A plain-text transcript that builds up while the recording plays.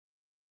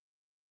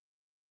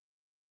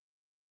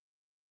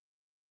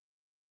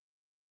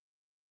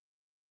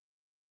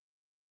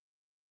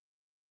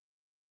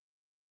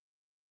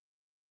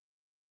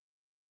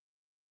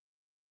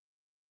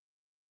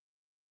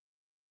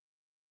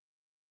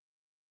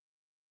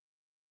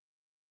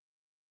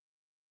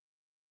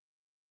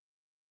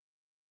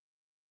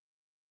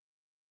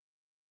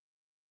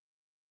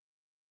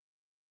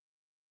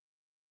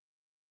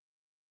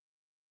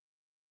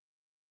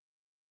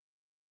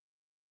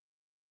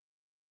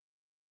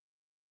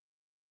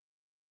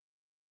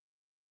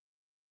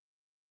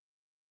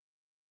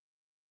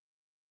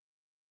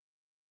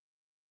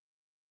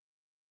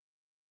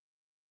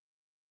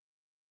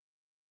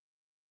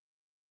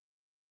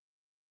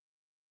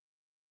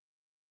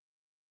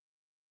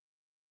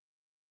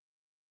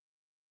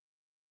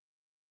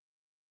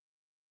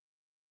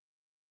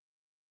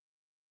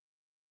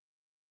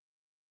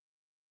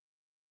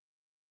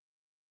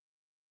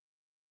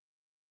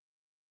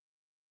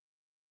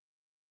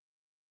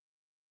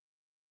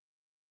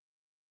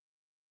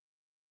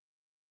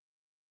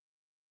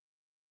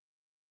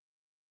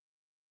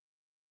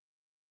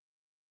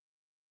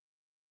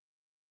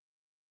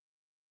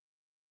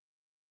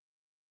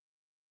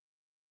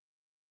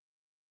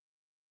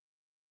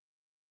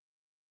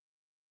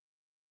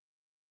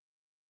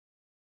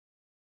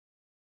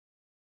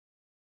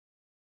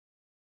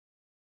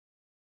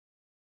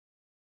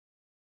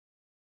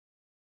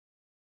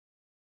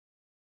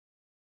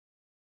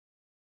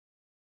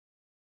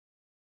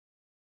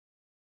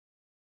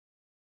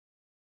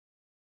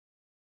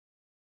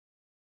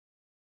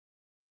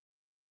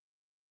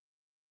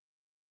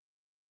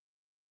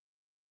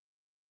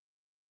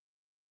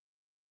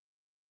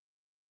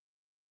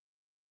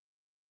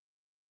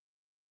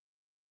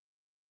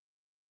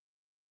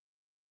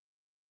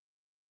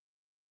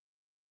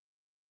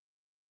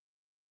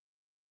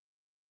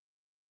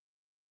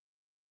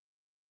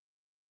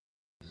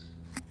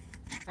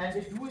and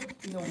they do it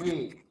in a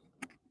way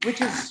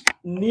which is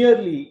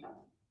nearly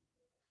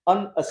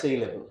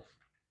unassailable.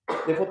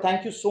 Therefore,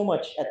 thank you so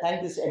much. I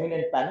thank this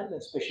eminent panel,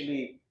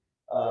 especially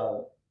uh,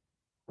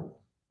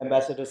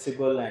 Ambassador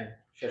Sibal and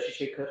Shashi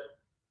Shekhar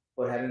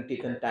for having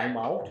taken time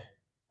out,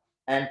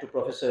 and to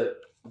Professor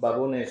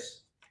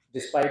Babones,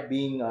 despite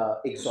being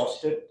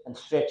exhausted and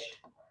stretched,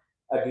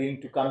 agreeing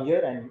to come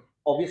here. And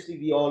obviously,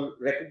 we all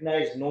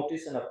recognize,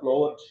 notice, and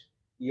applaud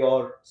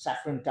your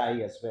saffron tie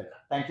as well.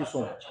 Thank you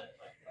so much.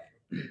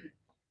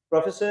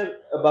 Professor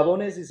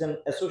Babones is an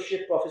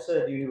associate professor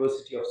at the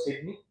University of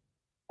Sydney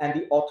and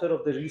the author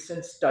of the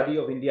recent study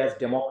of India's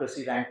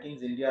democracy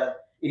rankings,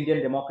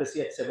 Indian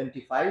democracy at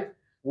 75,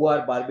 who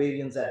are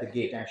barbarians at the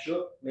gate. I'm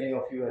sure many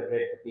of you have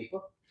read the paper.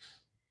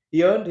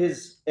 He earned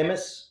his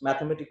MS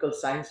Mathematical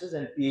Sciences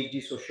and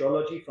PhD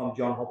Sociology from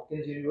Johns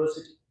Hopkins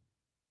University,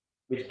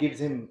 which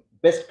gives him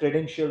best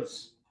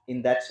credentials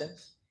in that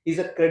sense. He's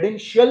a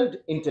credentialed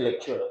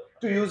intellectual,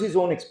 to use his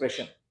own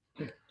expression.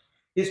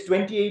 His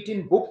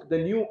 2018 book, The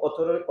New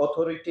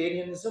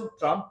Authoritarianism,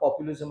 Trump,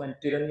 Populism, and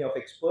Tyranny of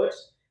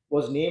Experts,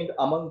 was named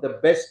among the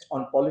best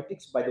on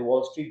politics by the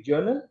Wall Street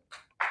Journal.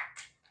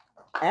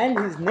 And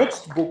his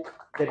next book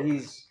that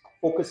he's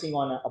focusing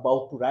on,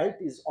 about to write,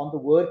 is on the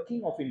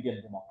working of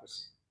Indian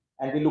democracy.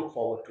 And we look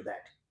forward to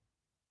that.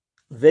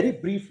 Very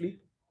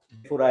briefly,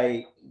 before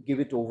I give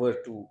it over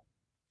to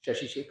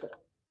Shashi Shekhar.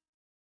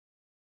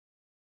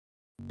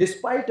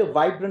 Despite a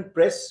vibrant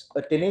press,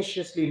 a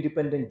tenaciously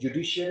independent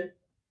judiciary,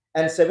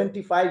 and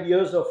 75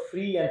 years of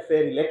free and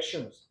fair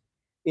elections,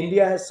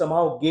 India has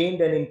somehow gained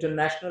an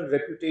international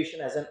reputation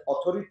as an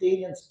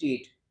authoritarian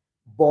state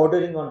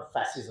bordering on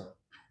fascism.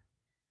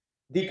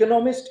 The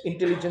Economist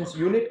Intelligence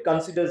Unit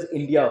considers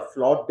India a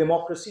flawed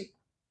democracy.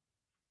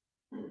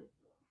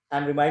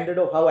 I'm reminded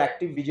of how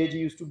active Vijayji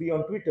used to be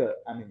on Twitter,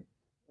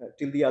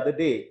 till the other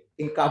day,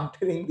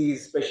 encountering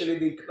these, especially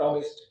the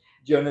Economist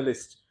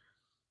journalists.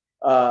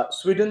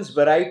 Sweden's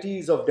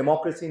Varieties of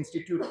Democracy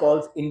Institute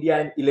calls India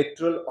an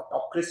electoral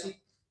autocracy,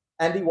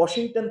 and the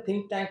Washington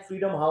think tank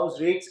Freedom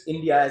House rates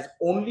India as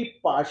only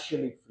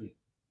partially free.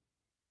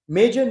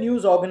 Major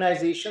news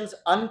organizations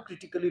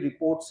uncritically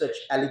report such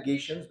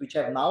allegations, which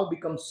have now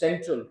become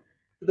central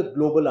to the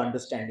global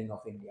understanding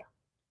of India.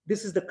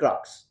 This is the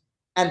crux,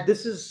 and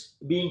this is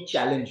being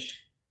challenged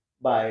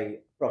by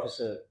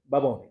Professor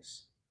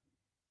Babones.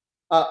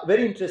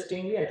 Very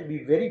interestingly, and to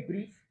be very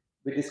brief,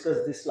 we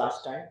discussed this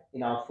last time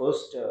in our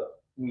first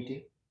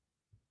meeting.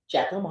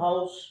 Chatham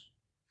House,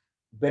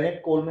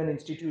 Bennett Coleman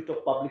Institute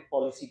of Public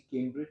Policy,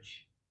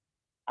 Cambridge,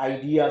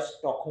 IDEA,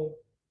 Stockholm,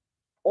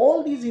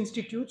 all these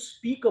institutes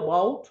speak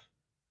about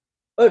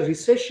a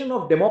recession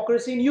of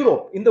democracy in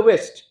Europe, in the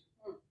West.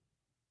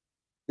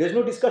 There's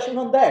no discussion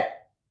on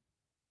that.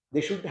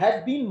 There should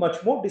have been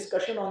much more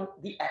discussion on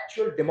the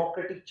actual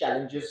democratic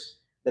challenges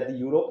that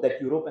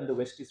Europe and the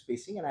West is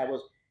facing. And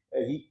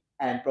he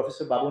and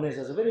Professor Babones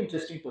has a very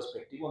interesting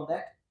perspective on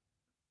that.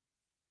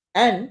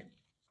 And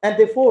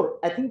therefore,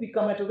 I think we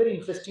come at a very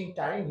interesting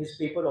time. His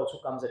paper also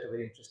comes at a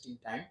very interesting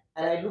time.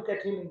 And I look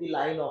at him in the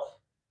line of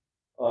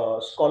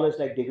scholars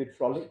like David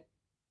Frawley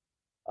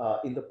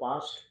in the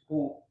past,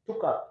 who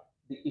took up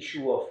the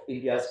issue of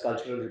India's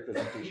cultural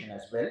representation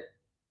as well.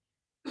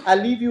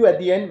 I'll leave you at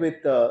the end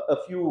with a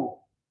few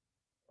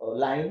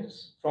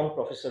lines from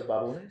Professor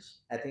Babones.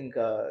 I think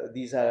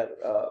these are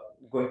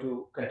going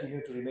to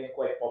continue to remain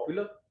quite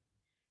popular.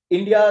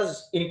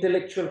 India's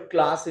intellectual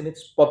class in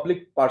its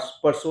public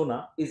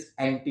persona is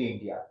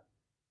anti-India.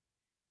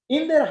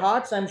 In their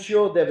hearts, I'm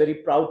sure they're very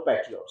proud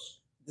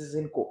patriots. This is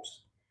in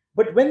quotes.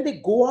 But when they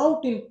go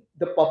out in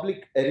the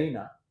public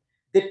arena,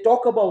 they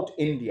talk about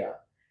India.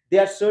 They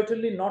are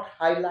certainly not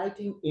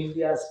highlighting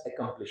India's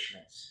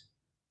accomplishments.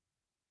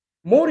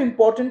 More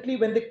importantly,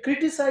 when they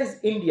criticize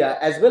India,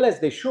 as well as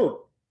they should,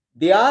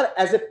 they are,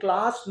 as a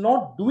class,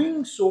 not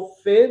doing so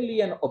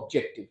fairly and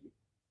objectively.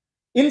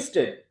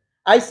 Instead,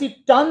 I see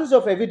tons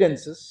of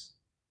evidences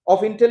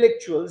of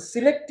intellectuals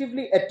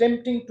selectively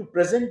attempting to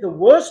present the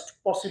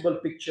worst possible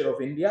picture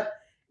of India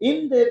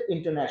in their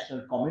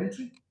international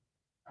commentary.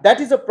 That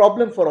is a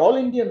problem for all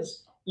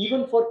Indians,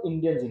 even for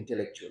India's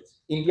intellectuals.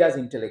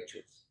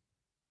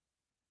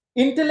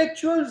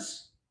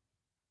 Intellectuals,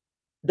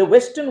 the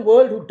Western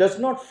world, who does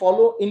not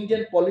follow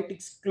Indian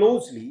politics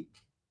closely,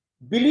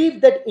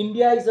 believe that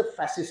India is a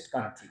fascist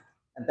country.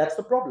 And that's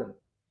the problem.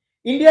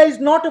 India is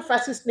not a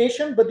fascist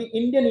nation, but the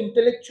Indian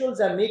intellectuals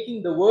are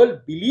making the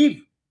world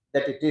believe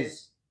that it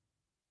is.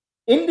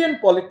 Indian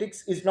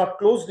politics is not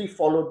closely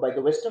followed by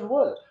the Western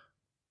world.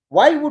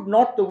 Why would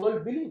not the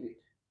world believe it?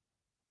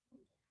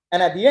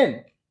 And at the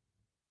end,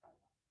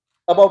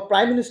 about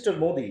Prime Minister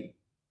Modi,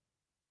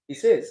 he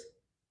says,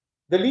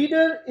 the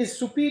leader is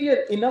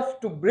superior enough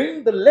to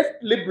bring the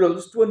left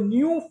liberals to a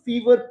new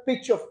fever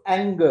pitch of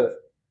anger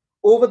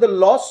over the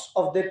loss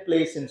of their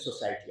place in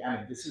society. I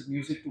mean, this is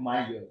music to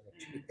my ears,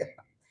 actually.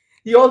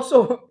 He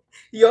also,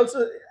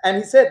 and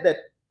he said that,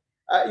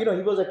 he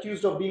was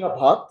accused of being a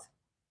bhakt.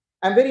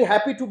 I'm very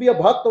happy to be a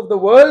bhakt of the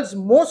world's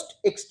most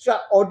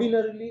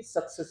extraordinarily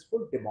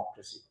successful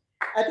democracy.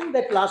 I think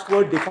that last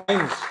word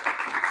defines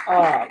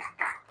uh,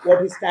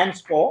 what he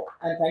stands for.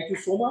 And thank you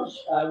so much.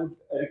 I would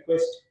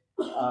request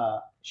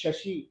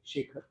Shashi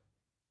Shekhar,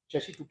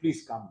 Shashi, to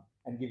please come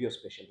and give your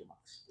special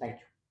remarks. Thank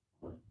you.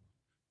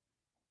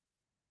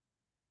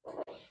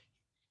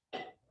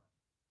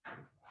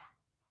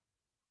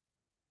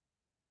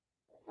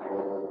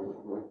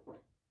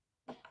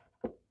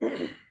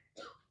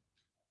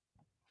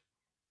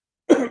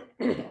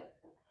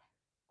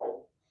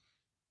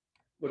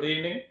 Good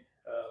evening,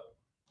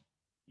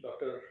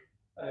 Dr.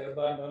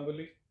 Anirban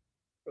Ganguly,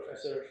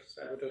 Professor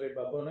Salvatore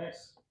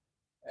Babones,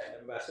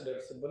 and Ambassador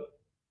Sybil,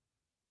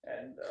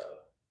 and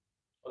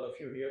all of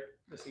you here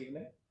this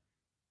evening.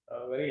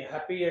 Very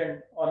happy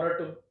and honored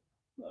to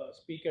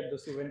speak at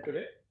this event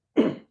today.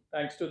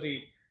 Thanks to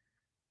the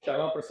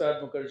Shama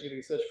Prasad Mukherjee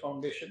Research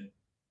Foundation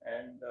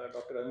and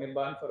Dr.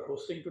 Anirban for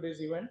hosting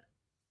today's event,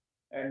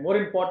 and more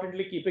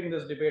importantly, keeping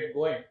this debate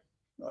going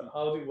on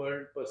how the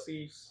world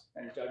perceives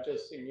and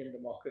judges Indian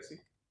democracy.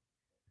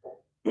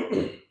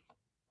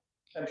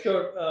 I'm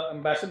sure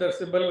Ambassador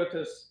Sybil, with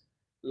his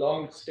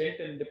long stint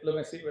in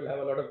diplomacy, will have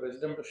a lot of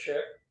wisdom to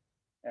share.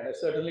 And I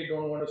certainly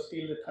don't want to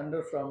steal the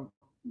thunder from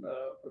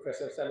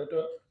Professor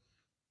Salvatore,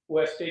 who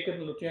has taken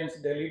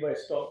Lutyens Delhi by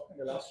storm in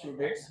the last few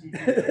days.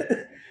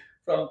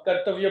 From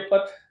Kartavya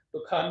Path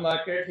to Khan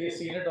Market, he's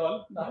seen it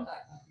all now.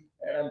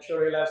 And I'm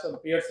sure he'll have some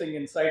piercing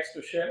insights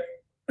to share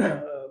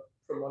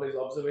from all his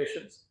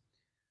observations.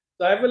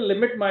 So I will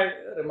limit my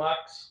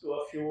remarks to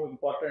a few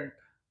important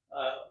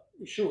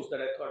issues that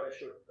I thought I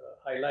should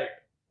highlight.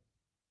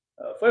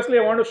 Firstly,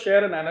 I want to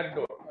share an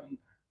anecdote on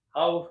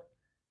how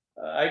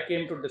I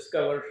came to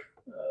discover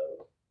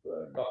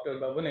Dr.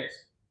 Babones.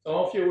 Some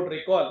of you would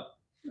recall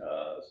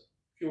a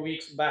few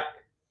weeks back,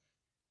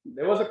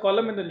 there was a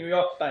column in the New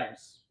York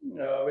Times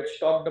which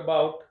talked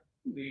about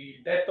the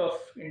death of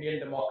Indian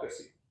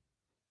democracy.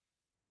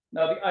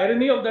 Now, the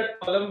irony of that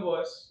column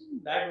was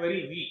that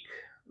very week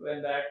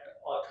when that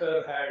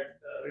author had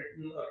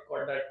written or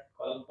got that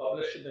column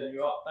published in the New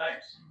York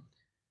Times,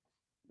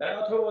 that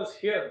author was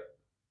here,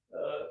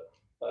 uh,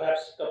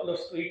 perhaps a couple of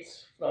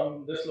streets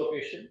from this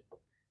location,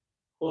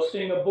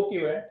 hosting a book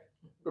event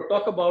to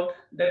talk about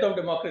death of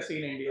democracy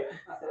in India.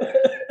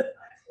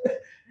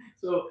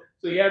 So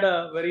he had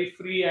a very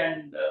free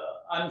and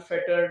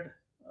unfettered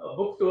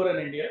book tour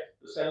in India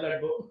to sell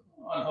that book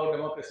on how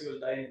democracy was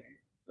dying in India.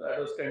 So that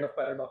was kind of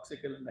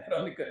paradoxical and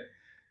ironical.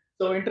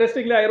 So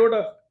interestingly, I wrote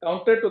a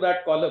counter to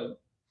that column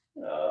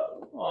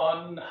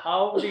on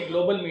how the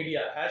global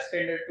media has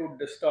tended to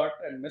distort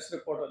and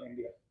misreport on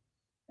India,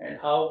 and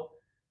how,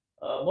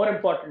 more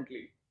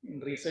importantly, in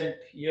recent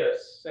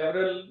years,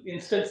 several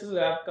instances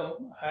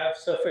have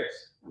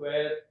surfaced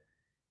where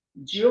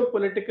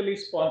geopolitically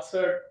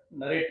sponsored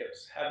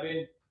narratives have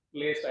been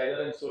placed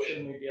either in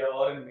social media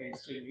or in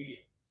mainstream media.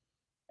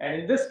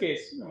 And in this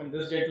case, I mean,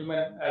 this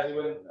gentleman, as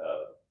even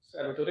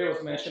Salvatore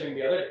was mentioning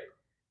the other day,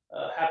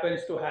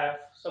 happens to have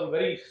some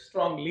very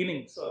strong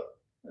leanings or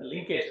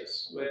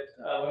linkages with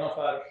one of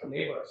our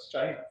neighbors,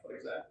 China, for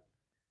example.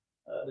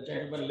 The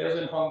gentleman lives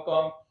in Hong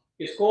Kong.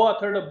 He's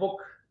co-authored a book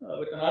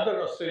with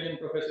another Australian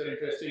professor,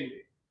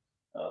 interestingly,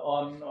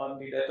 on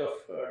the death of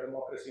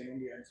democracy in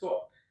India and so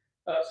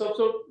on.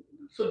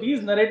 So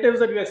these narratives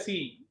that we are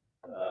seeing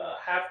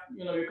have,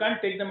 you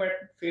can't take them at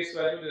face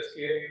value. There's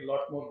clearly a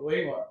lot more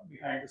going on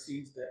behind the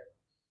scenes there,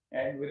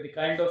 and with the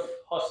kind of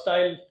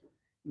hostile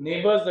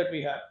neighbors that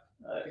we have,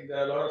 I think there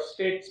are a lot of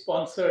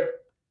state-sponsored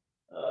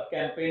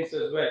campaigns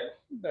as well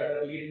that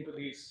are leading to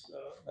these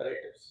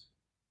narratives.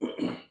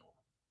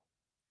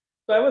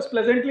 So I was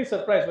pleasantly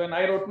surprised when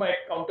I wrote my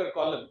counter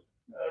column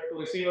to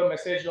receive a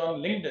message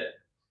on LinkedIn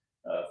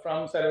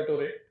from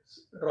Salvatore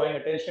drawing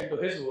attention to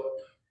his work,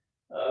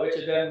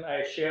 which then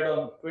I shared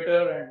on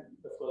Twitter, and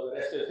of course the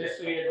rest is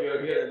history, and we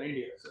are here in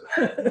India.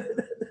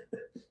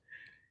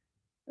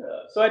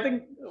 So I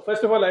think,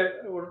 first of all, I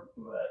would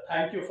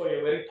thank you for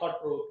your very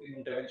thought-provoking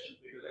intervention,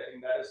 because I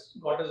think that has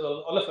got us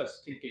all of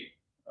us thinking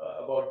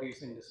about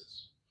these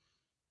indices.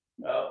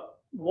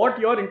 What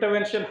your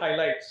intervention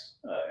highlights,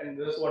 and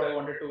this is what I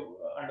wanted to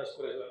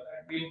underscore as well,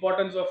 the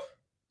importance of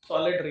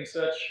solid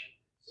research,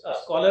 a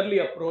scholarly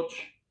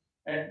approach,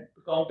 and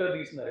to counter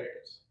these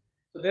narratives.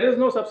 So there is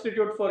no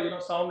substitute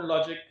for sound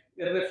logic,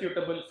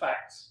 irrefutable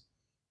facts,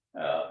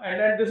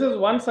 and then this is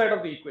one side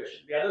of the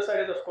equation. The other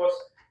side is, of course,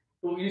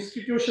 to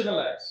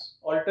institutionalize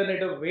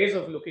alternative ways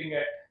of looking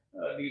at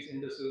these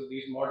indices,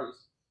 these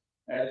models,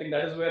 and I think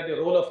that is where the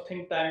role of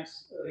think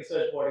tanks,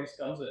 research bodies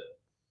comes in.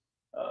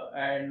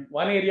 And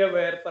one area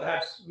where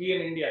perhaps we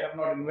in India have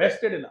not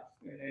invested enough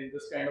in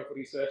this kind of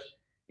research,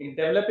 in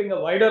developing a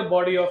wider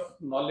body of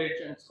knowledge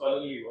and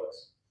scholarly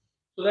works,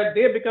 so that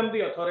they become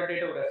the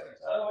authoritative reference.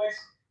 Otherwise,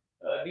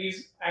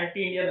 these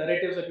anti-India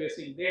narratives that we are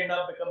seeing, they end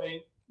up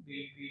becoming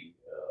the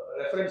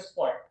reference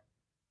point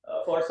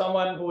for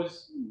someone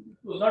who's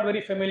not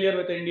very familiar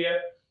with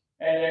India,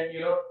 and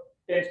then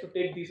tends to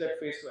take these at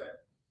face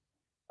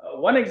value.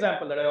 One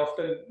example that I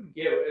often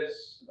give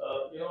is,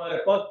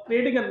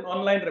 creating an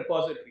online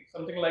repository,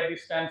 something like the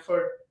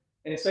Stanford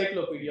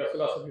Encyclopedia of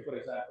Philosophy, for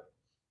example.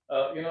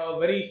 A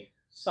very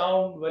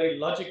sound, very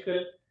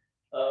logical,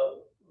 uh,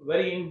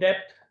 very in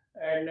depth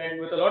and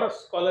with a lot of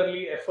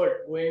scholarly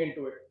effort going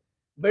into it,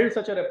 build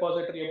such a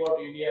repository about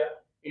India,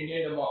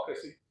 Indian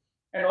democracy,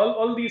 and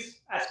all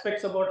these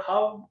aspects about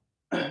how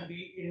the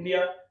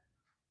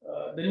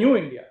new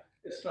India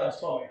is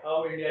transforming,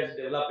 how India is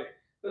developing.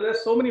 So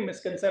there's so many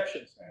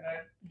misconceptions.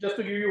 And just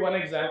to give you one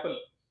example,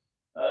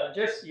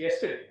 just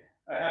yesterday,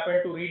 I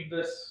happened to read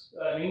this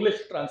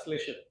English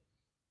translation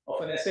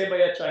of an essay by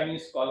a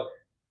Chinese scholar.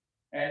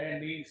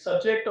 And the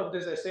subject of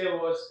this essay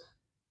was,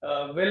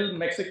 will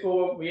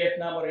Mexico,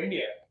 Vietnam, or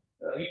India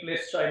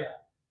replace China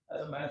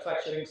as a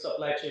manufacturing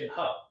supply chain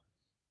hub?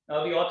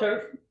 Now, the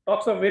author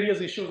talks of various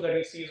issues that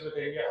he sees with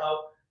India,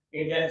 how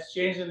India has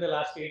changed in the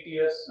last 8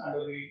 years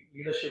under the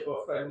leadership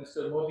of Prime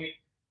Minister Modi,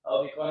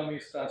 how the economy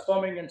is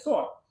transforming, and so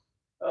on.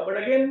 But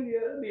again,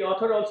 the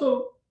author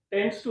also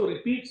tends to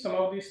repeat some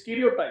of these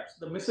stereotypes,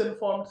 the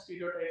misinformed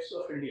stereotypes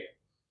of India.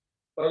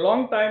 For a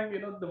long time,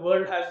 the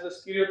world has the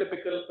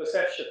stereotypical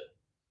perception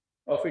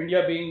of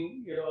India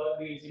being,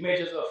 these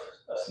images of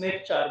a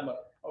snake charmer,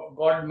 of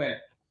god men.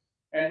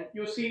 And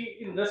you see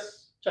in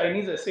this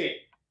Chinese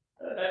essay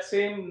that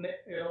same,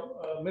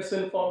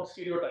 misinformed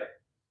stereotype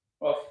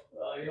of,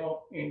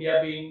 India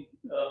being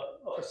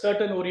of a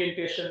certain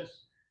orientations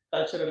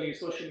culturally,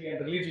 socially,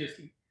 and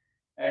religiously,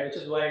 and which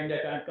is why India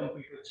can't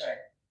compete with China.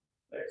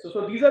 Right.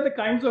 So these are the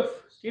kinds of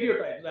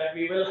stereotypes that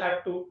we will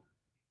have to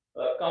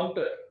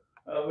counter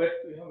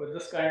with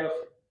this kind of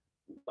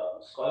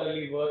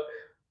scholarly work,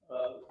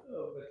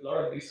 with a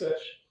lot of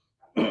research,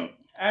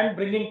 and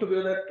bringing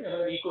together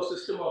an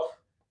ecosystem of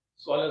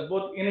scholars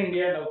both in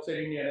India and outside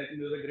India. And I think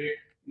there's a great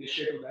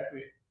initiative that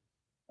way.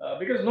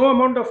 Because no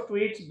amount of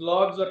tweets,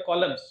 blogs, or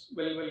columns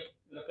will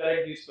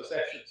correct these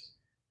perceptions.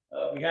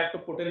 We have to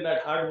put in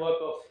that hard work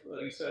of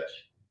research,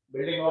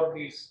 building out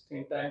these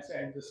think tanks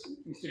and this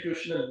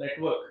institutional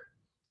network,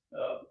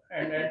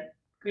 and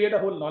create a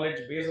whole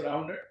knowledge base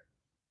around it.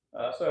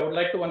 So I would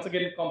like to once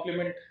again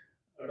compliment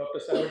Dr.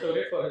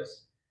 Salvatore for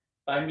his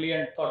timely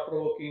and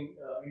thought-provoking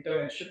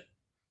intervention.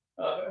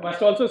 I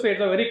must also say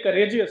it's a very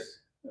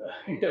courageous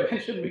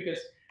intervention because,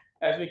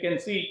 as we can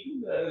see,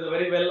 there is a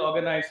very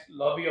well-organized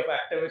lobby of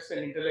activists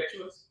and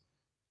intellectuals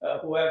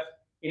who have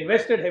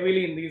invested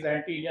heavily in these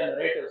anti-India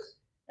narratives,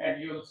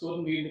 and you will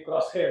soon be in the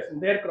crosshairs, in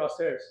their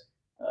crosshairs,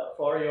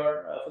 for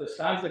the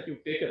stance that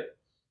you've taken.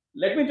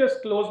 Let me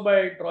just close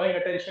by drawing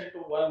attention to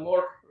one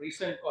more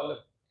recent column.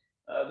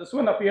 This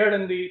one appeared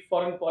in the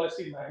Foreign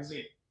Policy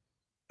magazine,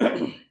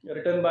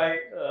 written by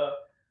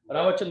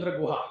Ramachandra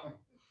Guha,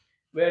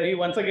 where he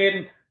once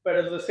again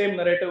peddles the same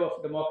narrative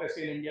of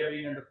democracy in India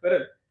being under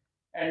peril,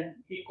 and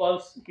he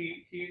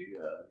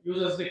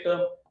uses the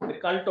term the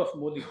cult of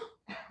Modi.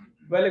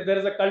 Well, if there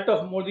is a cult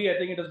of Modi, I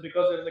think it is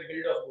because there is a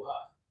guild of Guha.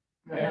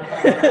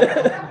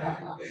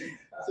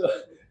 so,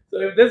 so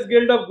if this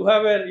guild of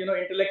Guha were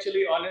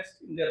intellectually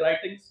honest in their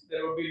writings,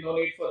 there would be no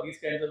need for these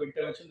kinds of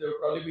interventions. There would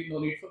probably be no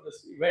need for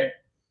this event.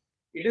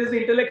 It is the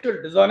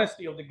intellectual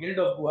dishonesty of the guild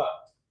of Guha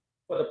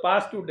for the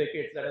past 2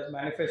 decades that has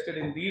manifested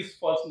in these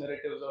false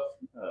narratives of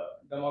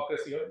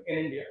democracy in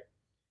India.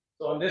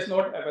 So, on this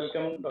note, I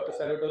welcome Dr.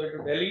 Salvatore to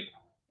Delhi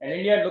and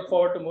India and look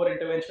forward to more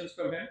interventions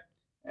from him.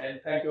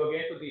 And thank you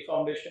again to the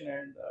Foundation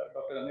and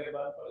Dr.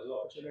 Anirban for his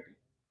opportunity.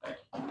 Thank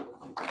you.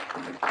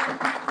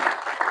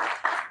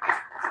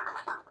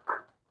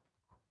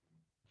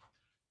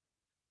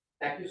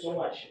 Thank you so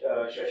much,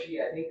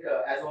 Shashi. I think,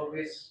 as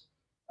always,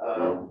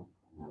 uh,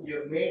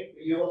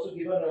 you've also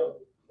given a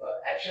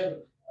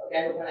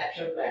kind of an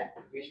action plan,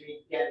 which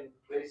we can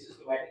very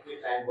systematically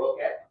try and work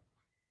at.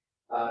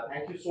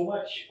 Thank you so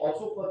much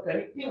also for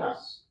connecting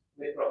us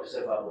with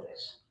Professor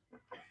Babones.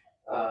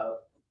 Uh,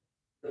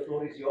 the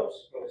floor is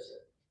yours,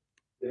 Professor.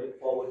 We look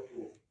forward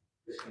to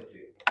listening to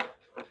you.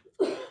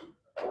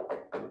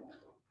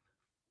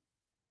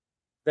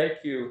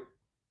 Thank you,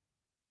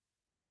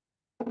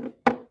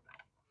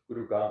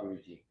 Guru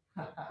Ganguji.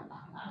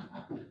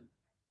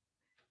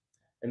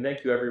 And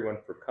thank you everyone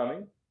for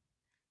coming.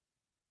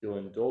 You'll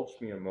indulge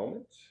me a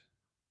moment.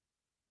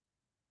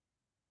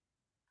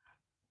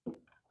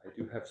 I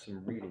do have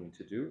some reading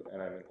to do,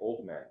 and I'm an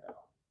old man now.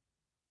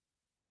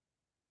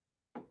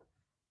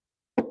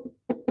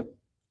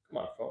 Come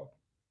on, phone.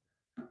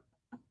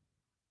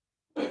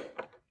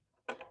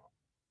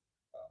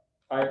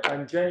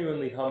 I'm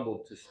genuinely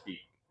humbled to speak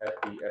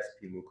at the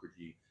S.P.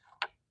 Mukherjee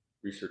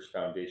Research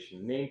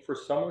Foundation, named for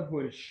someone who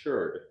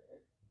ensured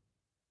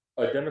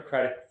a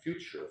democratic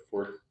future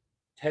for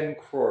 10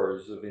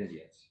 crores of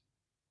Indians.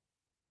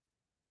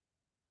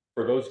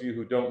 For those of you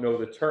who don't know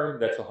the term,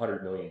 that's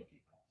 100 million people.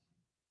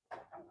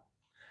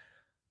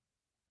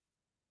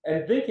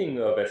 And thinking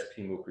of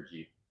S.P.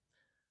 Mukherjee,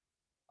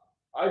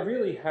 I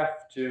really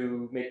have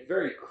to make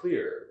very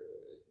clear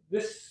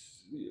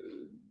this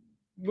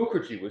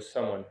Mukherjee was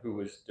someone who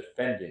was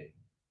defending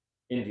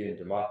Indian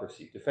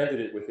democracy, defended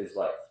it with his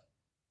life.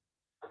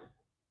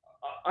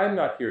 I'm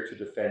not here to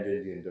defend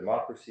Indian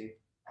democracy.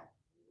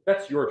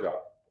 That's your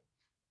job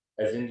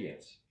as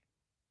Indians.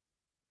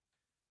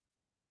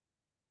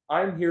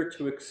 I'm here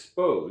to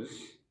expose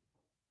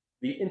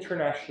the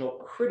international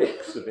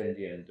critics of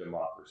Indian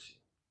democracy.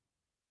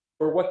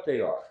 for what they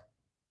are.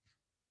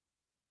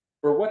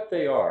 For what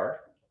they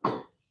are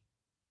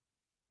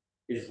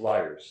is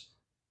liars.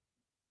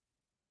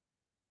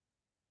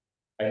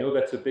 I know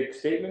that's a big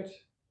statement.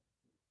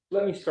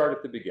 Let me start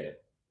at the beginning.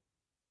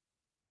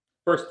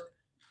 First,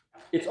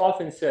 it's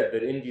often said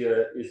that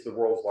India is the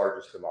world's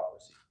largest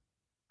democracy.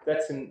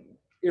 That's an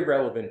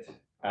irrelevant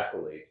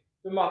accolade.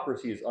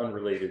 Democracy is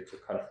unrelated to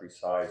country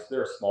size.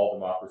 There are small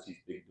democracies,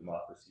 big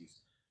democracies.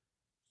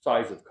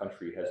 Size of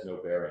country has no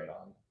bearing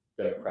on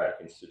democratic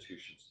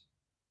institutions.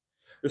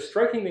 The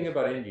striking thing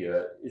about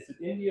India is that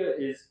India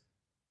is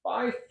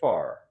by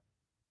far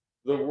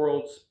the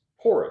world's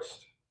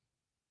poorest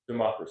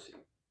democracy.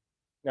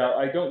 Now,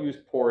 I don't use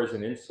poor as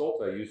an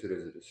insult, I use it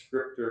as a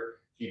descriptor.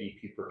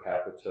 GDP per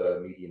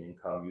capita, median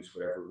income, use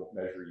whatever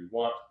measure you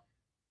want.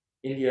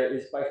 India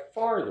is by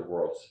far the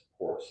world's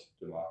poorest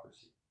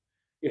democracy.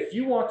 If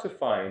you want to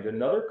find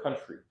another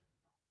country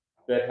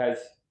that has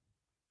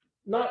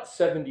not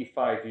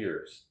 75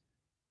 years,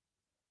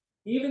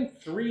 even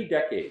 3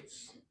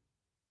 decades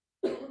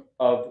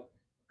of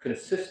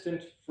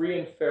consistent, free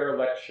and fair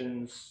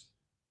elections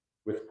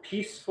with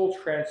peaceful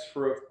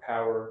transfer of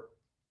power,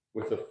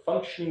 with a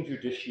functioning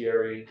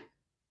judiciary,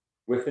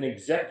 with an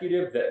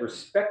executive that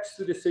respects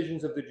the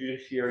decisions of the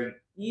judiciary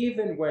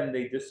even when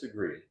they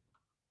disagree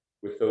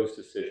with those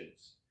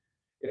decisions.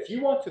 If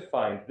you want to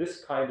find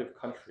this kind of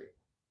country,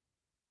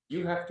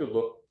 you have to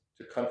look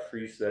to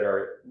countries that are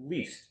at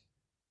least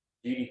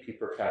GDP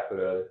per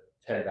capita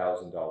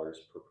 $10,000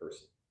 per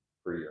person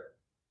per year.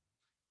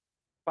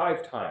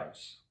 5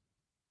 times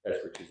as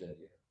rich as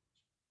India.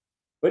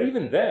 But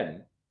even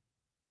then,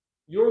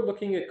 you're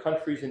looking at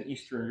countries in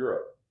Eastern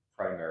Europe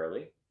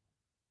primarily,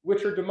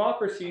 which are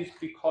democracies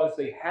because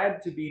they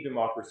had to be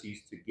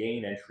democracies to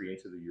gain entry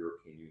into the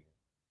European Union.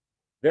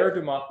 Their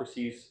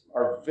democracies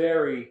are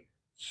very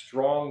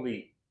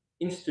strongly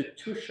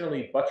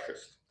institutionally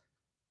buttressed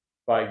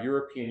by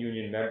European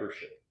Union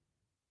membership.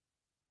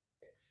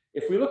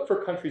 If we look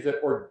for countries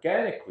that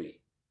organically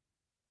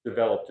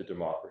developed a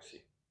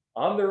democracy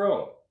on their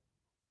own,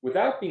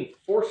 without being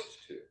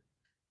forced to,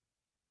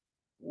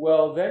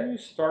 well, then you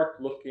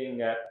start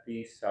looking at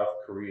the South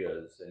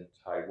Koreas and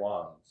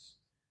Taiwans,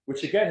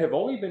 which again have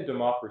only been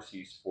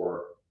democracies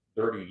for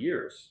 30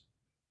 years,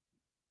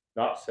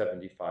 not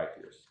 75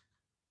 years.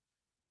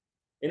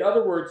 In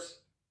other words,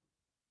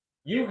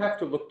 you have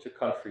to look to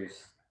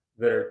countries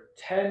that are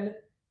 10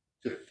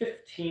 to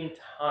 15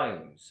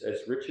 times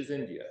as rich as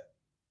India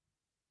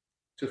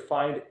to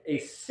find a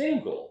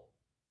single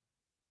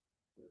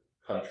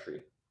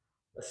country,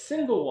 a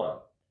single one,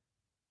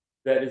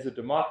 that is a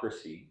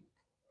democracy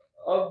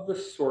of the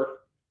sort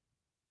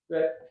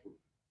that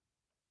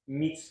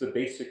meets the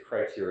basic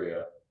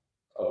criteria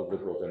of a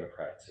liberal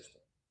democratic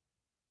system.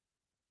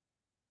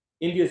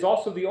 India is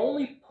also the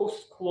only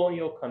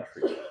post-colonial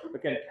country,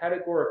 again,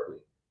 categorically,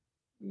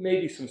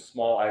 maybe some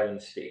small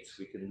island states,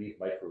 we can leave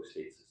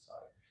micro-states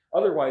aside.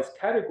 Otherwise,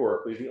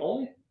 categorically, the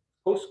only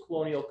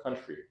post-colonial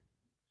country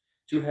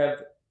to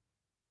have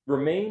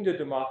remained a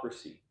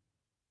democracy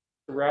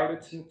throughout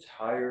its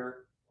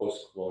entire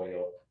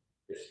post-colonial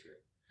history.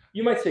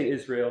 You might say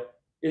Israel.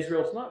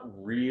 Israel's not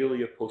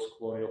really a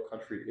post-colonial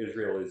country.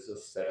 Israel is a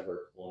settler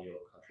colonial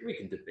country. We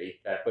can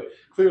debate that, but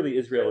clearly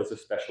Israel is a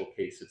special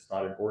case. It's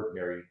not an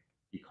ordinary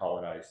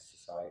decolonized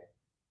society.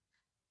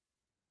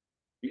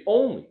 The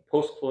only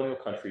post-colonial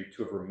country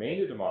to have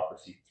remained a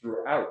democracy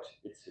throughout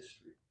its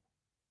history.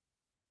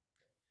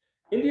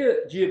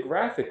 India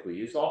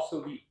geographically is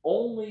also the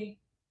only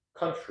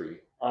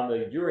country on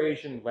the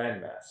Eurasian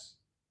landmass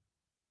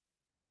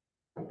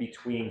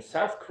between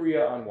South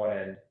Korea on one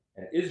end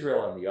and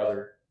Israel on the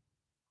other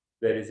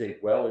that is a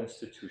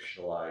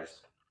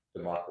well-institutionalized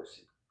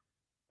democracy.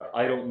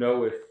 I don't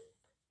know if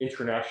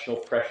international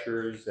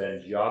pressures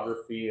and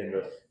geography and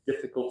the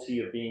difficulty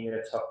of being in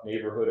a tough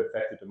neighborhood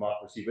affected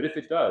democracy, but if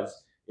it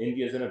does,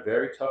 India is in a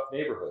very tough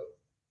neighborhood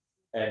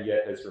and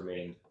yet has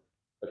remained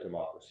a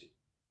democracy.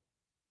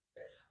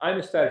 I'm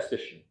a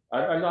statistician.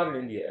 I'm not an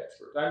India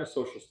expert. I'm a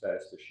social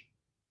statistician.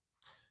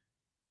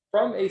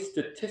 From a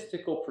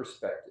statistical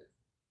perspective,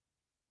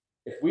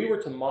 if we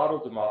were to model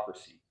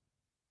democracy,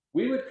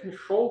 we would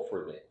control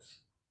for things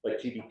like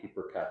GDP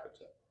per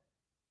capita.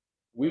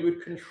 We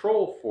would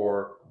control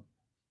for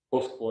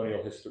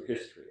post-colonial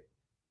history.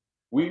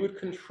 We would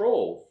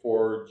control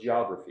for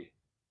geography.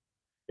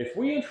 If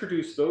we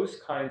introduce those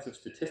kinds of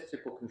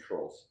statistical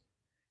controls,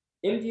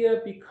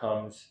 India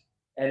becomes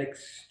an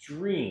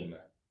extreme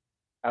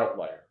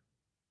outlier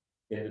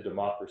in the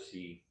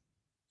democracy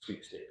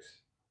sweepstakes.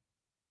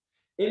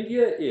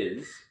 India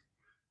is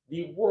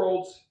the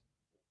world's,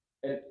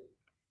 and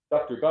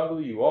Dr.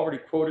 Ganguly, you already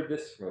quoted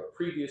this from a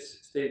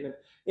previous statement,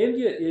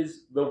 India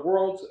is the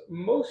world's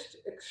most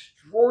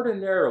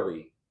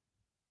extraordinarily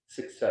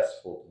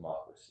successful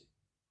democracy.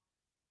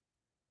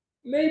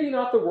 Maybe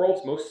not the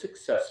world's most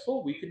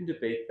successful. We can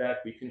debate that.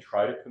 We can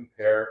try to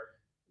compare,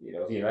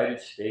 the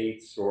United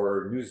States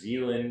or New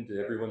Zealand.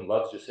 Everyone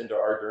loves Jacinda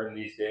Ardern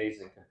these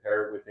days and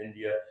compare it with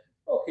India.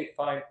 Okay,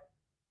 fine.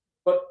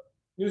 But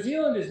New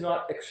Zealand is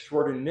not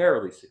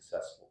extraordinarily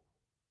successful.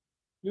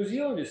 New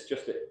Zealand is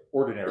just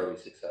ordinarily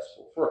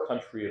successful for a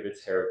country of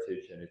its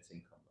heritage and its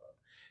income level.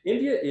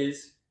 India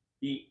is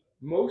the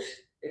most,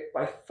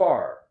 by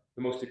far,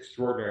 the most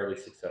extraordinarily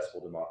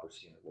successful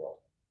democracy in the world.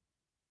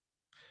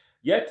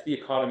 Yet, The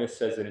Economist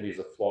says that India is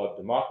a flawed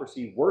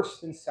democracy, worse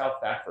than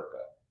South Africa.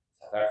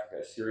 South Africa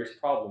has serious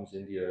problems.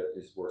 India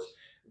is worse.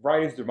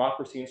 Varieties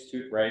Democracy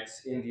Institute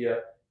ranks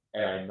India,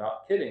 and I'm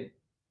not kidding,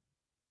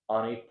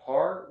 on a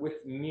par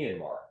with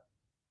Myanmar.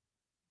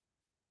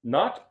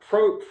 Not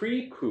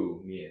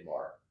pre-coup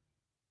Myanmar,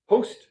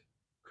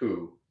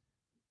 post-coup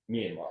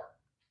Myanmar.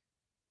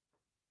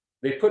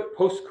 They put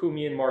post-coup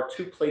Myanmar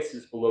 2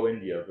 places below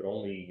India, but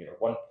only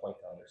 1 point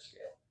on their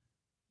scale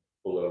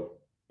below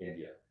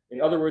India.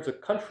 In other words, a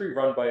country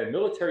run by a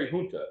military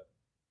junta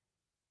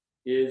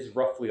is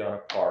roughly on a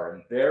par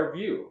in their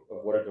view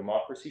of what a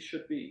democracy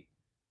should be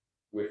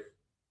with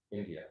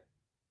India.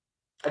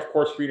 Of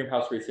course, Freedom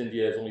House rates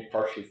India as only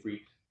partially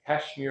free,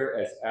 Kashmir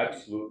as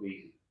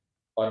absolutely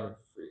unfree.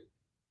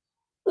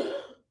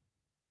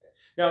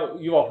 Now,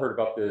 you all heard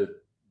about the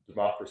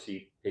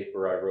democracy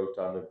paper I wrote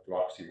on the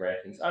democracy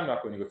rankings. I'm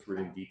not going to go through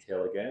it in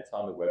detail again. It's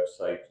on the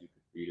website. You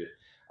can read it.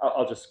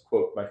 I'll just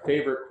quote my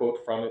favorite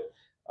quote from it.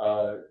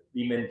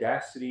 The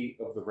mendacity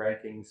of the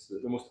rankings,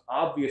 the most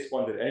obvious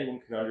one that anyone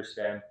can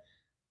understand.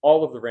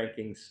 All of the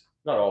rankings,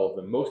 not all of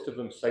them, most of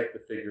them cite the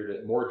figure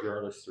that more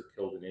journalists are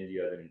killed in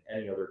India than in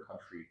any other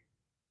country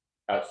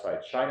outside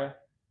China.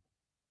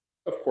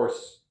 Of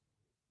course,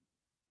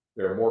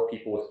 there are more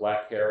people with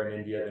black hair in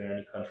India than in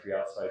any country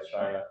outside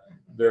China.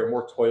 There are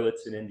more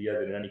toilets in India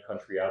than in any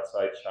country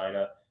outside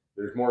China.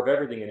 There's more of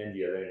everything in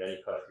India than in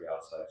any country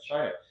outside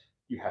China.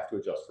 You have to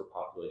adjust for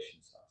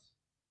population size.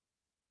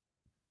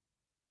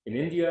 In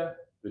India,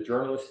 the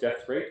journalist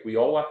death rate, we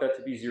all want that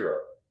to be 0.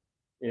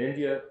 In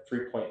India,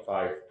 3.5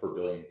 per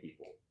billion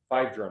people.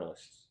 5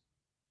 journalists,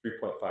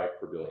 3.5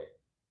 per billion.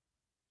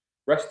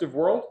 Rest of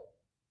world,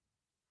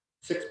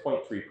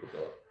 6.3 per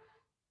billion.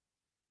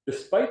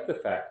 Despite the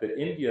fact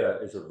that India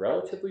is a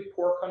relatively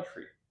poor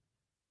country,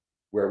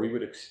 where we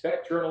would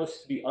expect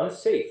journalists to be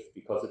unsafe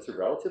because it's a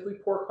relatively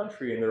poor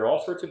country and there are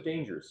all sorts of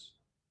dangers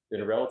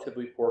in a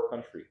relatively poor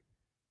country,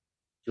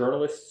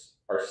 journalists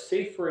are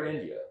safer in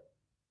India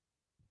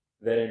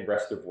than in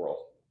rest of world,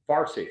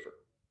 far safer.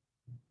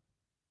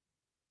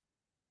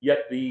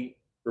 Yet the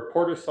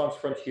Reporters Sans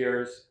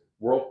Frontières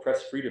World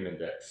Press Freedom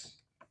Index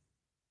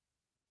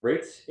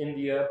rates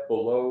India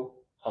below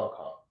Hong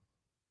Kong.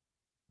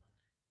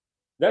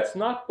 That's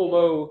not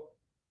below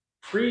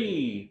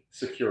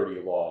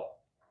pre-security law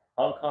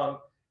Hong Kong.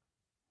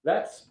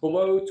 That's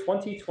below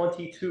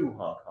 2022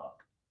 Hong Kong.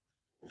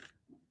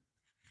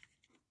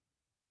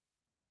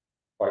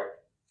 All right.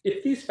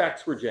 If these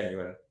facts were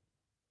genuine,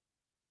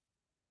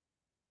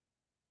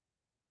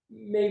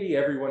 maybe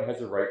everyone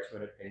has a right to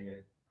an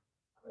opinion.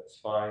 That's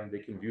fine. They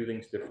can view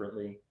things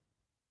differently.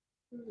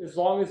 As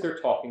long as they're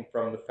talking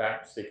from the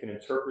facts, they can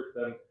interpret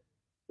them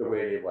the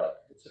way they like.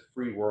 It's a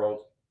free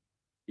world.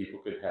 People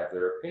could have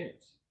their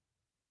opinions.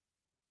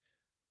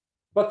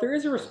 But there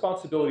is a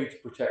responsibility to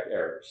protect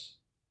errors.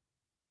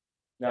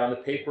 Now, in the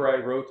paper I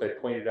wrote, I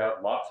pointed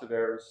out lots of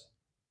errors.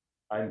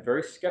 I'm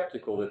very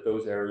skeptical that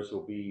those errors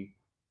will be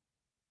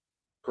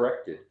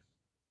corrected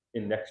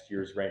in next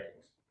year's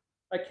rankings.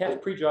 I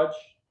can't prejudge.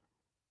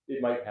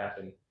 It might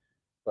happen,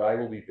 but I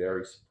will be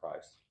very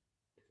surprised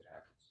if it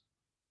happens.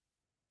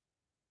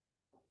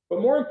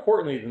 But more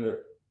important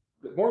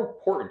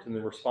than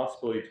the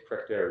responsibility to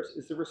correct errors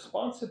is the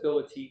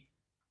responsibility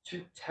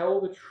to tell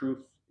the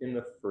truth in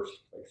the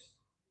first place.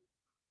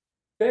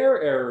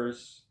 Fair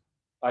errors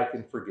I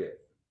can forgive.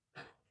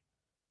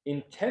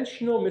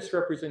 Intentional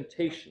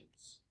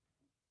misrepresentations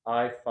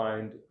I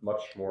find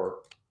much more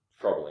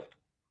troubling.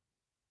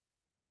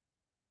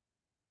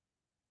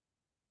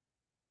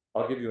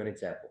 I'll give you an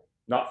example,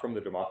 not from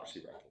the democracy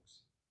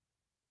rankings.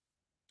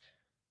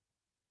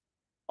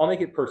 I'll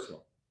make it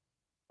personal.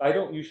 I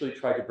don't usually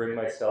try to bring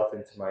myself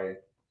into my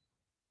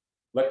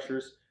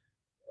lectures.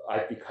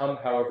 I've become,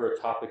 however, a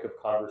topic of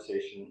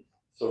conversation.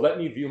 So let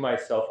me view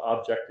myself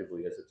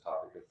objectively as a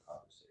topic of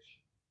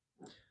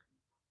conversation.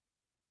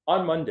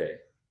 On Monday,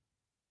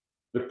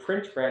 the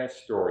print ran a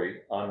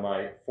story on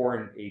my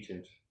foreign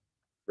agent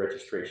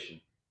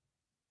registration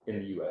in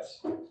the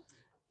US.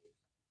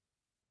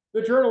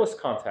 The journalist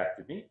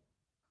contacted me.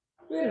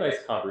 We had a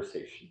nice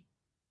conversation.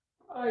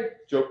 I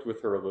joked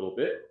with her a little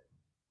bit.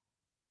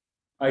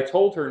 I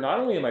told her not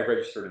only am I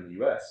registered in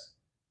the US,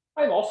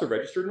 I'm also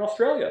registered in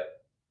Australia.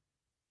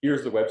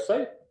 Here's the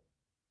website.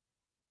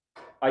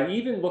 I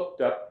even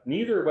looked up,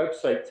 neither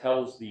website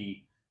tells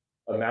the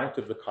amount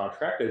of the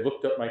contract. I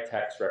looked up my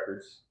tax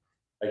records.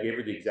 I gave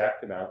her the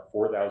exact amount,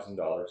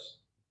 $4,000.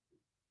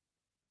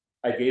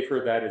 I gave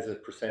her that as a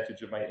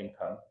percentage of my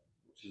income,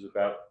 which is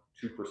about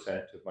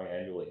 2% of my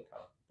annual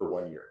income for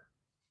 1 year.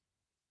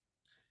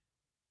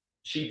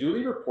 She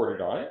duly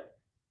reported on it.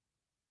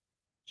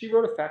 She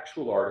wrote a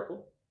factual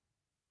article.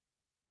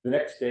 The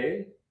next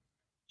day,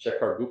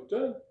 Shekhar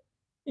Gupta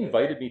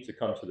invited me to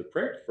come to the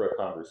print for a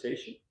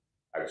conversation.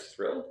 I was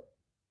thrilled.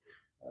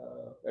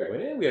 I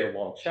went in, we had a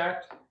long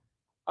chat.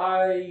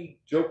 I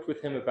joked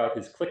with him about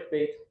his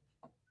clickbait.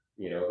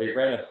 They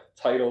ran a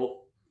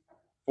title,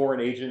 Foreign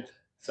Agent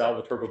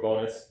Salvatore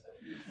Babonis,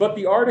 but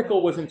the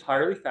article was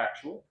entirely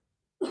factual.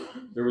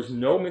 There was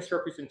no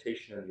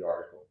misrepresentation in the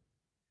article.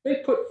 They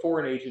put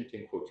foreign agent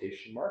in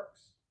quotation marks.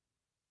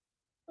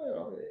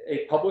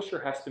 A publisher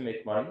has to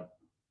make money.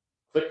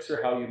 Clicks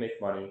are how you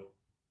make money.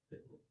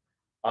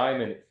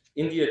 I'm an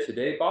India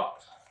Today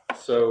bot,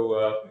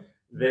 so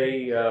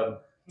they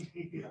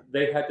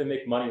had to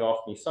make money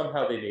off me.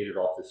 Somehow they made it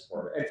off this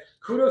format. And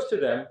kudos to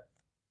them.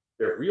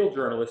 They're real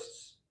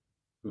journalists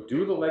who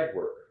do the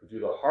legwork, who do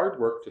the hard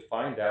work to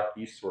find out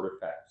these sort of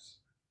facts.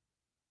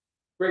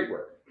 Great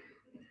work.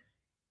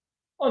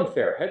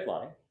 Unfair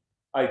headline.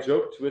 I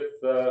joked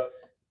with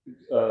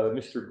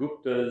Mr.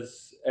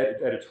 Gupta's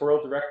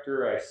editorial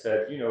director. I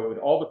said, in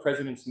All the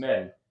President's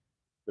Men,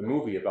 the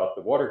movie about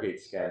the Watergate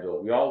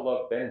scandal, we all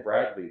love Ben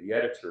Bradley, the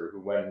editor,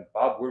 who when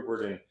Bob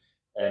Woodward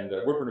and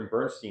Woodward and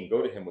Bernstein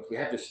go to him with, we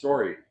have this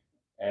story,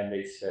 and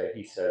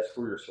he says,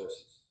 who are your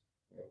sources?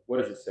 What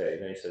does it say?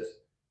 And then he says,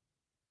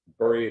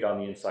 bury it on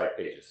the inside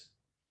pages.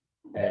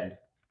 And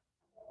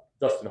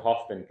Dustin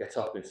Hoffman gets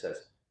up and says,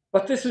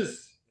 but this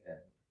is, and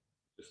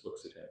just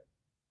looks at him.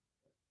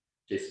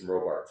 Jason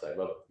Robards, I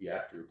love the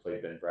actor who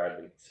played Ben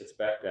Bradley, sits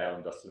back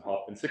down. Dustin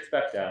Hoffman sits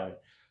back down.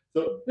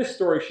 So this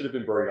story should have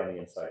been buried on the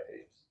inside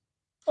pages.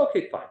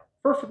 Okay, fine.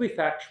 Perfectly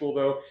factual,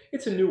 though.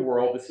 It's a new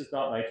world. This is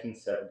not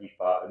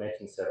 1975,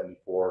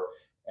 1974,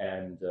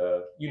 and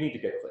you need to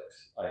get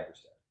clicks. I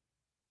understand.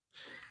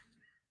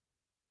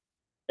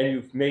 And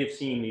you may have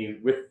seen me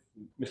with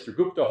Mr.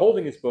 Gupta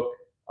holding his book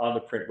on the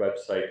print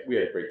website. We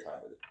had a great time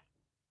with it.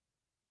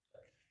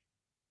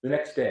 The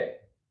next day,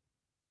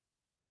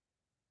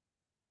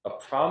 a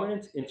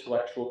prominent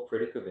intellectual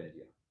critic of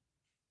India,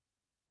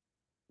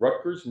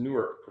 Rutgers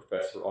Newark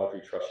professor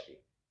Audrey Trushke,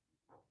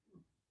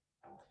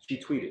 she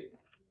tweeted,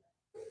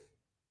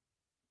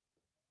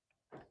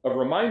 a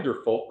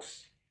reminder,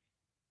 folks,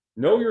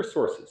 know your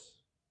sources,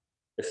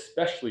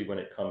 especially when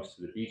it comes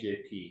to the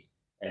BJP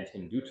and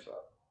Hindutva.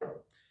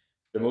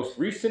 The most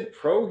recent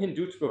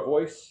pro-Hindutva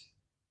voice,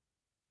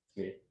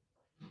 me,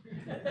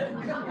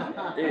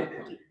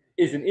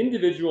 is an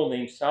individual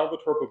named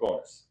Salvatore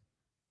Babonis,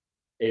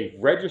 a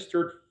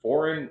registered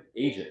foreign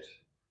agent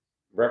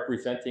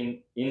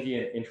representing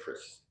Indian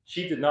interests.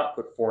 She did not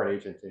put foreign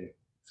agent in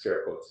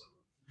scare quotes.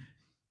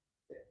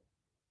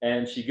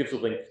 And she gives a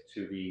link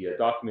to the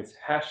documents,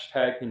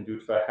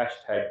 #Hindutva,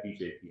 #BJP,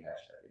 #India.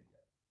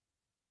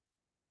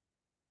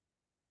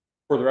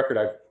 For the record,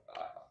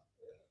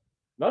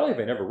 not only have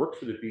I never worked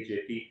for the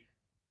BJP,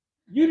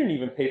 you didn't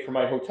even pay for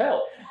my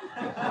hotel.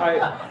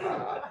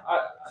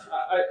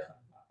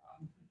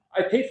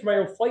 I paid for my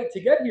own flight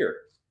to get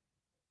here.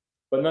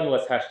 But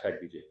nonetheless,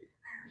 #BJP.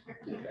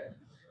 Okay.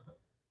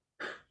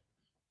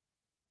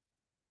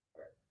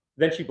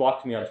 Then she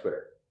blocked me on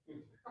Twitter.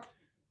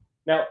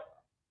 Now,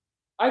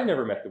 I've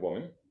never met the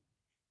woman.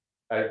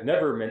 I've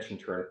never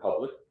mentioned her in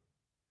public.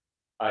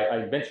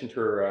 I mentioned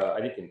her, I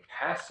think, in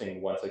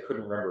passing once. I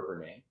couldn't remember her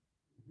name.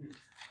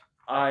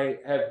 I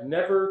have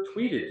never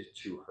tweeted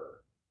to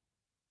her.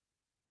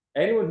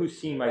 Anyone who's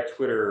seen my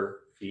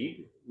Twitter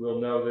feed will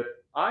know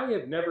that I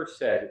have never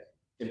said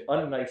an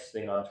unnice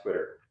thing on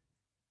Twitter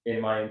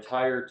in my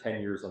entire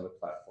 10 years on the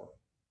platform.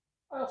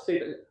 I'll say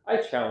that I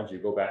challenge you,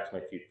 go back to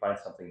my feed, find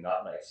something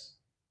not nice.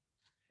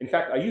 In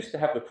fact, I used to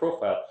have the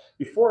profile,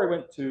 before I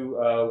went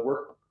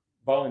to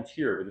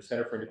volunteer with the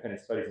Center for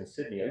Independent Studies in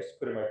Sydney, I used to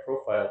put in my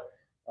profile,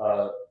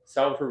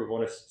 Salvatore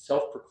Babonis,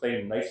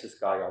 self-proclaimed nicest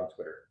guy on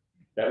Twitter.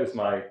 That was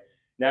my,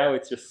 now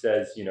it just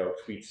says,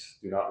 tweets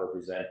do not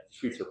represent,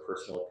 tweets are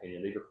personal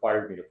opinion. They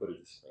required me to put a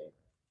disclaimer.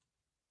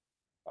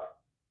 Fine.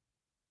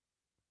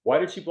 Why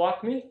did she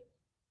block me?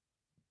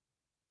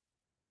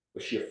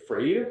 Was she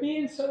afraid of me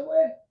in some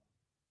way?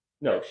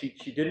 No, she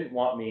didn't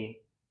want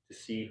me to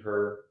see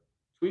her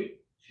tweet.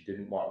 She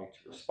didn't want me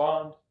to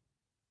respond.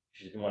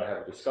 She didn't want to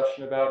have a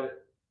discussion about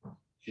it.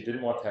 She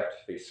didn't want to have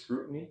to face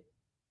scrutiny.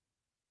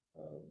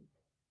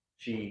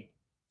 She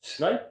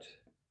sniped.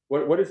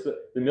 What is the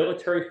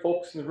military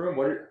folks in the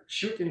room?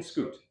 Shoot and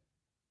scoot.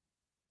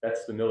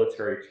 That's the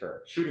military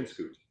term. Shoot and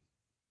scoot.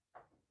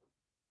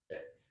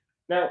 Okay.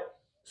 Now,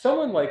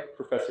 someone like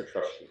Professor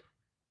Trushke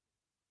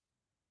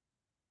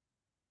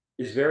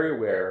is very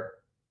aware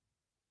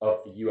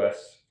of the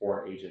U.S.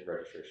 Foreign Agent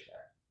Registration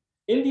Act.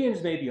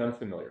 Indians may be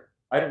unfamiliar.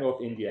 I don't know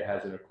if India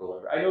has an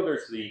equivalent. I know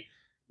there's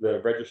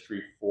the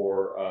registry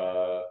for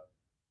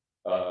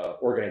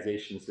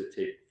organizations that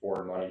take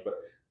foreign money, but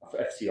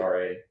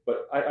FCRA.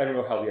 But I don't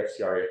know how the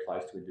FCRA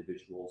applies to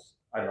individuals.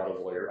 I'm not a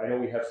lawyer. I know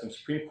we have some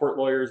Supreme Court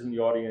lawyers in the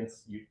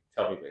audience. You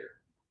tell me later.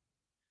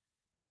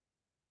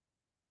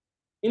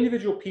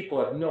 Individual people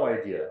have no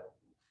idea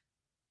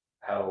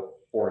how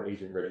foreign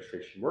agent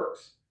registration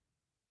works,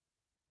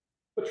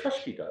 but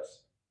Trushke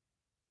does.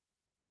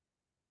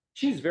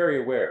 She's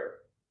very aware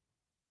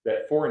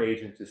that foreign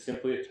agent is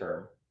simply a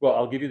term. Well,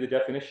 I'll give you the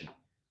definition.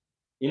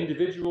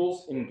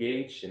 Individuals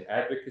engaged in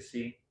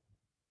advocacy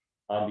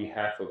on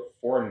behalf of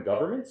foreign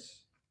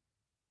governments,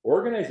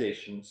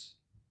 organizations,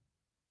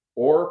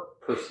 or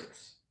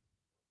persons.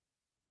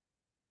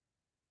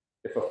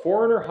 If a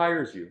foreigner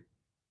hires you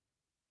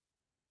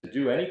to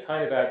do any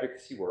kind of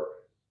advocacy work,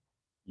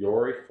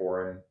 you're a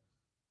foreign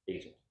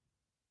agent.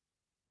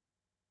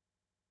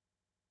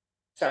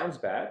 Sounds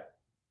bad,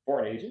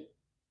 foreign agent?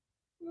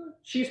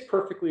 She's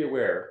perfectly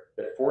aware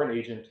that foreign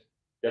agent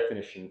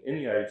definition in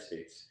the United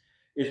States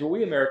is what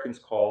we Americans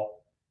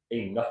call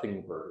a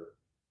nothing burger.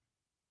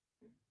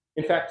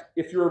 In fact,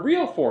 if you're a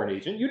real foreign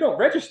agent, you don't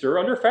register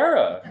under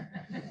FARA.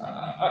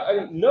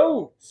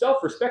 No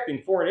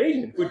self-respecting foreign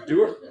agent would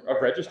do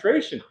a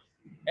registration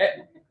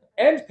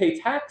and pay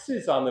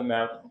taxes on the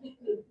amount.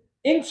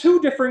 In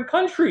 2 different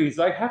countries,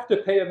 I have to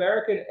pay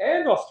American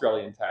and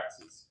Australian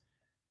taxes.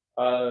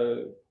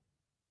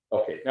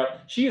 Okay, now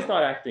she is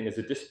not acting as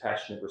a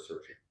dispassionate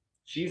researcher.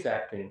 She's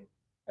acting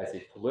as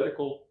a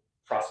political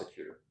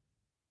prosecutor.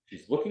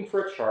 She's looking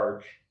for a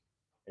charge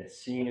and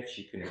seeing if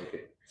she can make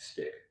it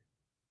stick.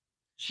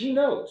 She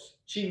knows,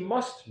 she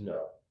must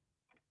know,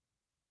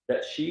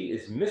 that she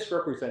is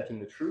misrepresenting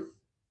the truth,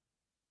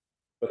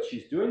 but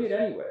she's doing it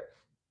anyway,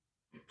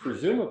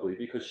 presumably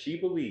because she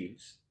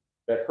believes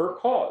that her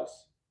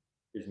cause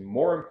is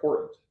more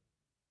important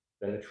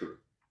than the truth.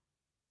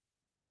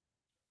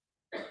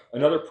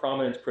 Another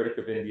prominent critic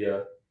of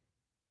India,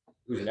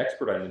 who's an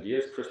expert on India,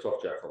 is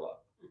Christoph Jaffarla.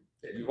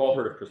 You've all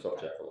heard of Christoph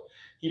Jaffarla.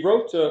 He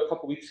wrote a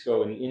couple weeks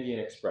ago in the Indian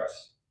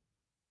Express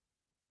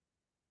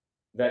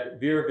that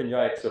Veer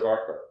Vinayak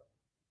Savarkar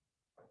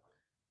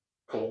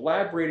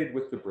collaborated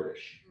with the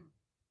British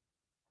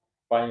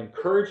by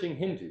encouraging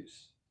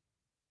Hindus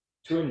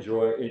to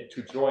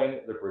join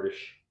the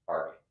British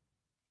Army.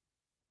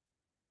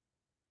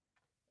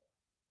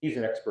 He's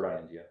an expert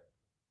on India.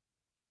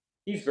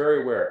 He's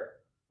very aware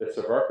that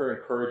Savarkar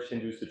encouraged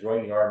Hindus to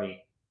join the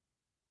army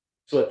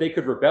so that they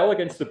could rebel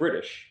against the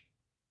British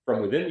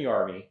from within the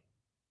army,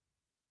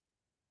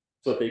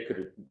 so that they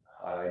could,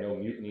 I know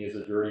mutiny is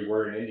a dirty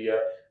word in India,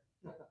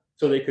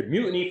 so they could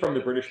mutiny from the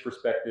British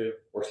perspective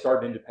or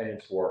start an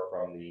independence war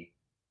from the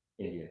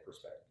Indian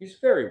perspective. He's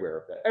very aware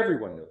of that.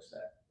 Everyone knows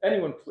that.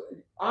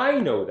 I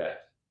know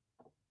that.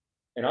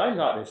 And I'm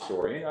not an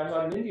historian, I'm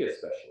not an India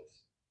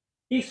specialist.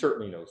 He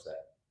certainly knows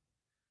that.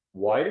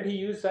 Why did he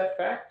use that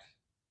fact?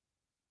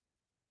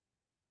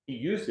 He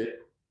used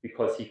it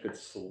because he could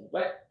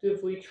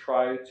selectively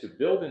try to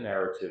build a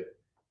narrative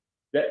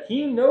that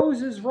he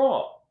knows is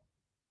wrong.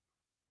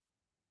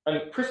 I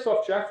mean,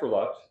 Christoph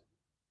Jaffarla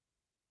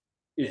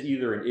is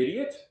either an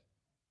idiot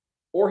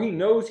or he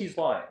knows he's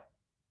lying.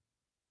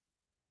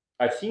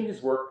 I've seen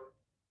his work.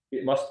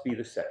 It must be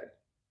the second.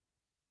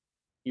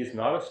 He is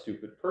not a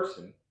stupid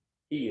person.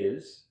 He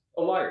is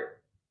a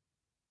liar.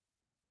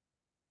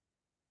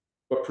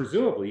 But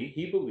presumably,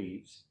 he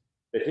believes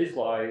that his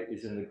lie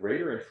is in the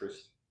greater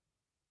interest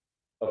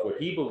of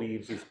what he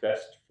believes is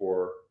best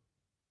for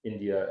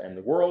India and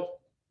the world,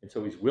 and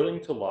so he's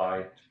willing to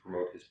lie to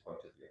promote his point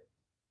of view.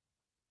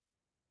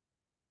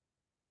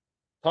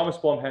 Thomas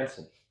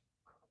Blom-Hansen,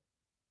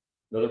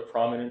 another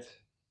prominent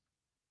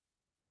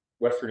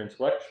Western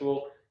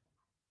intellectual,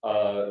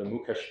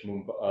 Mukesh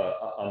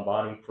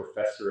Ambani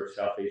Professor of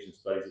South Asian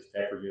Studies at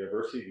Stanford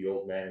University. The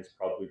old man is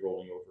probably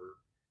rolling over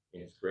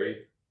in his grave.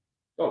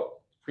 Oh,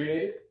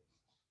 cremated?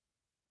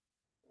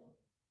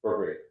 Or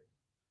grave?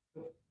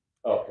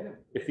 Okay.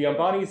 If the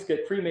Ambanis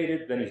get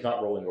cremated, then he's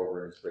not rolling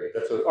over in his grave.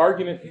 That's an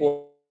argument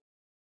for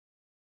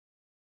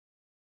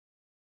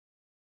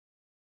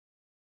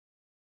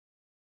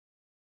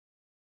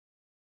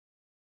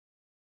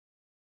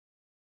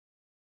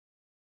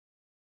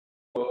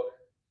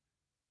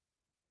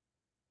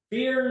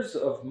fears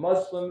of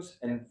Muslims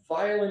and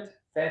violent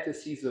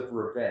fantasies of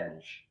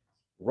revenge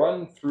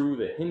run through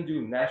the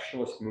Hindu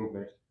nationalist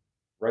movement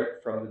right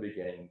from the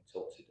beginning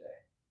till today.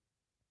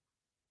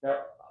 Now,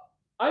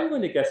 I'm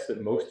going to guess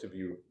that most of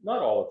you,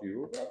 not all of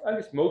you, I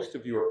guess most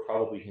of you are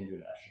probably Hindu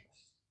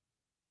nationalists.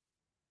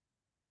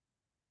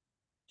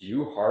 Do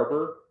you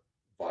harbor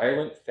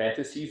violent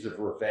fantasies of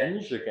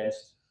revenge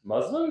against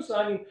Muslims?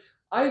 I mean,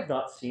 I've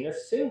not seen a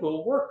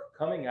single work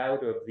coming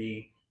out of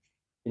the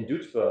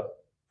Hindutva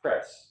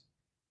press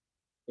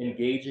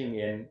engaging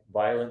in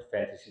violent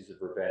fantasies of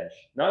revenge.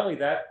 Not only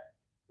that,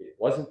 it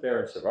wasn't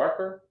there in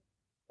Savarkar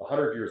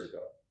 100 years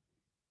ago.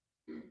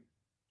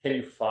 Can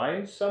you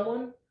find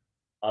someone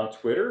on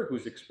Twitter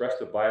who's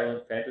expressed a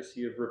violent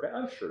fantasy of revenge?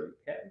 I'm sure you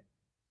can.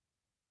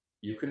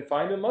 You can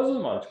find a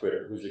Muslim on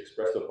Twitter who's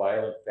expressed a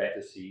violent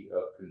fantasy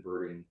of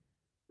converting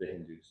the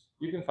Hindus.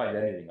 You can find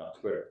anything on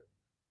Twitter.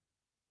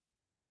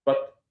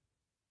 But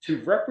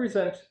to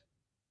represent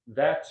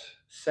that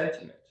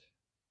sentiment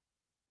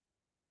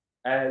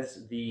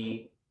as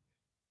the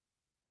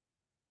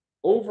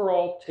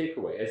overall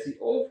takeaway, as the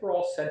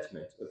overall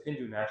sentiment of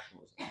Hindu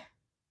nationalism,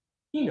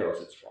 he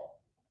knows it's wrong.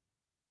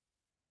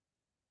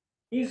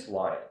 He's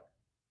lying.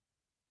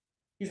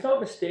 He's not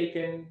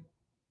mistaken.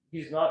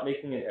 He's not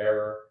making an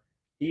error.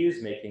 He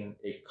is making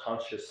a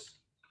conscious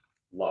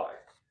lie.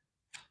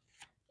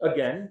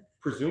 Again,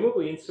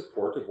 presumably in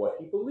support of what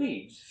he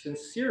believes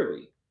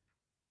sincerely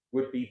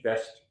would be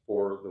best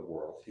for the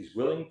world. He's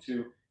willing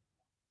to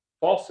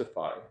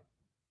falsify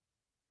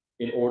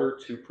in order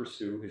to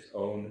pursue his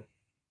own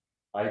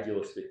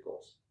idealistic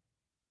goals.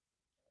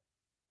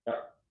 Now,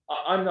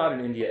 I'm not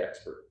an India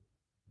expert.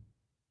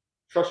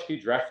 Trotsky,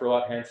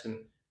 Drafferlot, Hansen,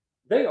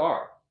 they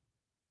are.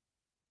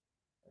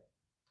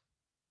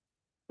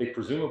 They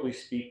presumably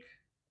speak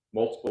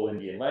multiple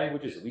Indian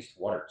languages, at least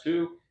one or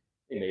two.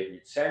 They may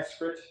read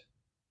Sanskrit.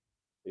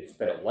 They've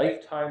spent a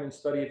lifetime in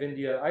study of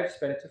India. I've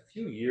spent a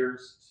few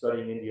years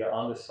studying India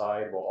on the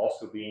side while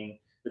also being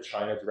the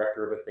China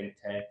director of a think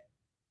tank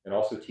and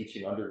also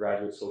teaching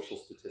undergraduate social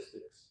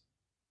statistics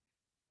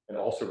and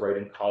also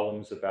writing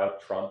columns about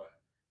Trump.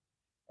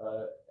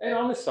 And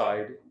on the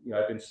side,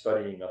 I've been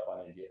studying up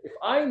on India. If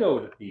I know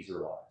that these are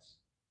lies,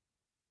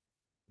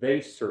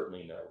 they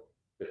certainly know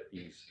that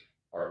these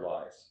are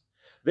lies.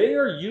 They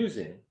are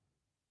using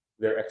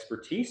their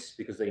expertise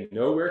because they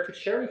know where to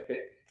cherry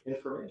pick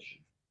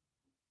information.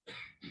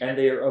 And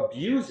they are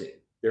abusing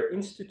their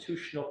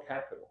institutional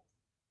capital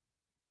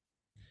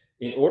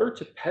in order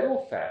to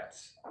peddle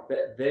facts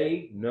that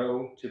they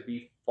know to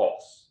be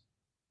false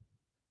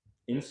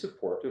in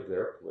support of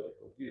their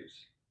political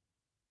views.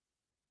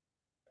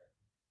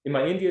 In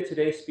my India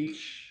Today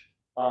speech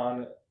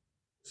on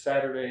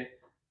Saturday,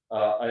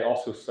 I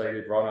also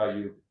cited Rana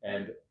Ayub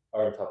and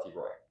Arundhati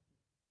Roy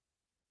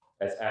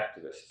as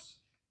activists,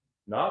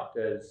 not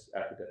as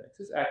academics,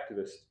 as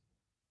activists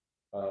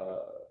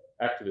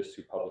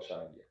who publish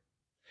on India.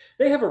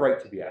 They have a right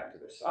to be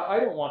activists. I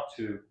don't want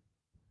to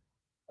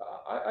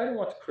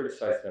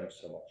criticize them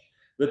so much.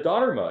 The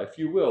dharma, if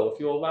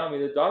you'll allow me,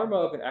 the dharma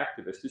of an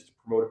activist is to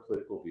promote a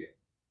political view.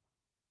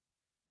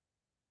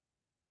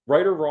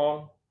 Right or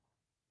wrong,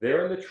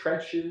 they're in the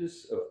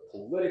trenches of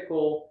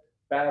political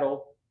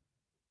battle.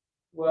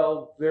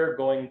 Well, they're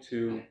going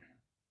to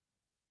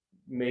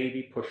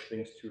maybe push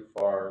things too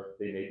far.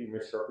 They maybe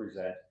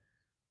misrepresent.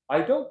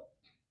 I don't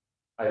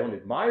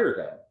admire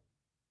them,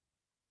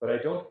 but I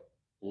don't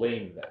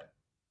blame them.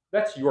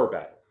 That's your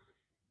battle.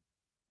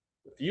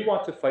 If you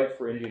want to fight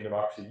for Indian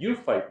democracy, you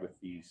fight with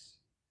these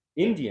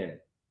Indian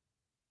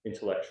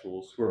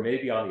intellectuals who are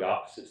maybe on the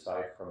opposite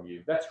side from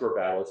you. That's your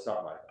battle. It's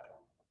not my battle.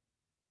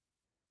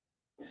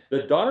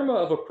 The dharma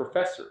of a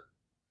professor,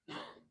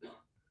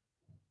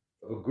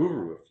 of a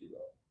guru, if you will,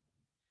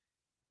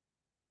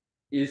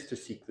 is to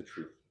seek the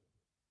truth.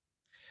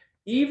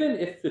 Even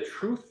if the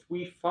truth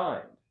we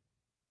find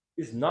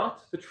is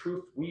not the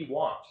truth we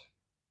want.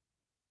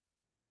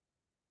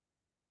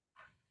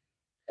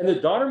 And the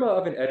dharma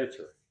of an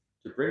editor,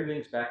 to bring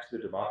things back to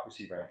the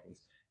democracy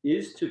rankings,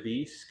 is to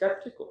be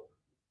skeptical,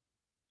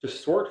 to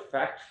sort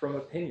fact from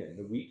opinion,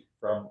 the wheat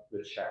from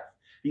the chaff.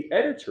 The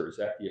editors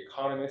at The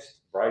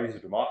Economist, Varieties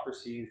of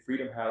Democracy,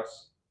 Freedom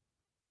House,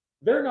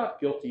 they're not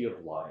guilty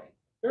of lying.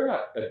 They're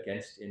not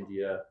against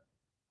India.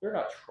 They're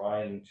not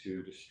trying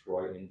to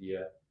destroy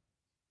India.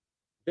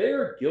 They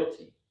are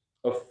guilty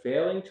of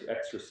failing to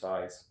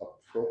exercise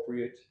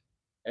appropriate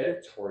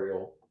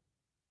editorial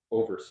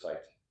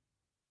oversight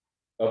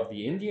of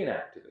the Indian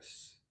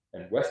activists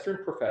and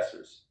Western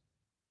professors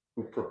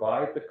who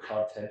provide the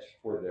content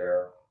for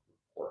their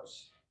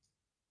reports.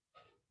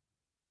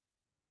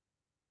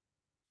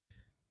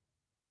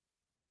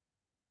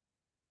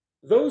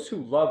 Those who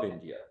love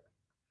India,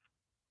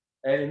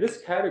 and in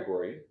this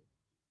category,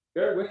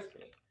 bear with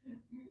me,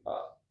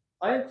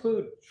 I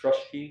include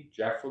Trotsky,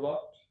 Jaffrelot,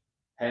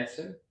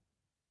 Hansen,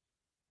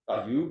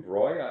 Ayub,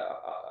 Roy.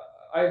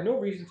 I have no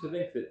reason to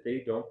think that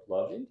they don't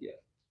love India.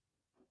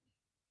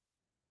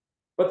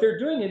 But they're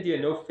doing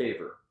India no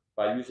favor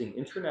by using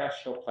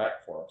international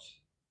platforms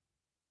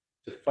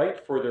to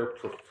fight for their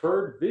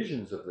preferred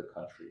visions of the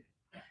country,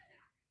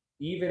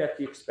 even at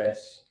the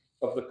expense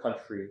of the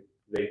country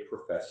they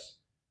profess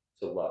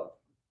to love.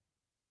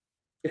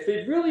 If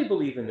they really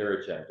believe in their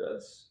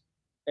agendas,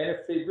 and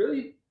if they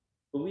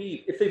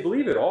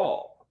believe at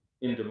all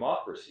in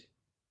democracy,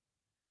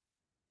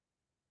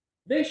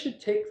 they should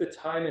take the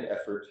time and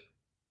effort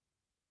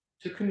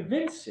to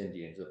convince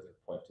Indians of their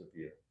point of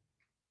view.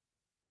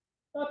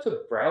 Not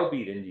to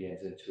browbeat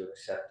Indians into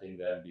accepting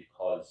them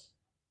because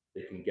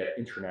they can get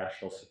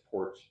international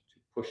support to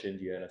push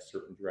India in a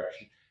certain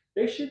direction.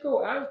 They should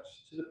go out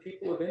to the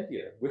people of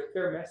India with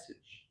their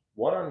message,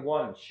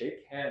 one-on-one,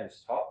 shake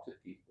hands, talk to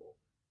people,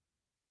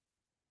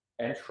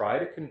 and try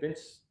to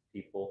convince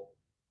people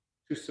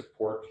to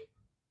support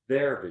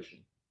their vision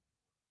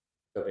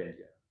of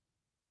India.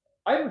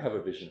 I don't have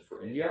a vision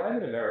for India. I'm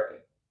an American.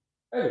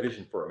 I have a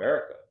vision for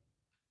America.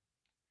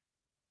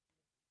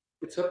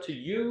 It's up to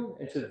you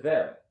and to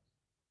them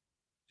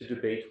to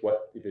debate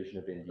what the vision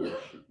of India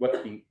should,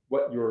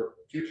 what your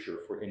future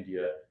for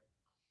India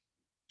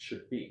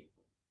should be.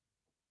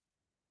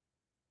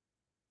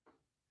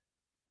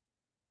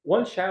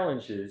 One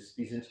challenge is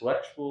these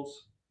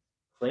intellectuals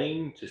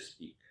claim to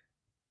speak.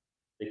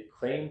 They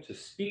claim to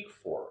speak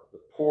for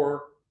the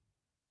poor,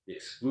 the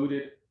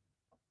excluded,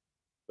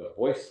 the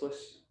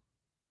voiceless.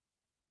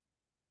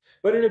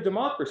 But in a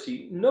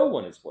democracy, no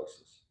one is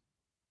voiceless.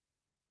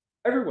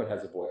 Everyone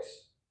has a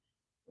voice.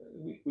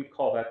 We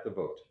call that the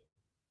vote.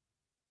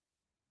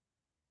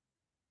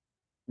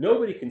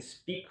 Nobody can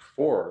speak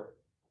for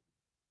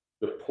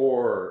the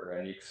poor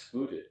and the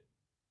excluded.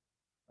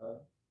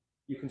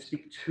 You can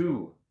speak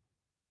to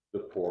the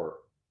poor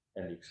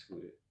and the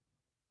excluded.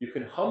 You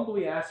can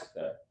humbly ask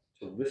them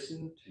to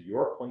listen to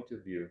your point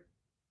of view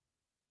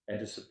and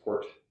to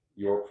support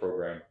your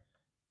program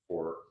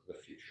for the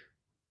future.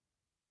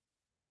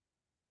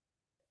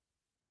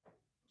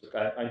 Look,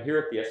 I'm here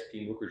at the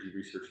S.P. Mukherjee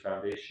Research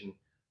Foundation.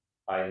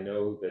 I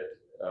know that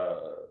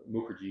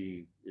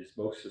Mukherjee is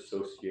most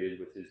associated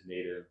with his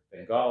native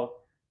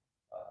Bengal,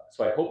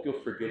 so I hope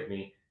you'll forgive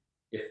me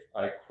if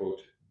I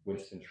quote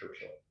Winston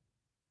Churchill.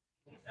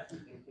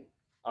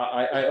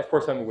 Of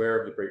course, I'm aware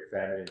of the Great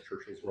Famine and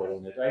Churchill's role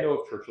in it. I know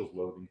of Churchill's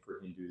loathing for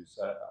Hindus.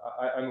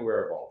 I'm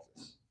aware of all of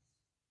this.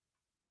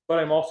 But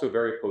I'm also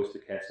very opposed to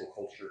cancel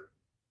culture.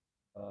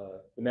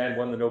 The man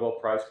won the Nobel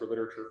Prize for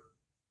Literature.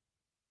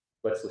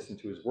 Let's listen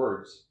to his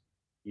words,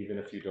 even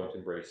if you don't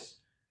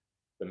embrace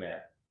the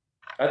man.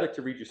 I'd like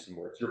to read you some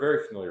words. You're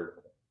very familiar with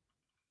them.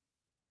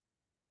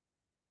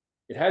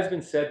 It has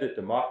been said that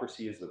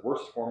democracy is the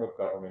worst form of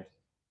government,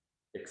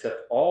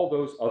 except all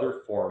those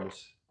other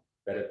forms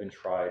that have been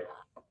tried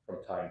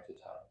from time to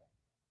time.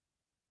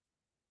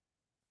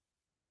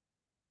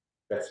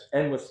 That's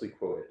endlessly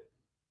quoted.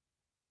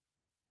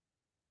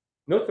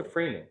 Note the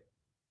framing.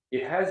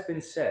 It has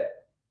been said.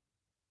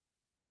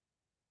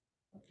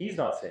 He's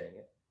not saying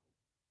it.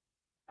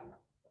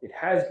 It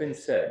has been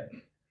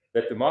said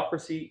that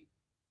democracy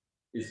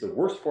is the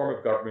worst form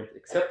of government,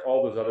 except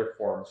all those other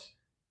forms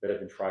that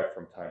have been tried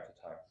from time to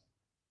time.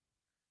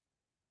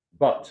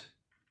 But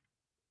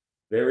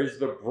there is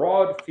the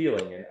broad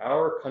feeling in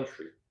our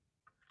country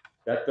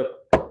that the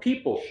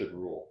people should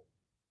rule,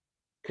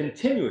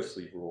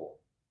 continuously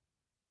rule,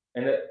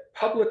 and that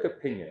public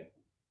opinion,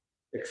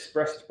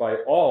 expressed by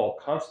all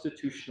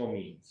constitutional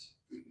means,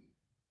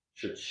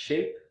 should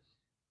shape,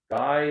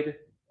 guide,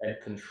 and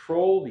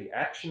control the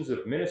actions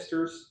of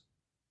ministers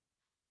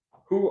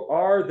who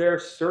are their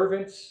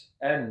servants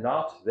and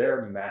not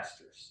their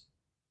masters.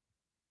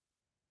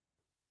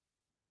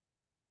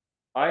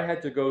 I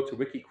had to go to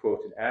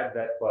Wikiquote and add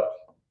that but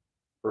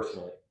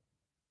personally.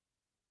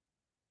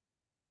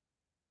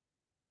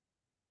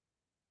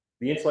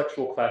 The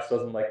intellectual class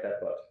doesn't like that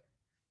but.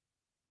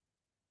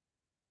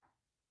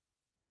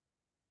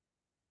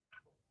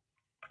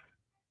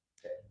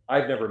 Okay.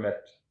 I've never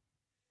met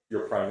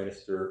your Prime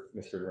Minister,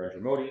 Mr.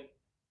 Narendra Modi.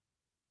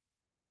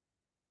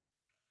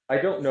 I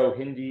don't know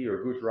Hindi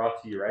or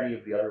Gujarati or any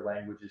of the other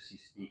languages he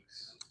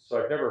speaks, so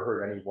I've never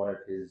heard any one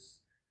of his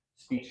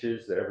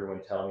speeches that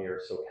everyone tell me are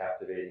so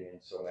captivating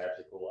and so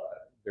magical.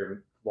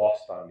 They're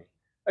lost on me.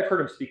 I've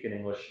heard him speak in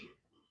English.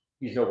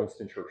 He's no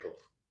Winston Churchill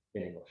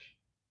in English.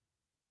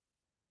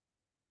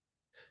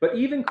 But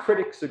even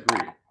critics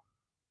agree,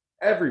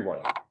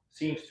 everyone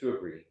seems to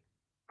agree,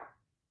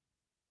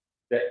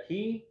 that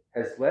he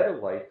has led a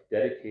life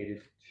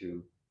dedicated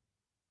to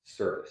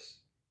service.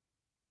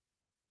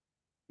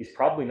 He's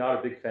probably not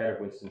a big fan of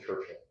Winston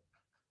Churchill.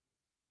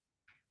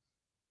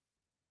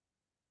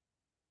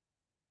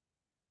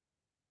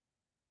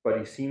 But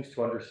he seems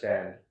to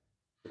understand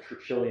the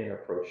Churchillian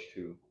approach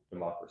to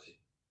democracy.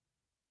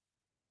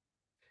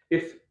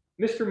 If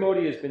Mr.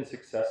 Modi has been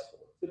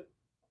successful, if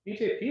the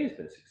BJP has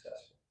been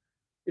successful,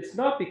 it's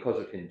not because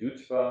of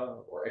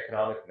Hindutva or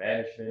economic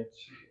management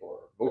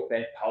or vote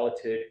bank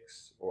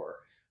politics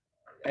or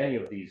any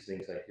of these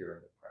things I hear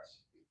in the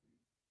press.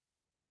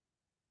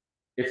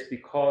 It's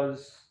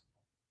because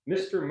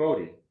Mr.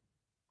 Modi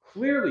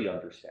clearly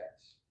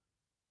understands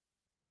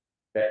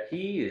that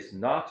he is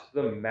not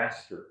the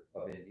master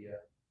of India.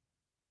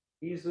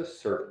 He's the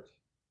servant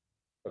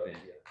of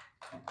India.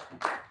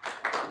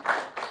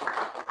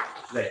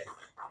 Thank you.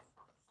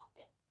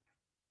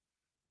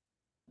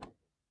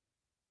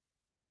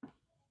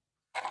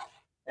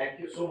 Thank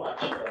you so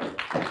much.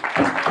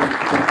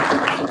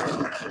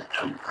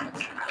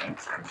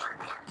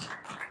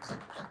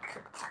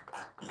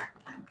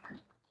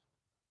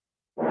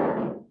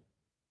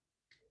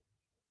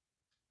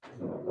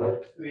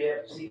 We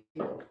have seen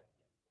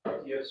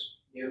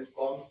you've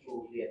gone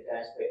through the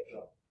entire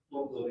spectrum, to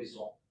the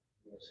horizon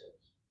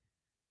yourselves.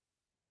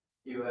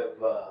 You have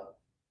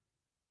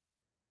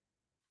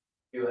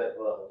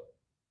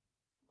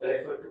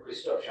referred to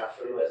Christoph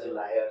Schaffel as a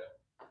liar,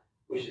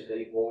 which is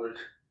very bold.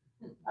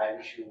 I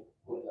wish you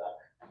good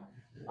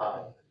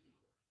luck,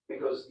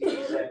 because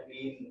these have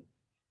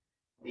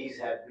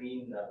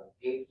been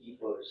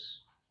gatekeepers.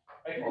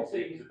 I didn't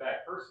say he's a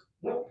bad person.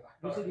 No,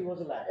 you said he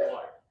was a liar.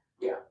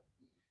 Yeah,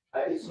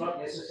 it's not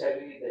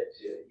necessarily that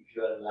if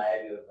you are a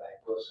liar, you're a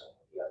bad person.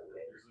 The other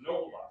way. There's a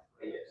noble liar.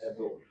 Yes, a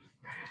noble.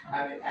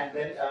 I mean, and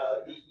then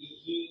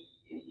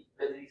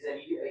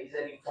he's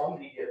an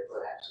informed idiot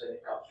perhaps when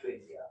it comes to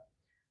India,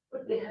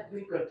 but they have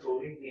been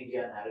controlling the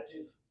India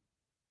narrative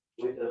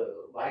with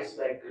a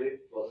vice-like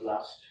grip for the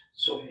last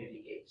so many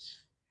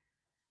decades.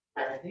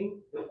 And I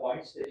think the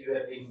points that you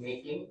have been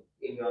making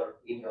in your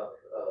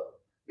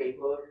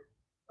paper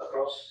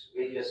across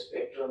various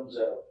spectrums,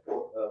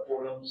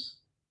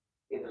 forums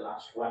in the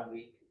last 1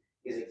 week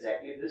is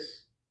exactly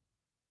this: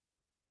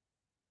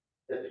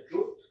 that the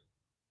truth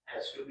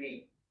has to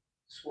be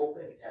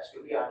spoken, it has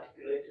to be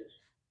articulated.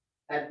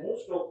 And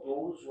most of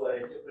those who are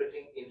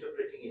interpreting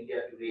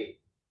India today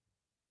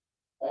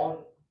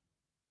on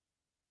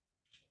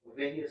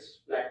various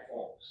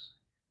platforms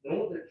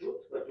know the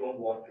truth but don't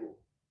want to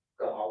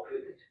come out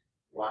with it.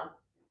 One.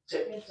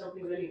 Second,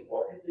 something very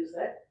important is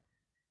that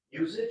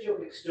usage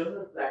of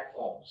external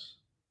platforms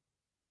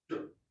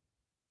to,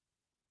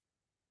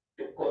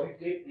 to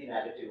corrugate the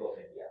narrative of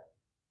India.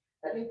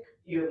 I think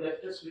you have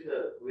left us with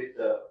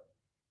a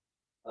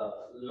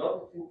lot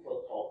of food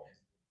for thought,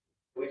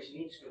 which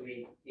needs to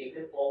be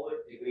taken forward,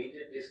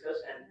 debated,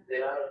 discussed, and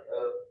there are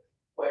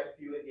quite a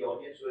few in the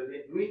audience who have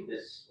been doing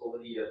this over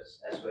the years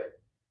as well.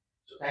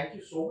 So thank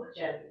you so much,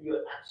 and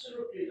you're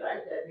absolutely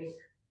right. I think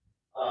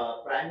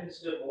Prime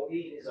Minister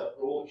Modi, in his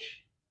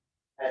approach,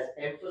 has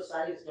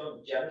emphasized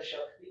on Jan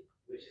Shakti,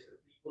 which is the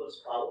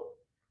people's power,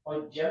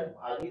 on Jan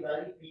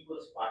Bhagidari,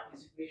 people's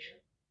participation,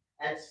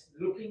 and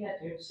looking at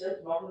himself,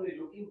 not only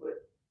looking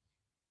but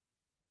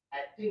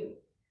acting,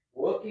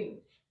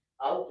 working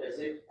out as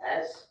if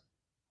as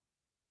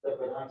the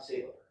Pradhan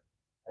Sevak,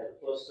 as the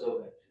first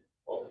servant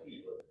of the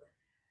people.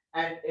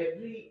 And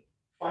every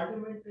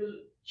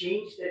fundamental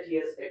change that he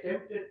has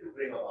attempted to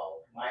bring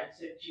about,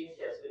 mindset change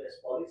as well as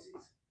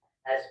policies,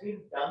 has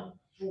been done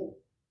through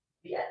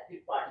the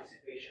active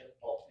participation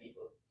of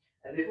people.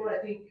 And therefore, I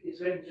think it's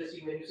very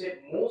interesting when you say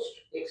most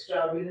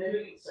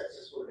extraordinarily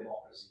successful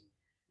democracy.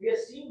 We are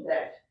seeing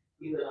that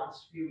in the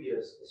last few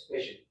years,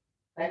 especially.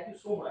 Thank you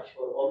so much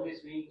for always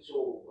being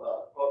so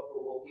thought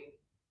provoking,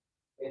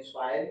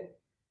 inspiring,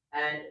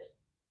 and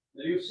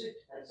lucid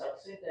and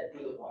succinct and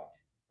to the point.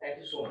 Thank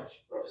you so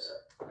much,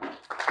 Professor.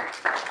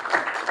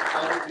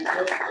 I would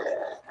request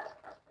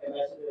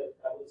Ambassador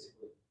Kabul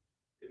Sikul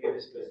to give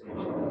his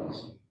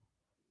presentation.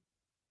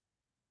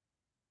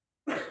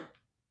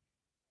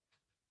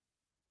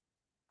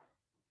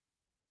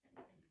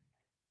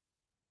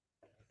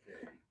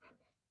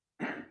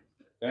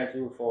 Thank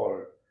you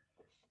for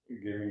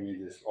giving me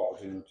this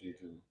opportunity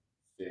to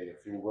say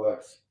a few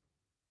words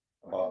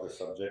about the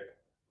subject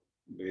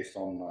based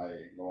on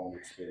my long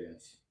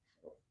experience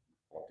of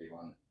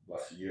 41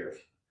 plus years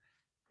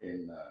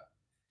in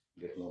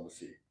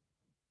diplomacy.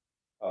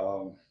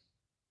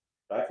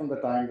 Right from the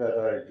time that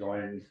I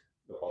joined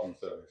the Foreign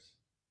Service,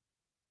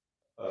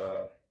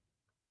 uh,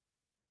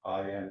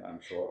 I and I'm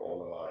sure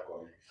all of our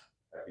colleagues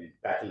have been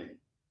battling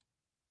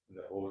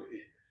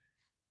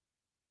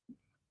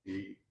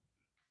the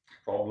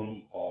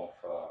problem of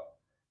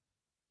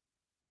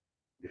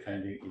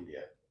defending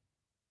India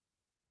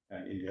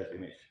and India's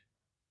image.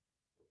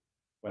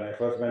 When I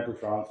first went to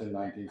France in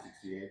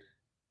 1968,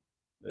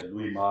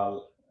 Louis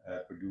Malle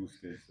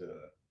produced his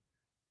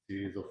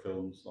series of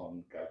films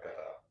on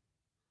Calcutta,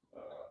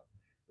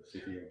 the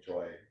City of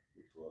Joy,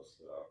 which was,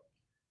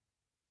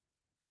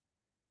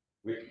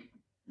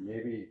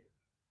 maybe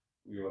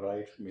you were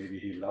right, maybe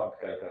he loved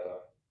Calcutta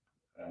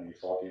and he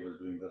thought he was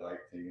doing the right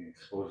thing in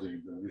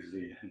exposing the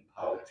misery and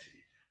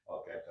poverty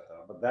of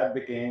Calcutta. But that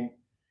became,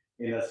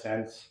 in a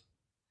sense,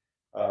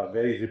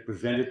 very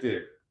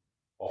representative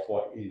of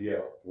what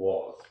India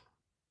was.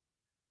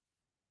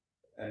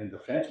 And in the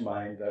French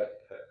mind, that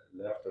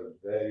left a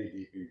very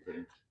deep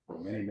imprint for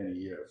many, many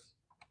years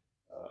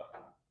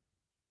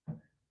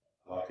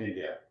of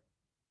India.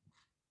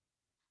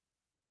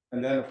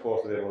 And then, of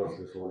course, there was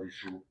this whole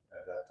issue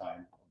at that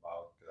time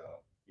about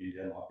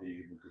India not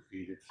being able to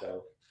feed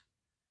itself.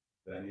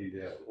 Then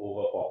India was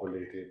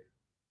overpopulated,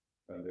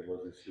 and there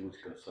was this huge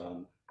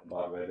concern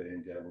about whether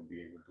India would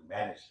be able to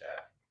manage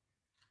that.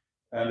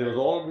 And there was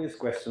always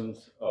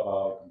questions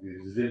about the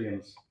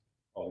resilience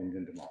of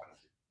Indian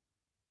democracy.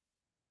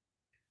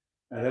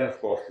 And then, of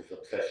course, this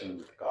obsession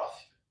with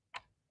caste,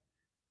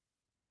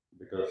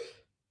 because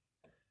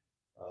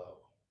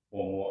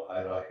Homo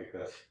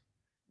hierarchicus,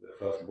 the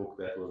first book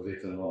that was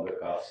written on the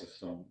caste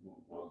system,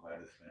 was by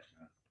this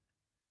Frenchman.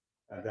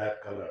 And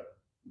that colored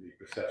the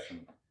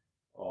perception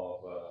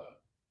of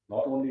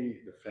not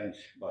only the French,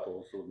 but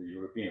also the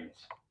Europeans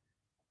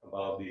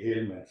about the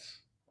ailments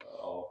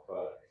of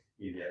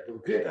India. There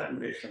was great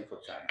admiration for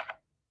China.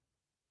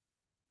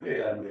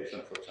 Great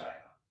admiration for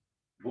China.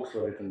 Books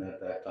were written at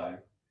that time,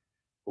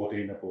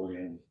 quoting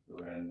Napoleon,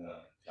 when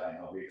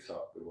China wakes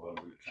up, the world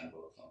will tremble,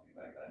 or something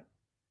like that.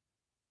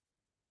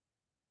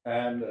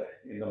 And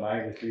in the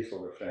mind, at least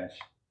of the French,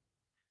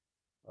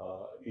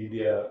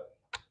 India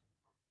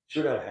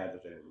should have had a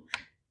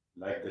revolution,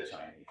 like the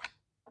Chinese,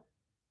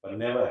 but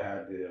never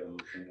had the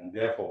revolution, and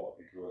therefore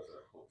it was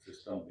a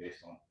system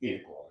based on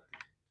inequality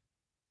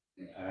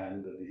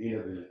and the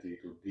inability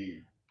to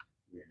deal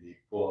with the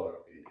poor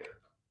of India.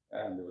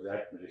 And there was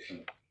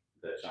admiration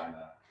that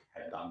China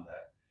had done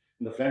that.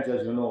 And the French,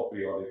 as you know,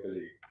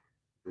 periodically,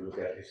 if you look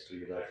at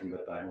history, right from the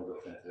time of the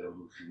French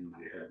Revolution,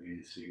 they have been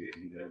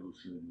instigating the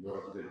revolution in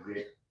Europe. There's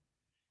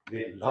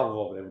great love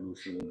of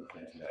revolution in the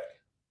French left.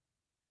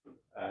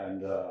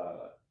 And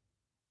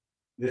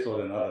this was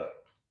another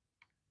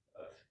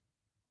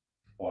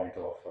point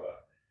of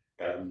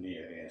calumny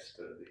against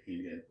the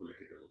Indian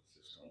political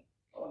system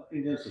or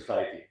Indian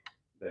society,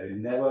 that it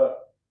never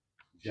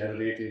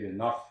generated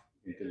enough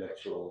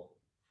intellectual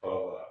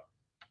fervor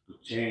to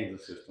change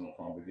the system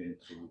from within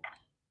through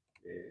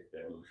a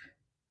revolution.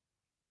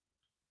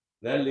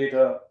 Then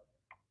later,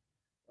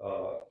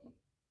 uh,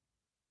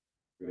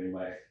 during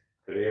my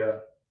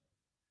career,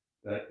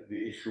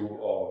 the issue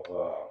of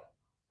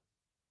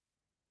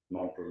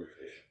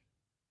non-proliferation.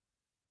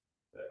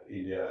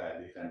 India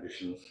had these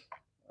ambitions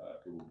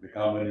to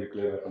become a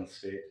nuclear weapon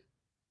state,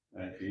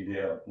 and if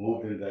India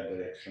moved in that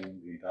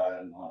direction, the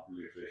entire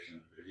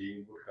non-proliferation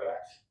regime would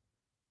collapse.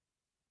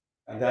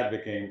 And that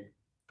became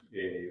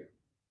a,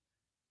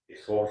 a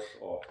source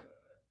of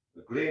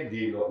a great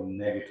deal of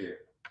negative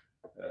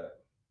uh,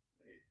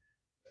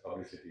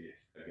 publicity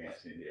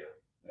against India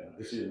and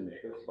decision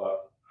makers,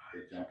 but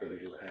I jumped a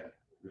little ahead.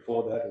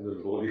 Before that, it was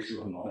the whole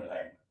issue of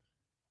non-alignment.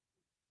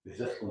 They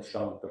just couldn't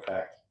stomach the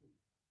fact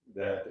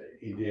that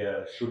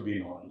India should be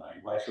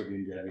non-aligned. Why should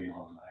India be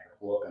non-aligned? A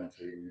poor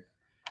country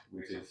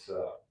which is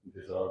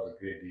deserves a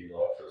great deal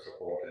of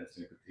support and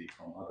sympathy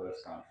from others,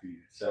 can't feed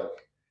itself.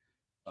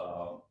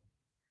 Um,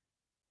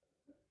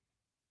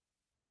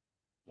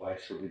 why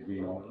should it be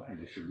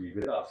non-aligned? It should be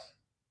with us.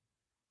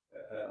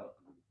 Uh,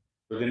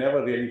 so they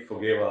never really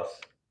forgave us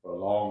for a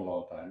long,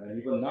 long time. And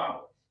even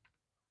now,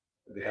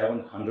 they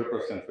haven't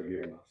 100%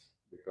 forgiven us,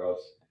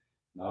 because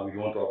now we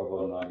don't talk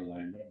about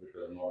non-alignment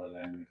because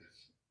non-alignment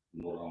is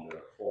no longer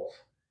a force.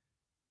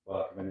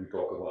 But when we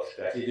talk about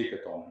strategic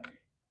autonomy,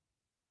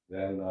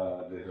 then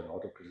there's a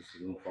lot of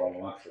criticism from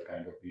amongst the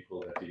kind of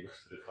people that he was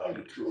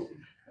referring to.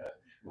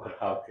 But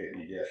how can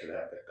India should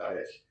have the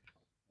courage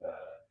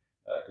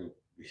to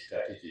be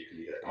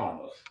strategically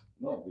autonomous?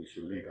 No, we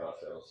should link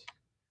ourselves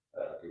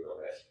to the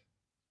West.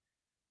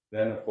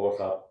 Then, of course,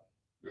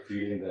 the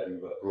feeling that we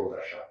were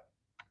pro-Russia,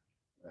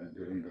 and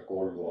during the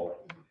Cold War,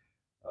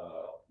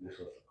 this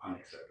was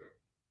unacceptable.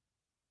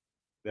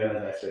 Then,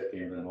 as I said,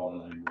 came the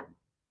non-aligned movement.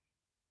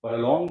 But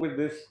along with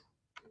this,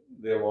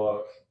 there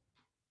was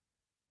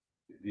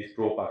these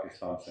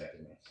pro-Pakistan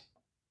sentiments,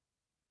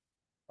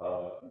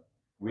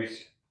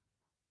 which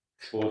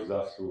exposed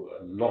us to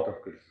a lot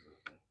of criticism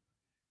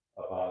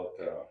about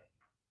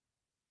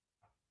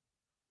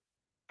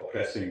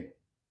oppressing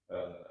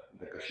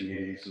the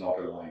Kashmiris, not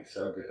allowing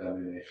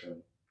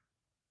self-determination,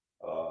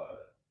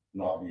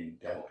 not being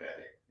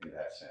democratic in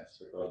that sense,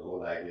 because the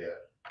whole idea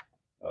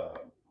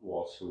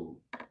was to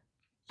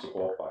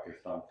support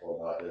Pakistan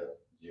for other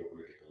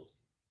geopolitical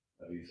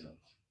reasons.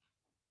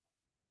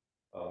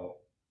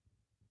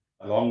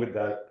 Along with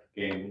that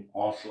came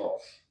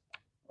onslaughts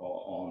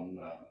on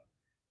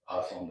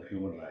us on the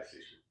human rights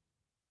issue.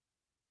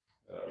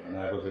 When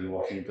I was in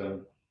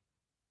Washington,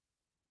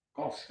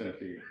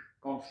 constantly,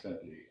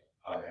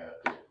 I had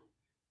to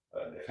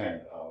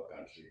defend our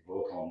country,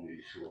 both on the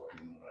issue of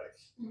human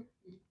rights.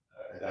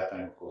 At that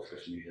time, of course,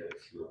 Kashmir had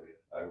exploded.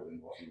 I was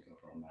in Washington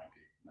from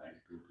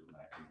 1992 to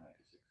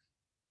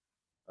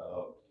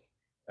 1996.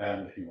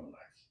 And human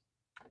rights.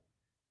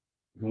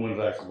 Human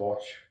Rights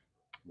Watch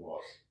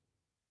was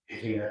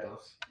hitting at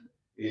us.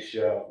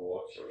 Asia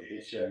Watch, or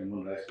Asia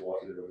Human Rights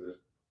Watch, there was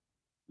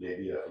a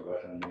lady, I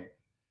forgot her name.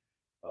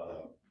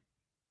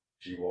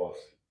 She was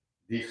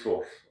the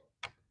source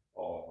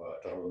of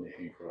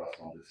troublemaking for us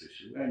on this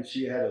issue, and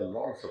she had a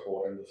lot of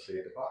support in the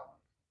State Department,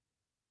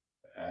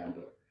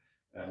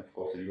 and of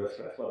course the U.S.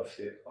 press, but the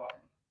State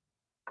Department.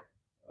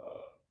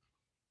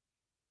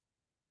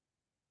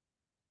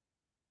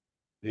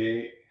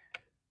 They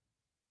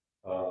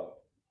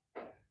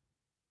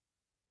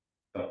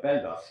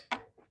compelled us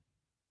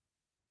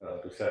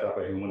to set up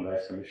a Human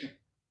Rights Commission.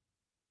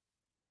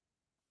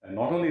 And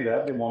not only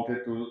that, they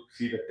wanted to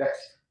see the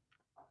text,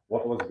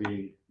 what was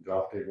being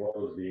drafted, what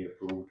was being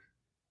approved,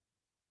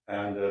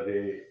 and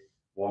they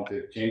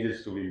wanted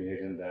changes to be made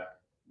in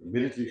that. The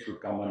military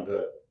should come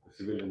under the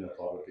civilian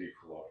authority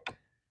for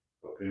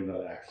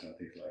criminal acts and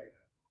things like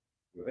that.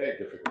 It was a very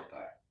difficult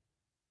time.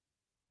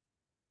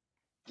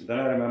 Then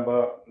I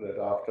remember that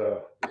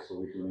after the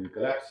Soviet Union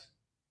collapsed,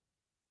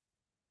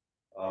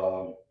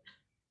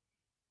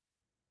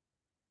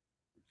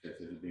 since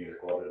it is being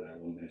recorded, I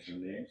won't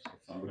mention names.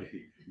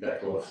 Somebody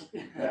that was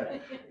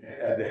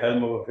at the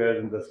helm of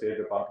affairs in the State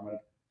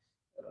Department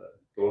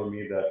told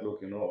me that,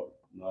 look,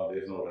 now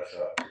there's no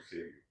Russia to save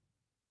you.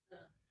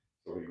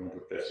 So we're going to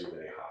press you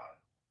very hard.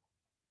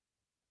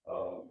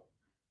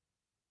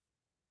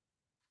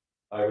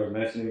 I was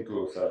mentioning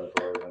to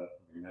Salvatore when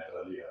we met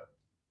earlier,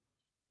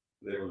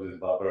 there was this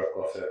Barbara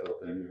Cossett of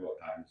the New York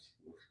Times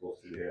who was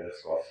posted here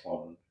as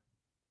correspondent.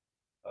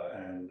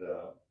 And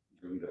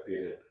during the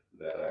period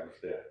that I was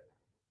there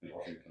in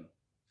Washington.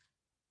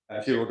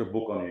 And she wrote a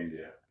book on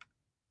India.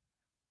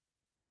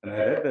 And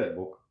I read that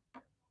book,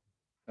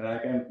 and I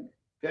can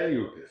tell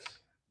you this,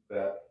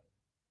 that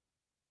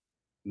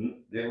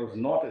there was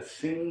not a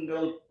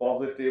single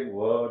positive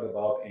word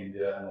about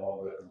India in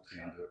all the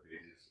 300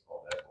 pages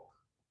of that book.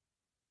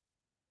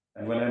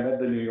 And when I met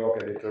the New York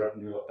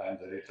Times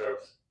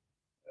editors,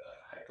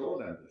 I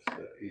told them this,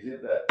 that is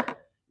it that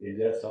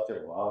India is such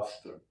a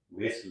vast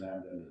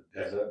wasteland and a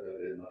desert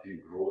that nothing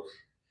grows?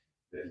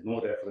 There is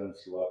no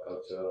reference to our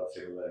culture, our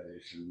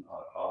civilization,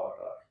 our art,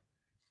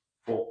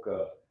 folk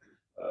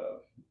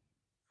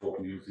folk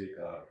music,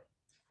 our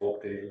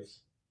folk tales,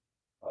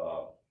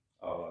 uh,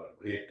 our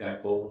great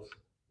temples,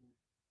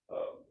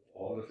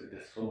 all of it.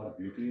 There's so much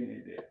beauty in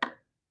India,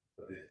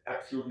 but there's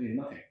absolutely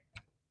nothing.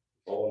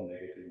 It's all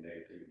negative,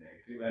 negative,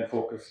 negative, and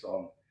focused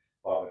on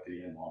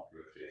poverty and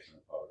non-proliferation,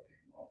 poverty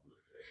and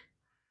non-proliferation,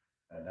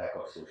 and lack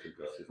of social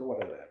justice, or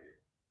whatever have you.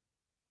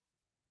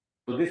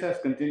 So this has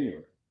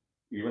continued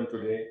even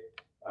today.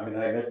 I mean,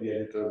 I met the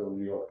editors of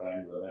New York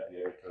Times, I met the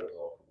editors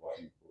of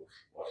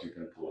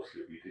Washington Post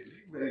repeatedly.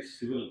 Very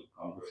civil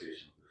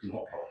conversations. There's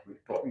no problem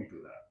talking to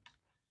them.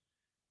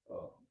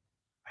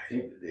 I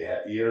think they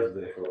had ears,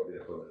 therefore they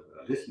were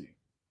listening.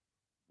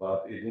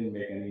 But it didn't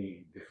make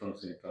any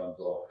difference in terms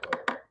of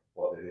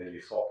what they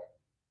really thought.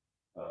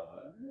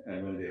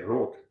 And when they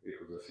wrote, it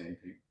was the same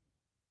thing,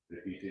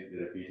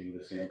 repeating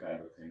the same kind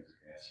of things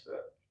against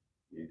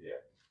India.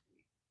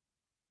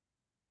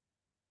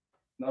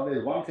 Now,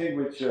 there's one thing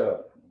which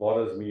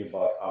bothers me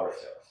about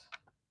ourselves.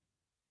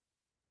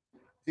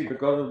 See,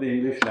 because of the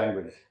English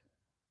language,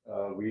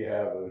 we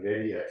have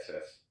ready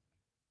access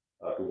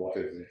to what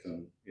is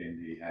written in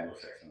the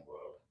Anglo-Saxon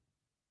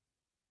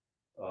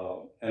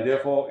world. And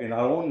therefore, in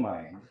our own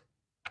mind,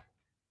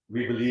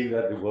 we believe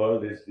that the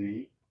world is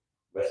the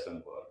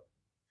Western world,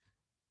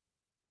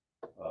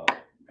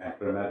 and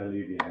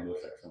primarily the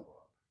Anglo-Saxon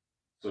world.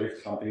 So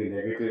if something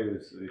negative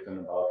is written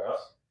about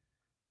us,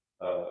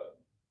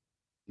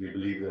 we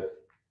believe that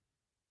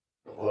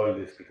the world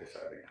is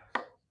criticizing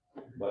us.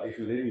 But if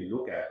you really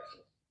look at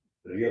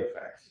the real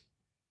facts,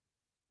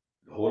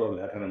 the whole of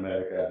Latin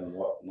America is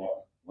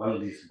not one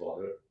least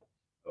bothered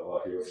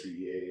about your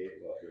CA,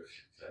 about your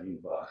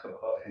Shaheen Bagh,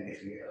 about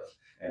anything else,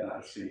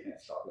 NRC and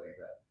stuff like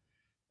that,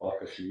 or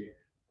Kashmir.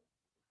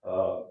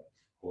 Whole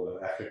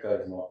of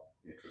Africa is not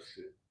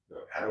interested. The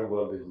Arab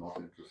world is not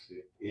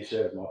interested.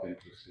 Asia is not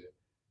interested.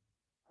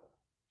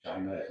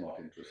 China is not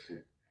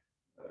interested.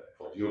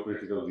 For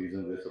geopolitical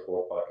reasons, they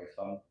support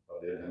Pakistan,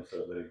 but they're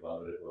themselves very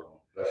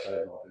vulnerable.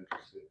 Russia is not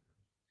interested.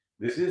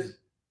 This is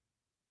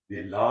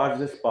the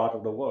largest part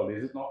of the world.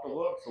 Is it not the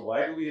world? So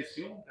why do we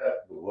assume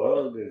that the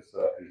world is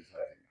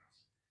criticizing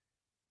us?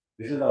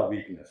 This is our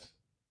weakness,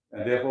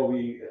 and therefore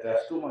we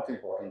attach too much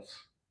importance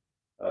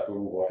to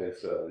what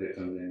is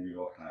written in New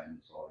York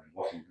Times or in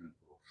Washington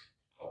Post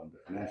or in the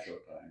Financial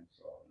Times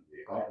or in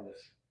the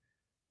Economist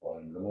or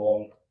in Le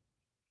Monde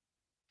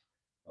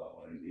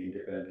or in the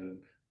Independent.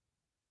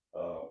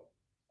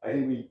 I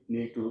think we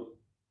need to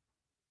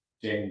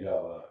change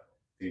our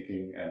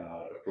thinking and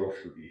our approach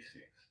to these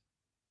things.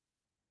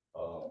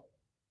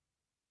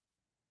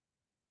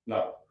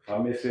 Now,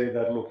 some may say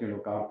that, look,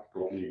 can't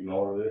totally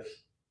ignore this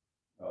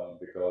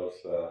because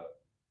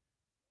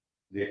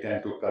they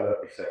tend to color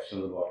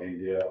perceptions about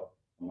India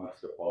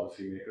amongst the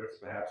policymakers,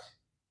 perhaps.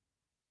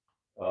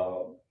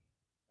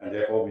 And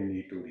therefore, we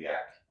need to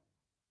react.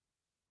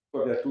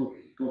 But there are two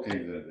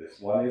things in this.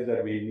 One is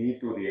that we need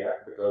to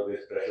react because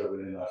there's pressure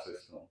within our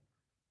system.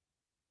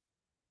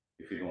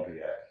 If you don't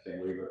react, saying,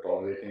 well, you're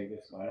tolerating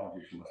this, why not?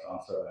 You must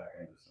answer back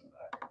and this and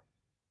that.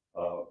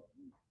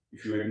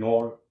 If you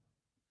ignore,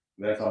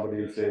 then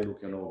somebody will say,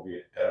 look,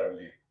 we're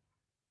terribly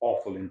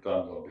awful in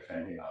terms of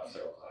defending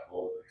ourselves. Our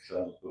whole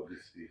external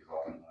publicity is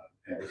rotten.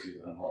 Our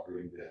embassies are not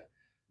doing their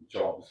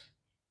jobs.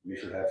 We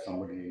should have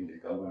somebody in the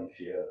government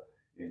here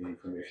in the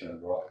Information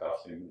and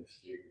Broadcasting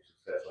Ministry which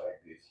says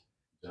like this.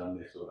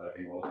 Journalists are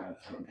writing all kinds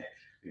of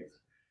negative things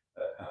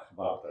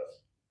about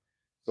us.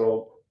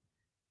 So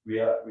we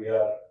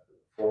are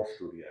forced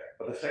to react.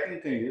 But the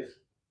second thing is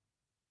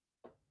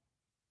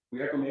we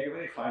have to make a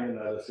very fine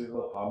analysis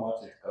of how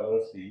much it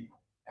covers the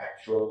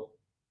actual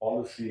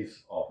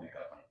policies of the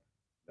government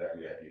that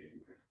we are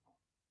dealing with.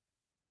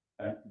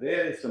 And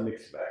there is a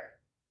mixed bag.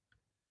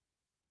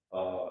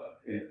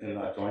 In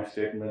our joint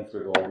statements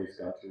with all these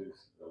countries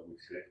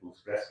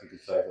whose press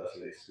criticize us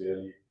very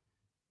severely,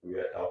 we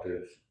are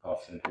touted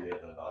constantly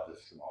as the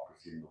largest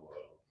democracy in the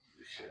world.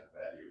 We share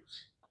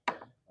values.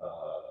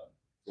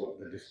 So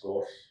the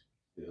discourse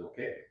is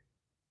okay.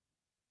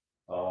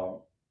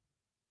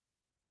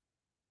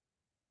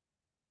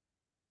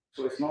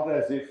 So it's not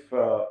as if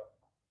for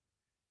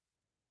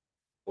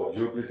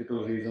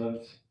geopolitical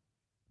reasons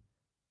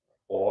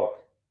or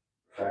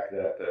the fact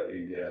that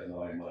India is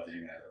now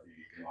emerging as a big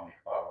economic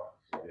power,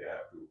 so they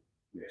have to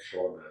make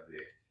sure that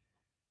they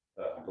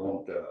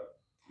don't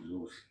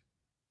lose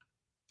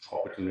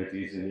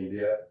opportunities in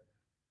India.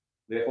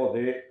 Therefore,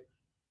 they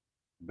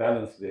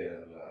balance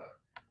their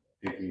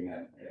thinking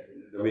and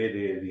the way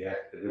they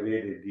react, the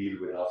way they deal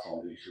with us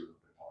on the issues of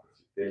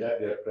democracy. They let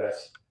their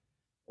press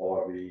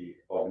or the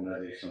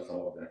organizations,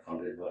 some of them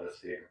funded by the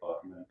State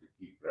Department, to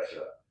keep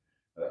pressure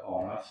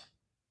on us.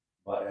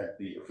 But at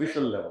the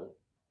official level,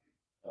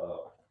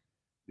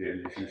 the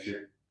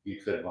relationship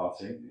keeps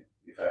advancing.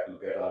 In fact,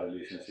 look at our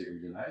relationship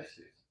with the United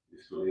States.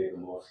 It's today the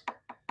most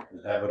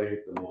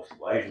elaborate, the most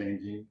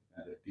wide-ranging,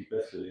 and the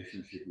deepest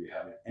relationship we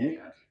have in any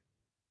country.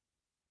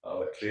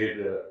 Our trade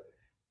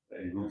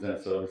in goods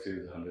and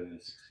services is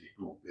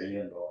 $162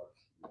 billion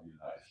with the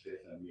United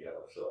States, and we have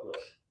a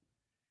surplus.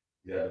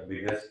 They are the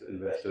biggest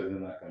investors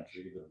in our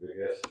country, the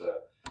biggest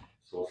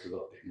sources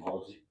of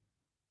technology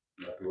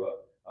to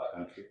our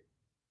country.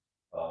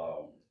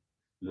 Um,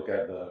 Look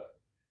at the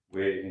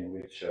way in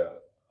which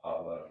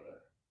our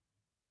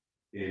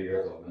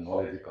areas of the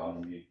knowledge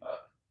economy are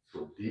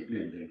so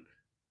deeply linked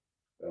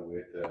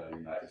with the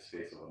United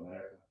States of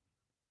America.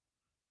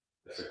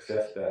 The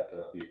success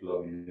that people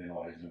of Indian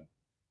origin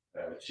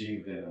have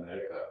achieved in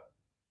America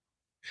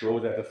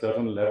shows at a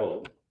certain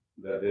level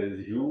that there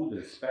is huge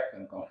respect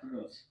and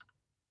confidence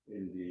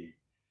in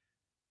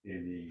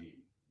the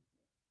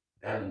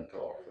talent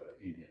of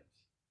Indians.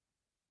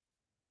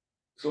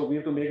 So we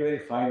have to make a very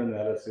fine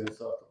analysis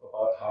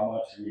about how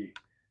much we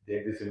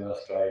take this in our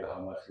stride, how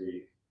much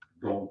we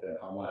don't, and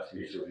how much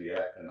we should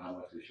react, and how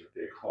much we should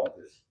take all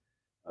this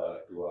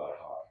to our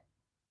heart.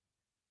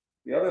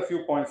 The other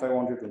few points I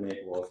wanted to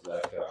make was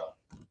that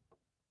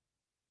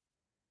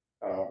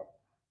uh,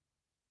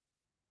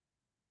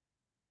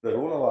 the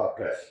role of our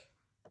press,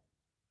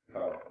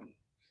 uh,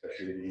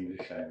 especially the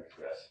English language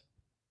press.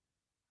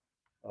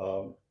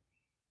 Um,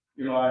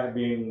 I have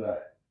been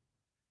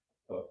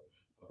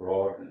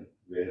abroad in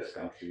various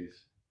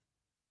countries,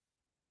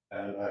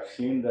 and I've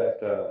seen that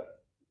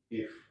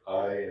if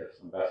I, as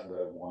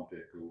ambassador,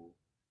 wanted to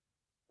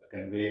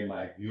convey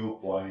my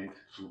viewpoint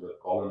through the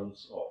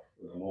columns of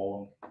Le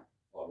Monde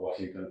or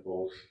Washington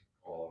Post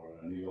or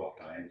New York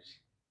Times,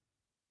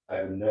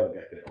 I would never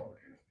get that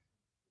opportunity.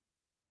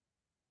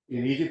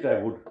 In Egypt,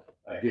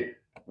 I did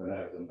when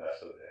I was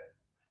ambassador there,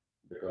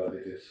 because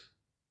it is,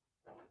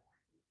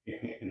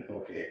 in a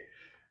way,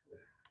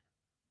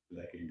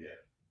 like India.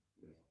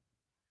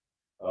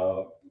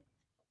 Uh,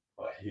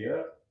 but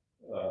here,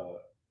 uh,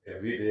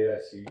 every day I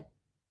see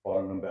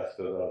foreign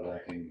ambassadors are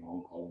writing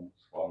long columns,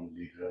 foreign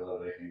leaders are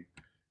writing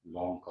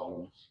long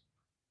columns.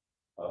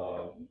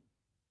 Um,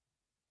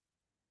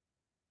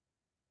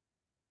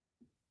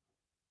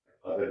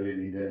 Other day,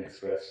 the Indian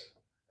Express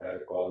had a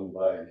column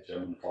by the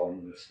German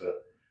foreign minister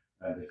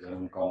and the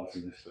German commerce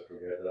minister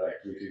together.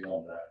 I tweeted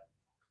on that.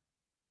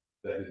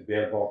 That is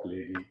Baerbock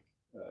lady,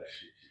 her,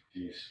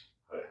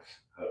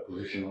 her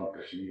position on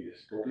Kashmir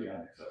is totally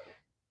unacceptable.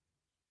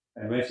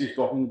 And when she's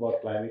talking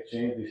about climate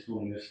change, these two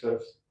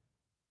ministers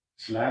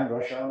slam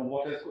Russia on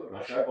what has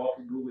Russia got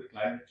to do with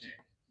climate change.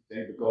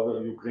 Saying because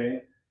of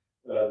Ukraine,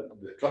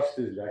 the trust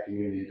is lacking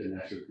in the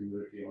international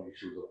community on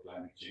issues of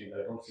climate change.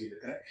 I don't see the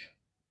connection.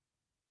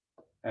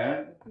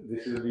 And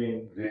this is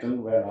being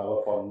written when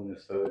our foreign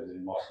minister is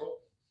in Moscow.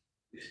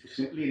 It's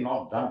simply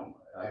not done.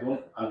 I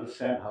don't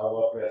understand how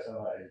our press and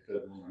our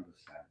editors don't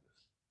understand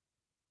this.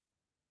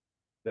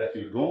 That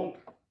you don't,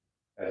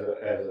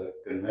 as a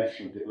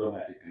convention,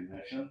 diplomatic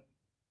convention,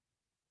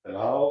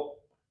 allow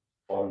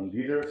foreign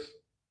leaders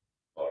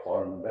or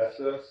foreign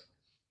ambassadors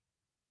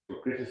to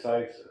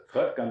criticize a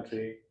third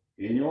country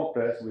in your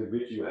press with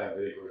which you have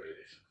very good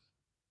relations.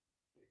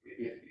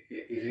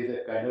 It is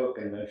a kind of a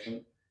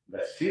convention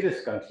that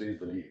serious countries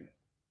believe in.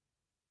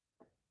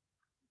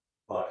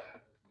 But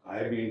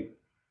I've been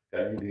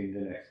telling the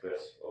Indian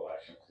Express, oh, I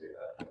shouldn't say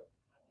that.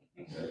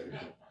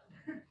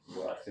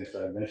 Well, since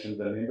I mentioned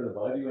the name, but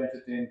why do you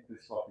entertain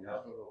this talking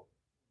after all?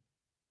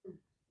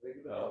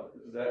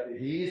 That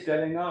he is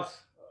telling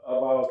us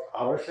about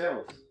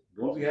ourselves.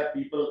 Don't we have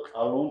people,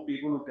 our own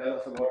people who tell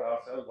us about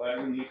ourselves? Why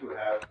do we need to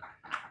have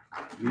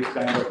these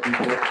kind of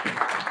people?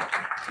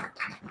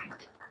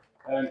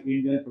 And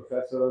Indian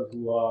professors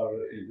who are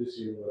in this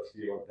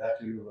university or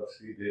that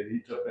university, they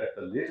interpret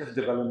the latest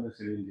developments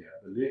in India,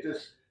 the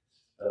latest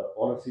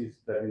policies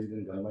that the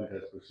Indian government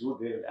has pursued,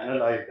 they will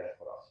analyze that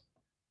for us.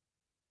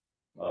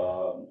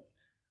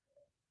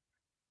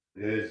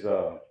 There is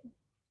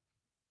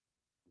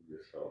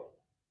this fellow,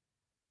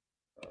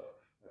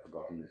 I've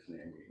forgotten his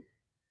name.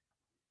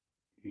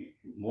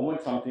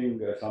 Moment something,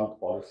 some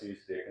policy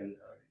is taken,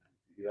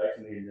 he writes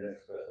in the Indian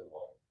Express a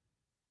lot.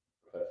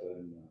 Professor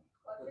in.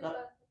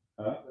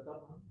 Huh?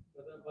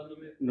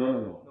 No.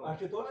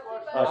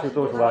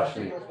 Ashutosh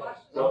Vashni.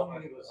 So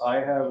I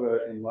have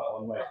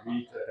on my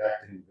tweet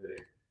attacked him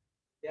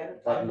very,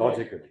 but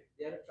logically.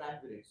 They are a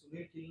triumvirate.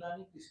 Sunil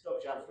Khilnani,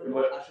 Christoph Jaffrey,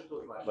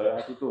 Ashutosh Vashni. But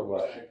Ashutosh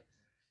Vashni.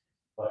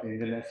 But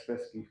Indian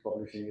Express keeps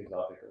publishing his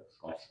articles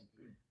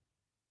constantly.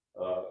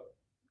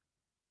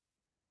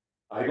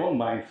 I don't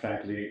mind,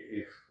 frankly,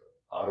 if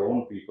our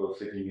own people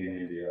sitting in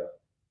India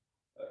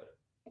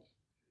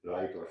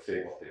write or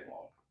say what they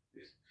want.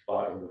 It's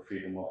part of the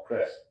freedom of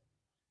press.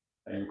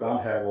 And you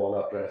can't have all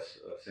our press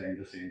saying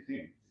the same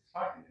thing. It's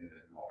fine in a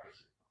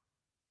democracy.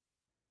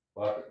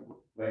 But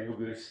when you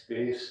give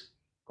space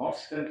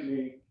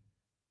constantly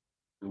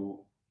to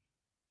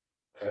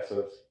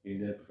professors,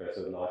 Indian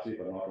professors largely,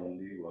 but not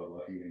only, who are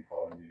working in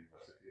foreign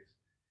universities,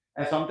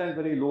 and sometimes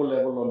very low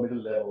level or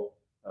middle level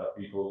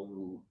people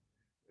who,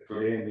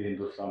 today in the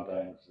Hindustan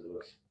Times,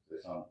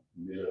 there's some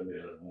Miller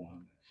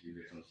woman, she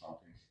written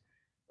something,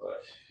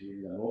 but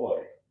she's a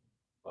nobody.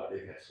 But they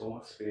get so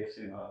much space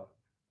in our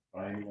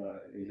prime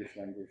English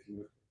language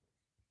news.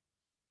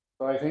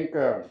 So I think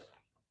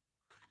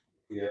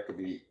we have to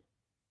be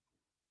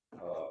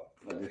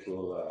a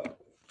little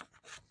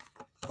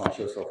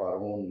conscious of our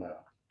own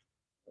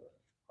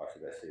how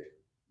should I say,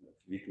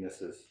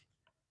 weaknesses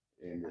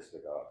in this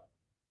regard.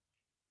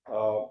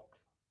 Uh,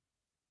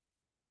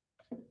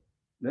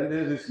 then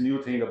there's this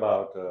new thing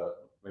about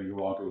when you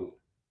want to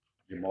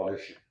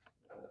demolish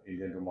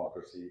Indian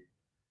democracy,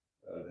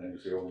 then you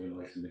say, oh,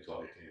 it's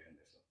majoritarianism.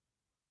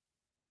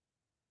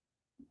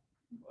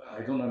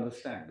 I don't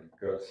understand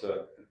because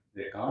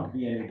there can't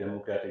be any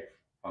democratic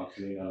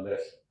functioning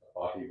unless a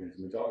party wins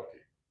majority.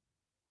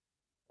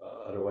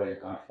 Otherwise,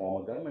 you can't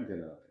form a government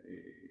in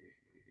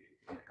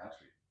a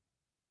country.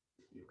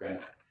 You can,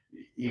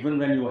 even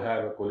when you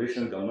have a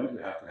coalition government, you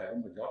have to have a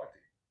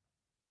majority.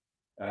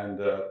 And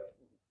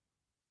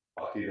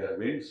party that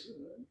wins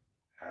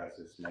has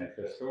its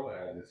manifesto,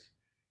 has its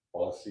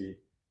policy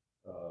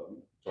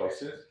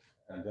choices,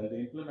 and then they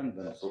implement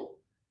them. So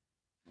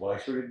why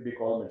should it be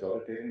called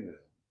majoritarianism?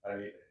 I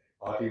mean,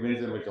 party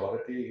wins a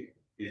majority,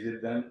 is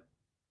it then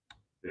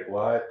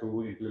required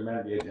to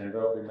implement the agenda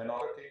of the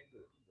minority? The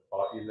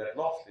party that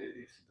lost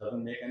it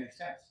doesn't make any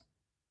sense.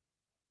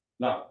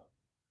 Now,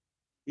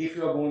 if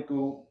you are going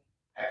to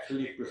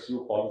actually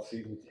pursue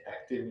policies which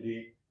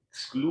actively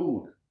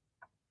exclude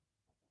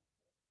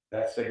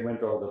that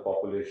segment of the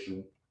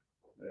population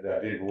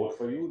that didn't vote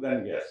for you,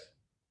 then yes,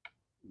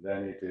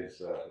 then it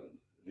is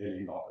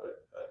really not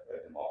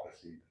a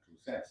democracy in the true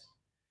sense.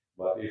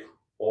 But if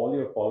all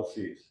your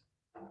policies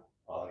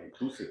are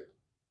inclusive,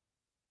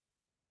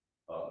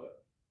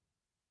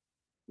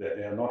 that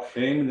they are not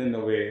framed in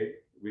a way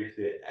which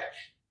they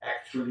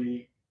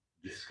actually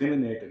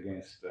discriminate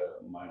against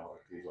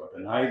minorities or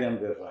deny them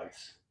their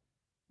rights,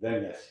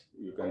 then yes,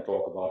 you can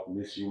talk about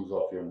misuse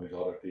of your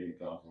majority in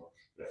terms of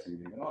suppressing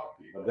the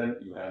minority. But then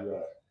you have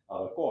your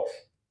other courts.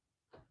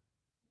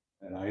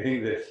 And I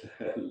think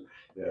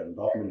there are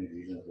not many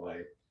reasons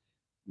why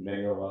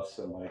many of us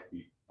might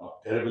be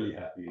not terribly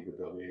happy with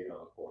the way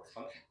our courts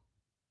function.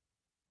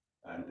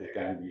 And there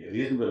can be a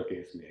reasonable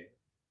case made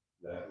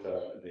that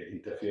they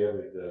interfere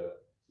with the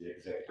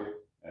executive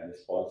and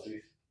its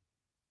policies.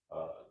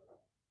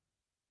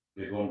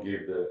 They don't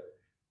give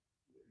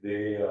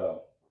they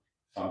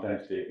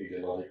sometimes take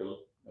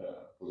ideological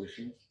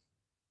positions,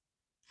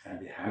 and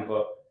they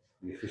hamper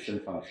the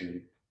efficient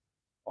functioning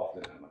of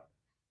the government.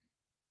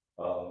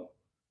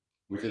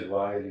 Which is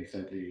why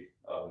recently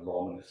our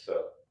law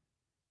minister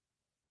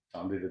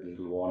sounded a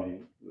little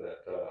warning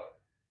that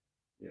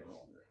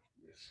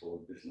this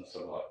whole business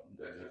about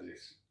the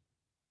judges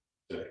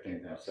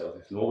selecting themselves.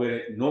 It's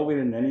nowhere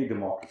in any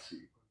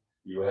democracy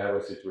you have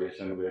a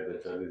situation where the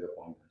judges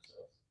appoint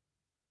themselves,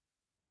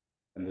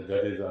 and the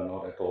judges are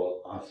not at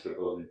all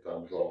answerable in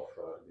terms of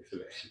the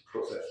selection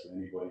process to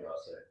anybody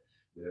outside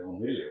their own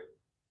milieu.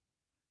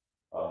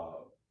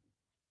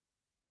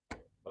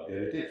 But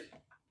there it is.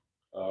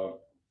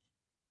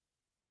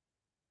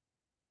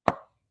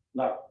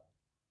 Now,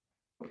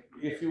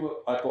 if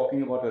you are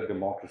talking about a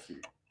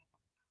democracy,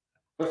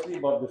 firstly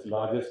about this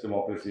largest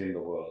democracy in the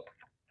world,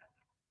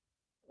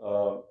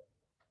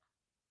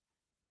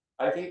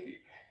 I think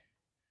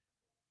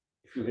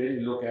if you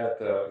really look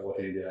at what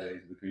India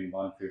is, between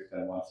 1/5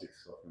 and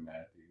 1/6 of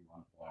humanity,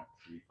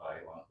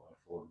 1.35,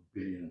 1.4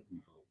 billion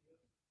people.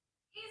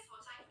 Here's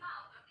what I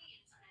found on the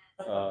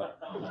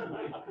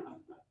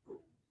internet.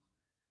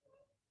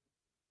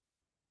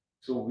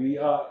 So we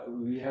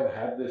have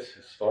had this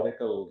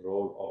historical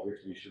role of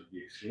which we should be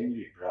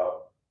extremely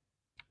proud,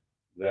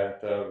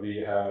 that we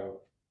have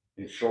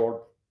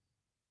ensured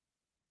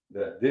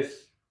that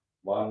this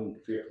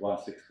 1/5,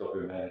 1/6 of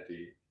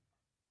humanity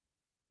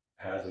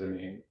has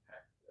remained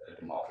a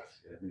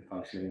democracy, has been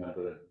functioning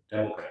under a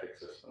democratic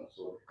system.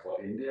 So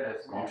what India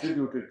has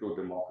contributed to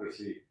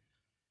democracy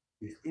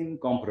is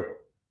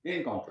incomparable,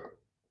 incomparable.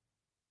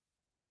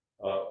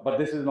 But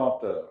this is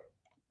not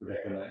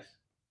recognized.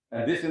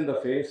 And this in the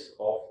face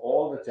of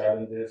all the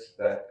challenges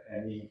that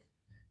any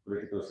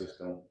political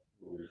system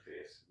will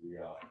face. We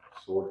are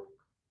so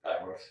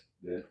diverse.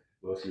 There's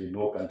virtually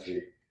no country,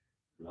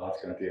 large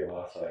country of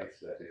our size,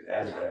 that is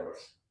as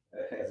diverse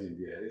as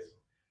India is.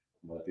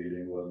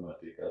 Multilingual,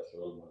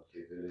 multicultural,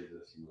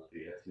 multi-religious,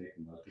 multi-ethnic,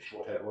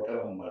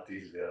 whatever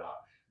multis there are,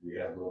 we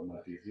have those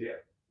multis here.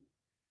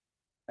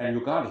 And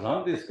you can't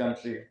run this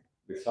country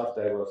with such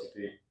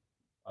diversity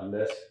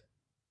unless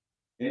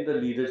in the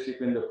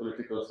leadership, in the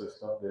political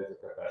system, there is a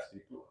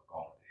capacity to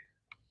accommodate,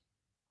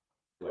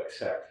 to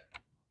accept,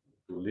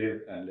 to live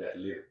and let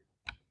live,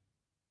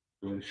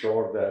 to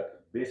ensure that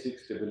basic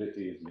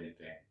stability is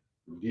maintained,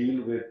 to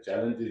deal with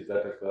challenges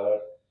that occur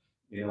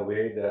in a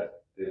way that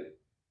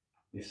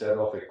instead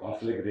of a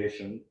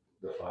conflagration,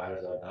 the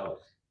fires are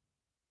doused.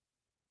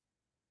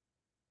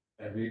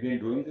 And we've been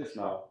doing this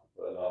now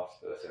for the last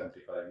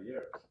 75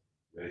 years,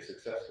 very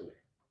successfully.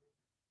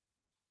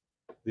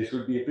 This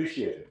should be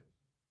appreciated.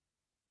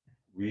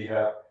 We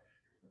have,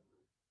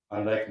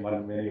 unlike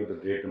many of the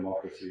great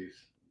democracies,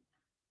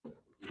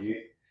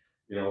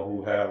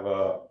 who have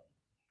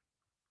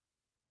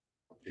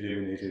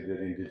eliminated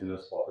their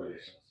indigenous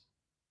populations.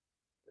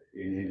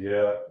 In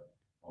India,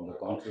 on the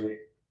contrary,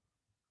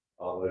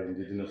 our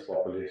indigenous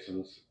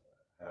populations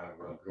have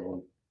grown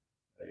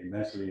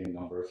immensely in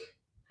numbers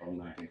from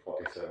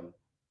 1947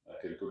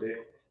 till today.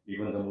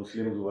 Even the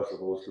Muslims who are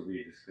supposed to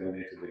be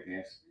discriminated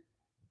against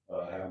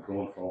have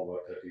grown from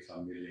about 30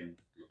 some million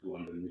to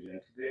 200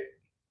 million today.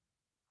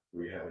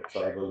 We have a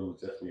tribal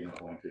who's just been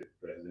appointed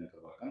president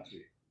of our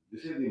country.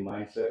 This is the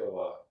mindset of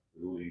our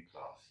ruling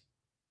class.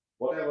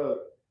 Whatever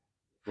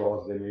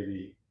flaws there may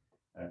be,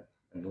 and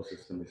no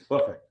system is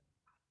perfect,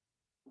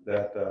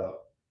 that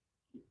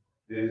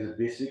there is a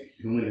basic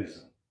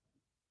humanism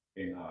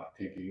in our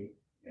thinking,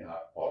 in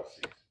our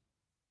policies.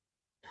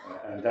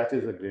 And that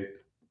is a great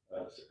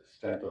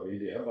strength of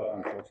India, but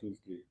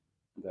unfortunately,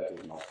 that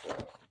is not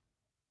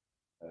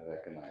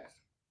recognized.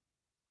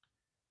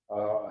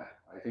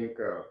 I think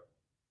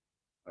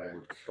I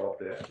would stop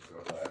there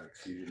because I have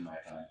exceeded my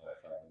time by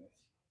 5 minutes.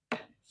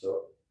 So,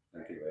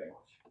 thank you very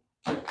much.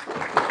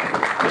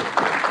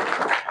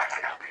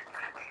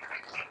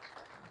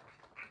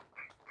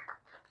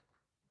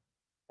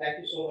 Thank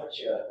you so much,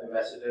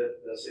 Ambassador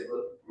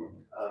Sibyl,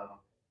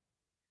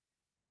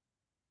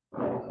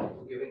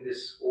 for giving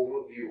this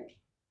overview.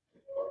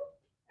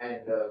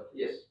 And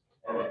yes,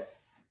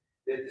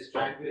 there's this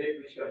triumvirate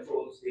which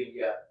controls the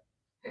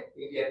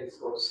India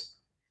discourse.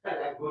 And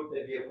I'm good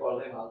that we have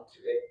called them out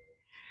today.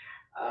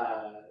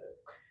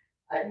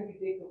 I think we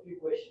take a few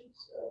questions.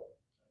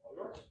 All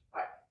right.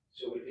 Fine.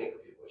 So we'll take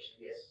a few questions.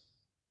 Yes.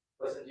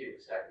 Vasanji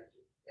will start with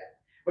you. Yeah.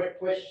 But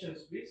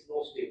questions, please.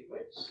 No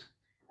statements.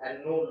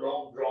 And no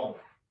long drawn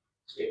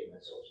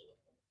statements also.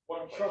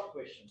 One short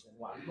questions and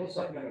one. No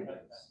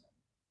supplementaries.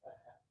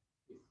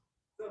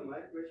 So my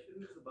question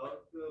is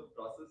about the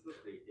process of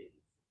ratings.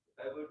 If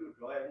I were to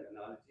draw an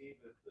analogy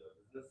with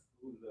business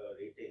school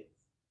ratings,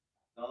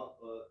 now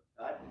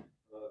that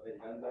when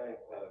done by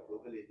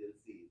global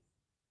agencies,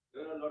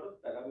 there are a lot of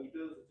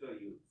parameters which are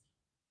used.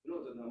 You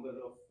know, the number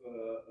of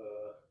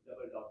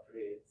double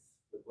doctorates,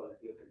 the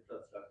quality of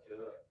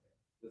infrastructure,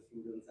 the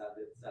student's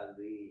average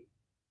salary,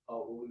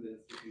 how old the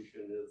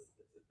institution is,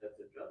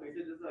 etc., etc.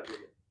 Weightages are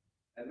given.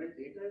 And when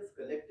data is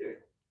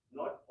collected,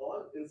 not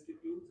all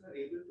institutes are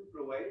able to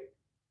provide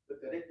the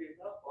correct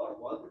data or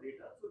all the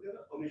data, so there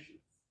are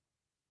omissions.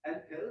 And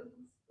hence,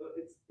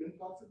 it's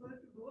impossible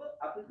to do an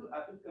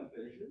apple-to-apple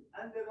comparison,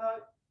 and there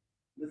are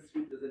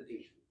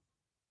misrepresentations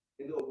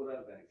in the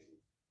overall ranking.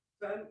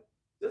 So I'm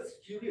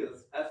just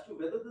curious as to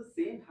whether the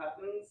same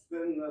happens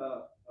when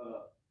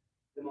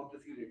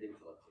democracy ratings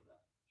also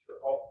done. Sure.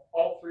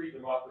 All three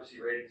democracy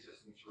rating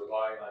systems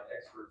rely on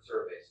expert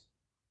surveys.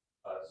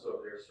 So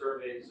there are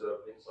surveys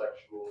of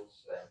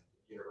intellectuals and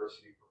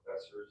university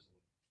professors and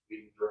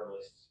leading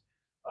journalists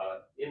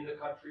in the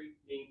country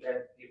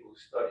and people who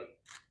study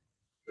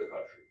the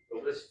country. The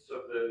lists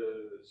of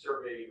the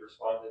survey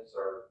respondents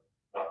are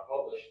not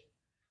published,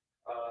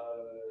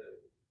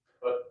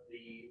 but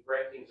the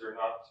rankings are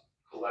not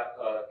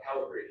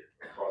calibrated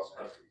across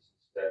countries.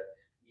 Instead,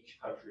 each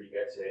country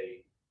gets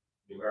a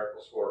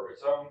numerical score of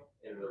its own,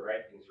 and the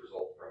rankings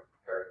result from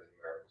comparing the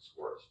numerical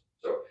scores.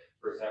 So,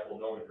 for example,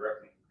 no one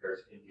directly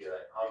compares India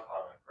and Hong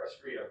Kong on press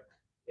freedom.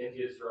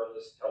 India's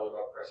journalists tell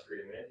about press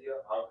freedom in India,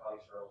 Hong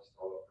Kong's journalists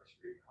tell about press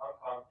freedom in Hong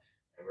Kong,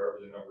 and wherever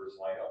the numbers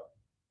line up,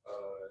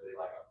 they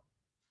line up.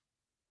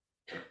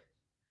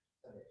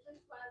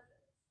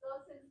 So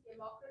since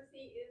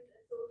democracy is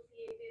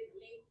associated,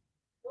 linked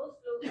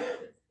most closely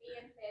with free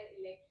and fair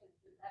elections,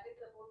 and that is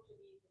supposed to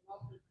be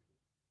democracy,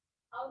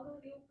 how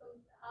does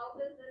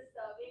this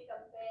survey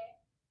compare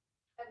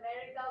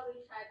America,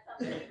 which had some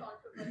very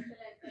controversial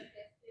and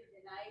contested,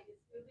 denied,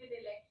 disputed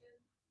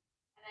elections,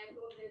 and I'm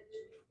told there's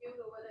a dispute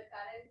over the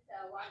current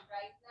one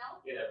right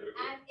now,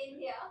 and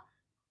India,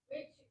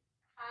 which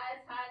has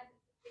had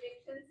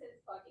elections since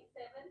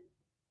 47.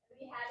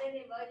 We had an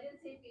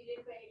emergency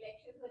period where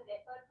elections were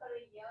deferred for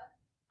a year,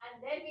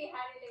 and then we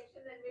had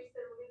elections in which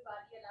the ruling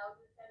party allowed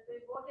itself to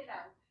be voted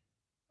out.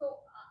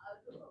 So,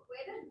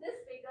 where does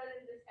this figure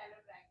in this kind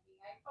of ranking?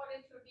 I thought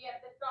it should be at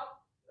the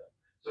top.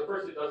 So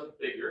first, it doesn't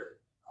figure.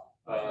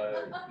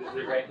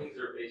 The rankings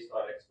are based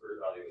on expert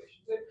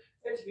evaluations.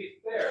 And to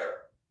be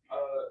fair,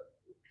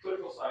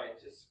 political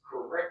scientists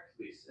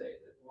correctly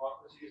say that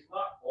democracy is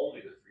not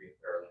only the free and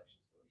fair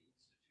elections, but the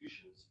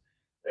institutions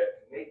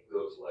that make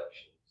those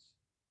elections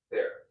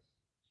fair.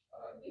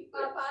 We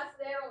pass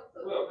there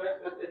also. Well,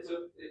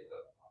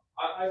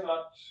 I'm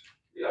not.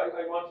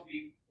 I want to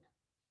be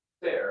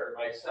fair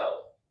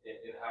myself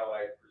in how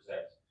I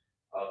present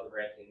the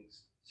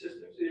rankings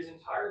systems. It is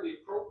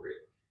entirely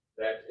appropriate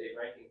that a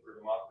ranking for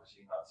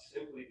democracy not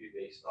simply be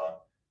based on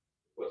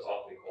what's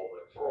often called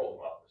electoral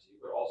democracy,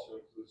 but also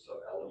include some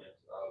element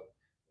of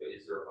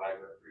is there a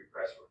vibrant free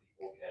press where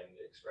people can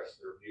express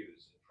their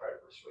views and try to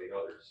persuade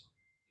others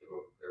to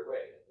vote their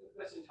way.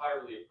 That's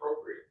entirely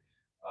appropriate.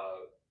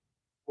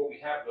 What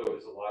we have, though,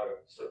 is a lot of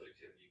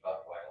subjectivity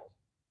gone wild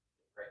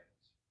in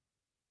rankings.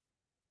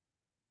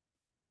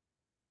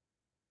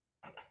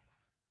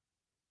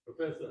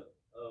 Professor,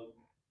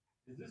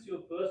 is this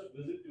your first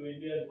visit to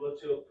India, and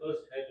what's your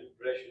first-hand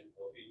impression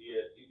of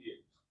India and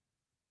Indians?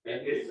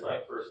 It is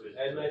my first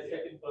visit. And my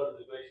second part of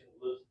the question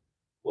was,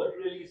 what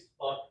really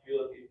sparked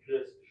your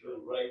interest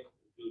to write,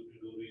 to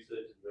do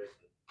research and write?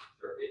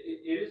 Sure.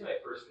 It is my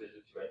first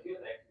visit to India.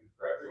 Thank you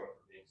for everyone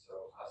for being so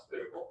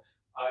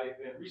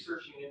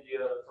researching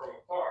India from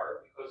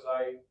afar because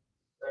I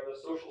am a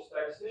social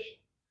statistician.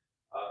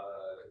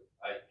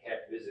 I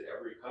can't visit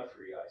every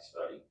country I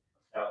study.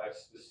 Now, I've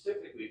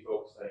specifically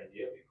focused on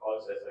India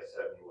because, as I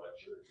said in the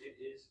lecture, it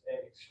is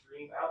an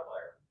extreme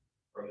outlier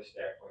from the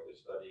standpoint of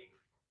studying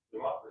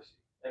democracy.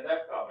 And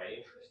that got my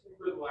interest. And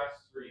for the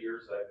last 3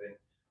 years, I've been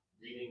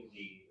reading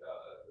the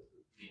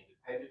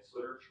independence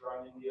literature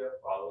on India,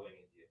 following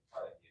Indian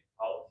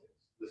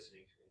politics,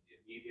 listening to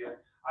Indian media.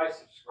 I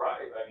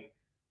subscribe. I mean,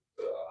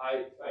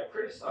 I'm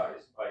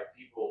criticized by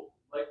people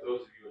like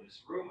those of you in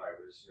this room, I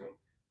would assume,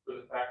 for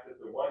the fact that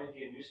the one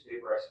Indian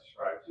newspaper I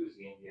subscribe to is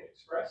the Indian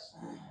Express,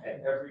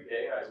 and every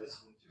day I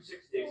listen to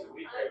 6 days a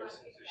week. I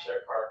listen to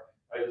Shekhar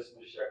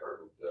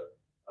Gupta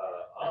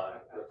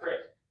on the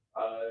print.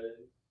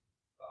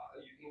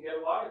 You can get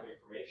a lot of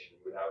information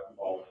without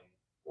falling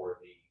for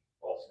the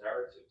false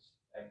narratives.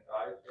 And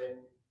I've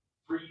been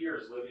 3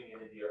 years living in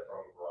India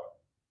from abroad.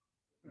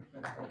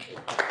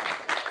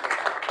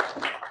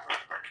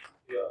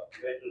 Yeah,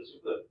 that is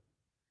super.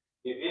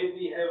 The way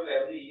we have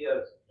every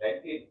year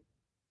ranking,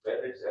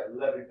 whether it's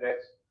cellular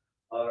index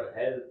or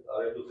health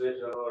or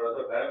education or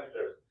other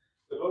parameters,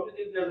 so don't you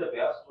think there's a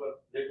bias for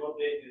they don't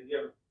take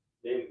Indian,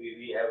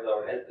 we have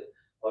our health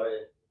or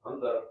a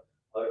hunger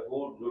or a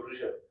food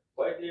nutrition.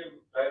 Why do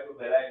you try to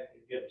rely on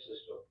Indian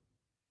system?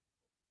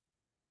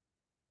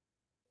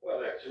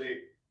 Well,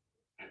 actually,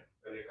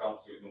 when it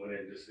comes to human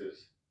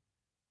indices,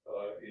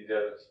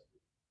 India,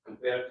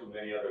 compared to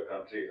many other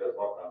countries, has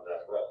not done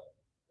that well.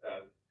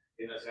 And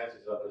in a sense,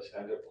 it's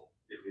understandable.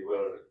 If we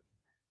were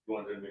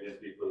 200 million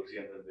people,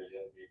 300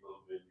 million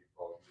people, will be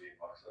probably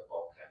amongst the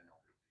top 10 or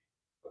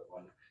 50. But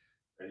when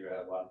you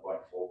have 1.4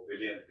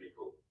 billion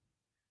people,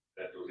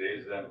 then to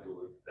raise them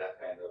to that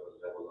kind of a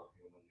level of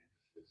human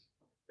indices,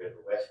 where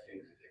the West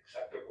thinks it's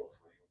acceptable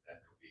for you then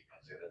to be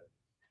considered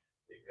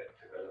a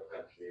developed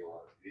country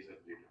or a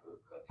reasonably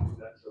developed country,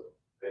 that's a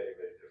very,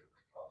 very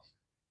difficult task.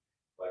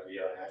 But we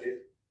are at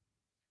it.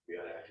 We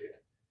are at it.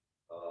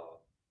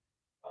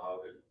 Now,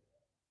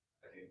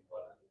 I think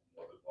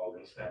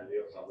Morgan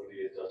Stanley or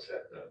somebody has just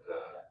said that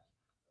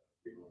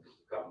we're going to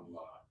become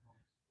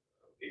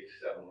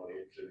 7 or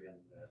 8 trillion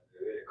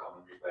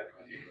economy by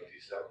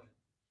 2027.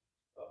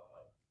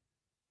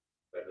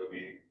 Whether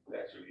we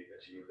actually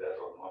achieve that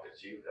or not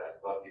achieve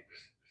that, but the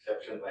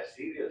perception by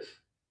serious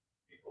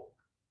people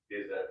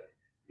is that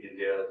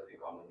India's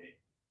economy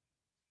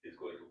is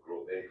going to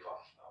grow very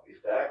fast now. If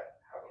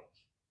that happens,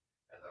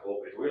 and I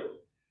hope it will,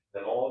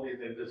 then all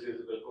these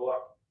indices will go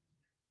up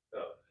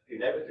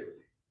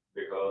inevitably,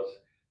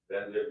 because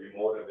then there'll be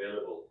more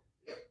available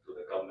to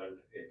the government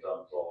in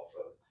terms of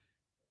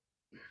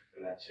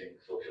financing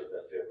social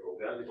welfare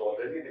programs, which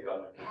already the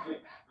government is doing.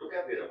 Look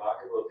at the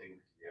remarkable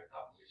things we have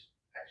done, which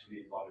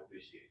actually is not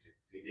appreciated.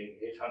 Feeding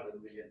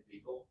 800 million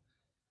people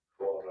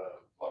for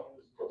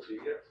 3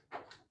 years.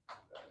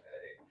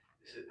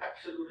 This is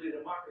absolutely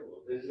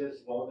remarkable. This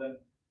is more than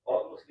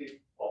almost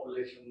the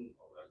population,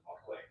 well,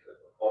 not quite,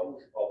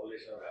 almost the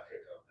population of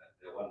Africa.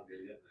 The 1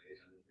 billion to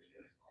 800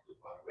 million is not too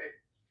far away.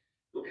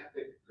 Look at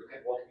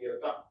what we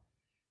have done.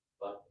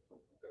 But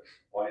the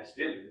point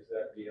still is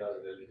that we are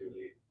a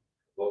relatively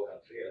poor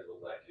country, as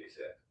was rightly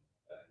said,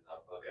 and our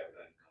per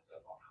capita incomes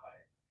are not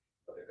high.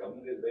 But the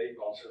government is very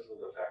conscious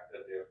of the fact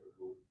that they have to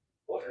do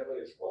whatever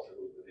is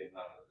possible within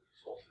our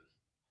resources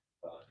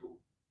to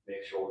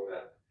make sure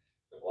that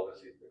the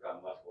policies become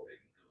much more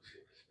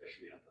inclusive,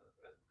 especially under the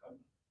present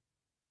government.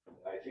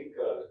 I think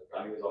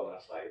time is on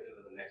our side,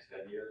 and in the next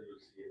 10 years, you'll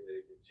see a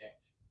very big change.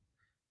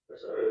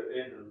 Sir,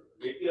 in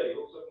Niti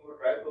Aayog, so we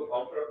try to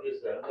counter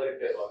this another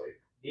category.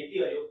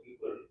 Niti Aayog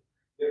people,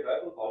 they try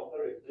to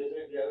counter it. They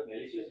say they have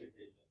malicious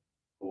intention.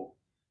 Who?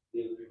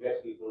 They will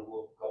reject people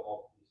who come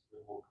up with this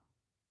report.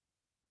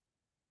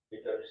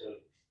 International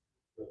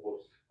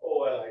reports.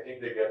 Oh, well, I think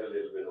they get a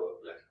little bit of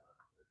a pleasure.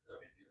 I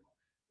mean,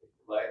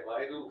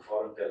 why do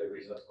foreign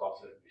televisions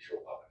constantly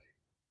show poverty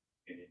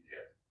in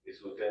India?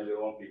 It's to tell their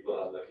own people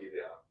how lucky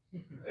they are.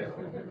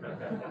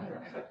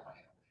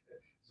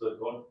 So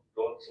don't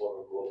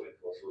sort of go in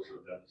for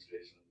social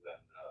demonstrations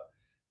and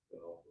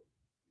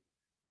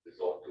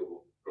resort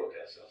to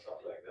protests and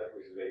stuff like that,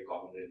 which is very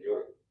common in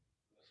Europe.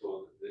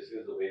 So this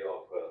is a way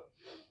of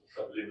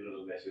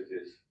subliminal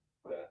messages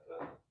that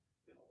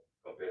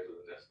compared to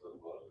the rest of the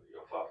world,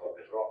 you're far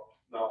better off.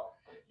 Now,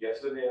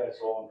 yesterday I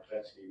saw on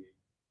French TV,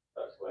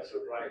 I was quite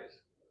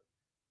surprised.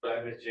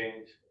 Climate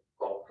change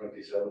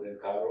COP27 in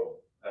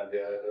Cairo, and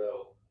they had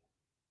a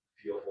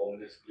 3 or 4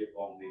 minutes clip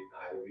on the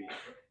highway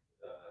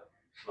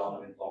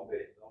slum in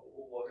Bombay.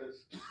 What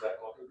is that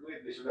got to do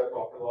with it? They should have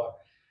talked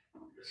about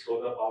the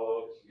solar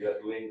power. We are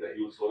doing the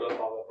huge solar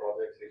power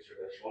projects. They should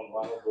have shown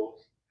one of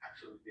those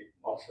absolutely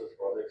monstrous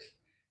projects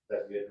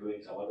that we are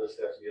doing, some other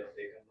steps we have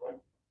taken.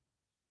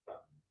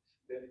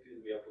 Then it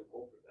is we have to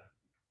cope with that.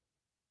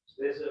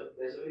 So there's a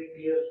very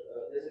clear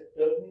there's a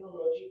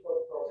terminology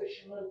for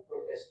professional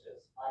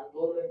protesters,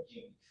 Andolan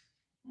Jeeves.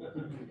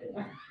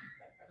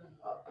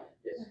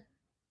 Yes.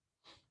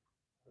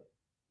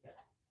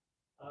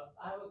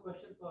 I have a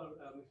question for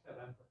Mr.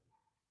 Rampal.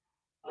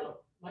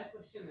 My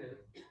question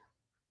is,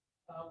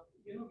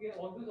 we are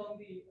always on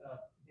the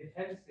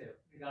defensive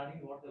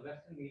regarding what the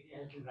Western media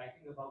has been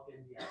writing about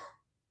India.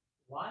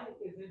 Why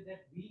is it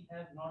that we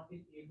have not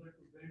been able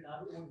to build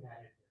our own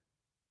narrative?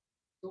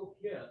 So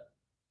here,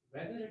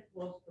 whether it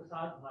was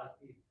Prasad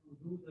Bharati to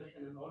do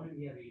Darshan and All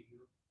India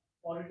Radio,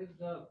 or it is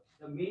the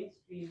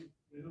mainstream,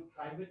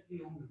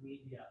 privately owned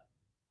media,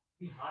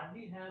 we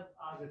hardly have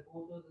our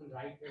reporters and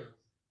writers,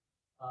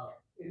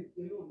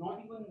 not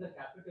even in the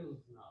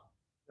capitals now,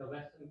 the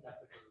Western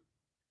capitals.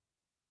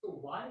 So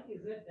why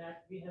is it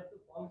that we have to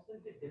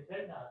constantly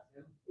defend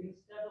ourselves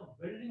instead of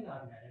building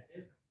our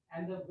narrative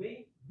and the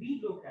way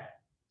we look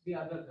at the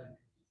other countries?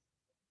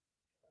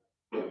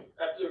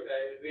 Absolutely,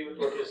 I agree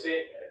with what you're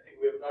saying. I think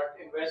we have not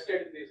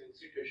invested in these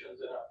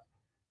institutions enough.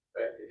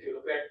 Right? If you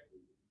look at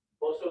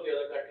most of the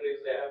other countries,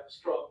 they have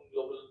strong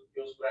global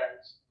news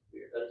brands,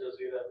 be it Al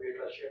Jazeera, be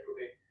it Russia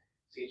Today,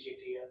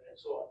 CGT, and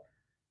so on.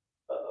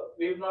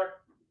 We've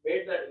not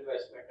made that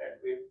investment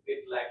and we've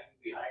been lagging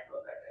behind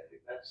on that. I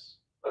think that's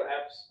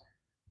perhaps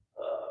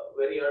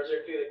very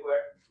urgently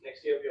required.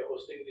 Next year, we are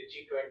hosting the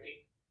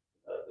G20.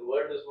 The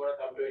world is going to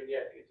come to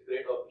India. I think it's a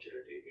great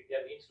opportunity.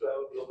 India needs to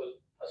have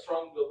a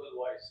strong global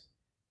voice,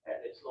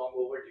 and it's long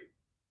overdue.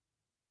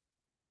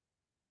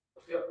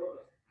 Yeah,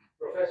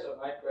 Professor,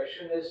 my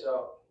question is,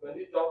 when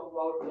we talk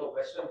about the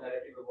Western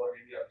narrative about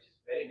India, which is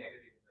very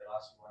negative in the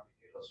last 1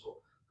 decade or so,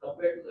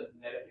 compared to the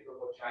narrative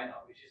about China,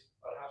 which is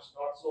perhaps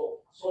not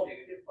so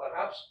negative,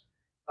 perhaps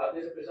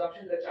there's a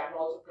presumption that China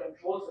also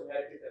controls the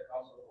narrative that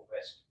comes out of the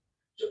West.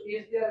 So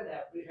is there an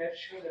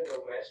apprehension in the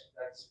West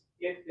that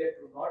if they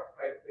do not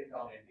try to pin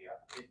down India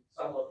in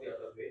some or the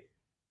other way,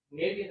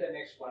 maybe in the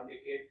next 1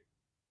 decade,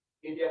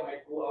 India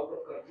might go out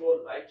of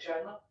control like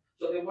China?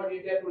 So they want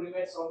India to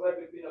remain somewhere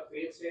between a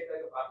failed state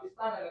like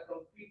Pakistan and a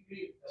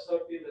completely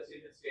assertive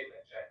resilient state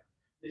like China.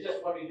 They just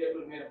want India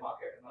to remain a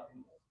market and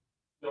nothing more.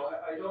 No,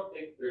 I don't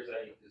think there's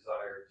any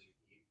desire to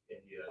keep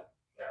India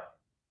down.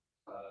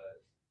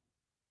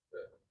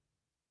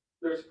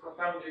 There's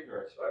profound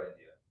ignorance about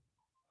India.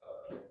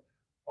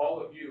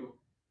 All of you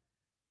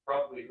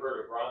probably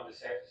heard of Ron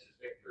DeSantis'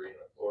 victory in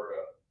the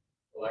Florida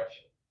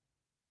election.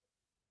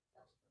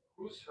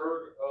 Who's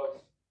heard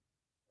of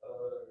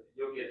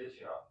Yogi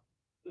Adityanath,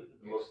 the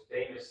most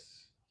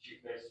famous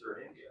chief minister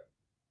in India?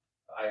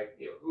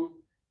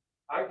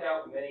 I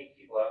doubt many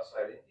people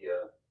outside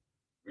India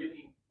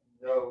really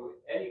know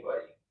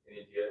anybody in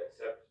India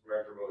except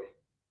Narendra Modi.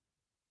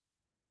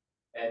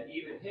 And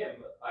even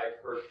him, I've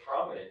heard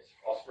prominent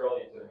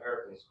Australians and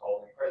Americans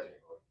call him President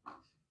Modi.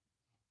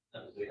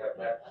 They have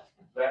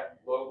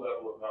that low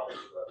level of knowledge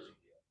about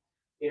India.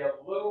 In a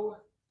low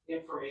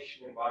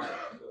information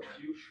environment, a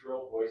few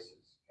shrill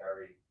voices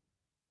carry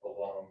a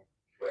long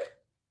way.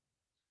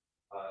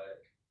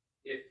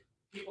 If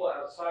people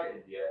outside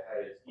India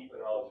had as deep a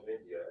knowledge of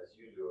India as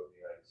you do of the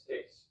United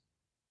States,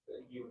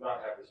 you would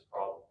not have this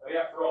problem. I mean,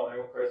 after all, my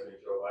own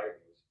president, Joe Biden,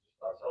 was just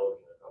on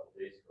television a couple of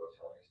days ago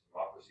telling us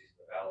democracy's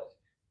in the ballot.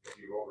 If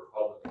you vote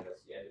Republican,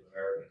 that's the end of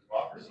American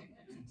democracy.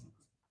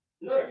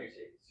 None of you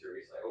take it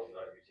seriously. I hope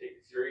none of you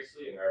take it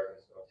seriously.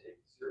 Americans don't take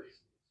it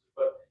seriously.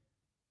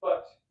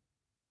 But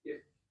if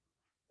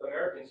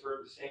Americans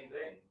heard the same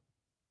thing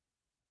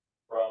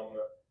from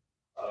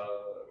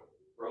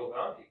Rahul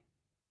Gandhi,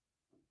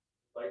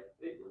 like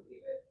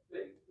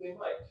they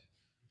might,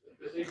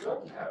 because they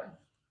don't have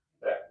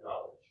that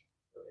knowledge.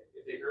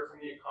 If they hear from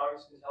the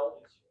Economist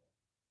Intelligence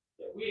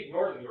Unit, we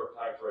ignore the New York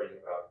Times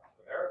writing about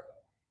America,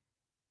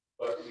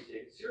 but we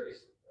take it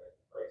seriously,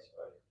 right?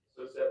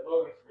 So it's that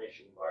low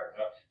information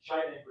environment. Now,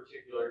 China in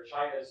particular,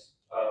 China's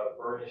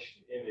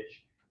burnished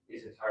image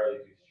is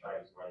entirely due to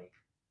Chinese money.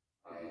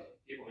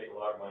 People make a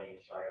lot of money in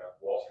China.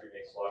 Wall Street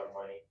makes a lot of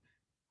money.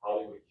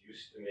 Hollywood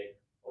used to make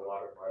a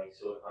lot of money.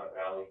 Silicon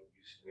Valley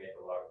used to make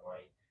a lot of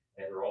money.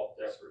 And they're all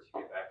desperate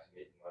to get back to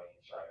making money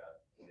in China.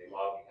 And they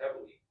lobby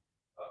heavily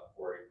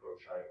for a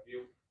pro-China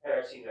view. And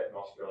I've seen that in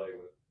Australia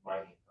with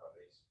mining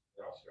companies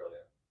in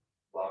Australia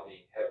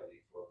lobbying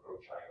heavily for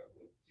pro-China.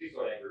 Please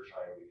don't anger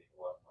China. We make a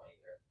lot of money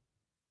there.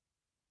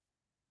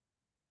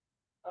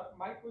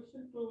 My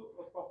question to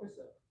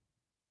Professor.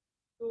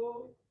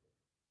 So,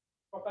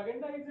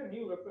 propaganda is a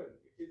new weapon.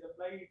 It is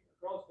applied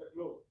across the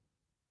globe.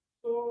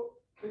 So,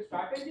 the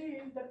strategy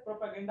is that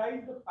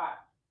propagandize the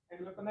fact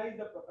and weaponize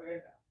the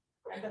propaganda.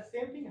 And the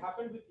same thing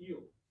happened with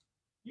you.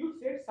 You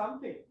said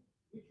something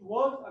which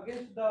was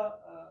against the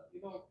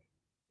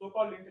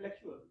so-called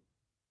intellectuals,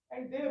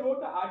 and they wrote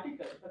an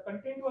article. The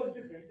content was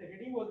different. The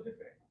heading was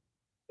different.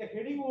 The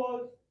heading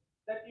was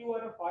that you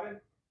are a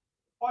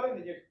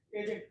foreign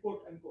agent,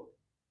 quote unquote.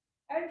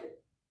 And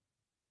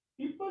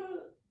people,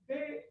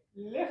 they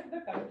left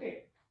the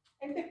content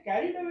and they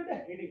carried away the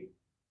heading.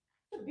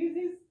 So this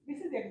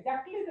is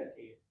exactly the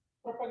case.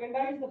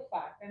 Propagandize the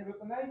fact and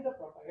weaponize the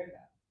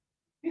propaganda.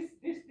 This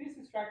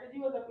strategy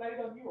was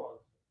applied on you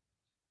also.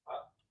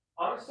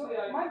 Honestly,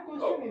 So my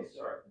question is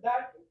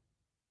that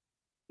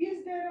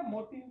is there a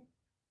motive?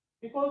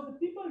 Because the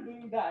people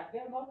doing that, they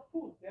are not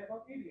fools, they are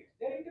not idiots,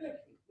 they are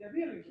intellectuals, they are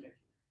real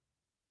intellectuals.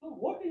 So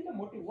what is the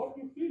motive? What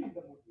do you feel is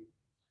the motive?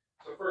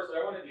 So first, I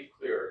want to be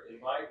clear. In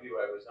my view,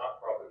 I was not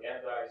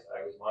propagandized,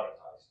 I was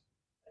monetized.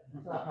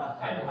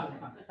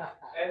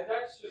 And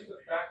that's just a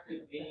fact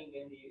of being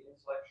in the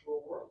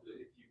intellectual world.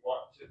 If you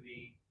want to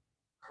be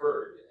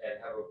heard and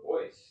have a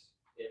voice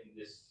in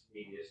this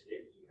media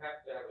stage, you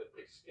have to have a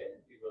thick skin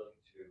and be willing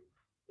to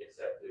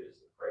accept it as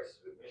the price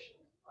of admission.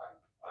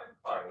 I'm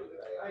fine with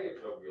it. I have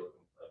no real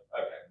complaint.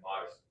 I have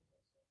modest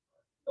complaints.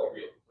 No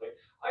real complaint.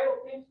 I don't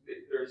think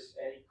that there's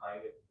any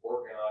kind of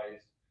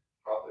organized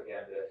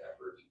propaganda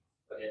effort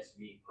against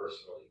me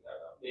personally.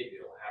 Maybe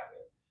it'll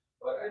happen.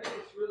 But I think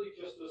it's really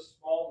just a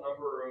small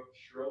number of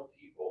shrill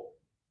people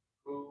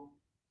who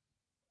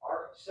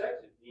are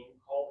upset at being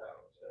called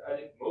out. I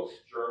think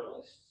most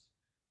journalists,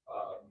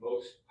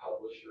 most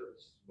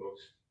publishers,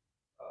 most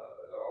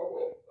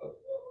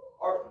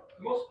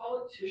most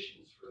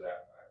politicians, for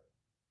that matter,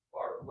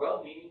 are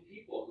well-meaning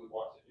people who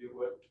want to do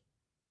what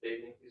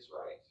they think is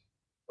right.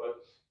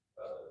 But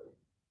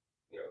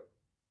you know,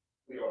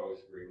 we don't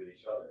always agree with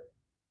each other,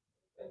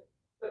 and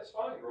that's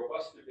fine.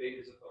 Robust debate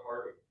is at the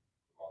heart of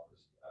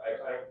democracy.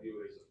 I don't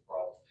view it as a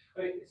problem.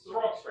 I mean, it's the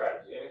wrong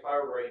strategy. I mean, if I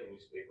were writing a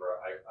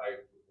newspaper,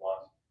 I would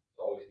want to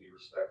always be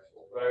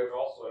respectful, but I would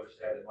also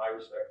understand that my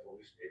respectful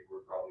newspaper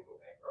would probably go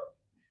bankrupt,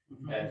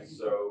 and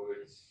so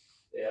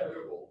it's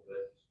inevitable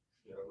that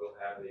we'll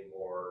have a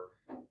more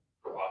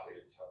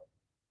provocative tone.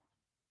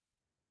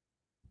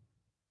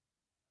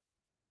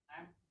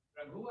 I'm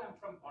Raghu. I'm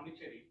from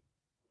Pondicherry,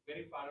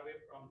 very far away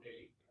from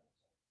Delhi.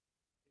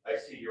 I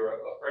see you're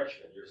a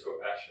Frenchman. You're so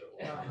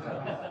fashionable.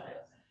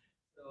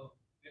 So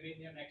maybe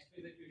in your next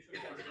visit, you should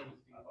consider visiting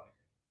Pondicherry.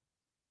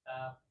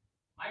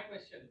 My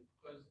question,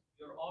 because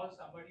you're all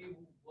somebody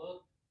who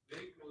worked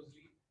very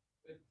closely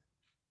with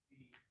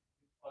the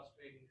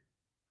fostering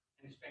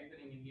and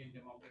strengthening Indian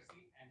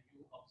democracy, and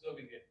you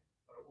observing it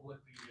for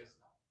over 3 years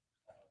now,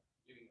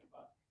 living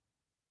abroad.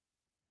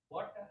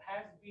 What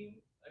has been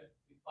a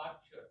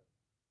departure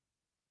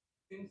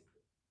since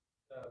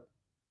the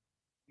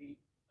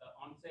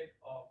onset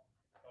of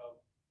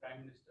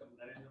Prime Minister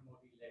Narendra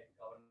Modi-led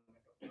government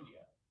of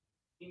India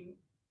in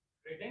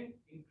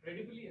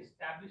incredibly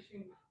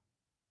establishing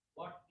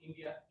what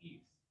India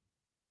is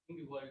in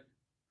the world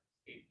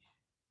stage?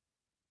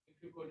 If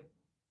you could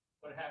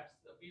perhaps,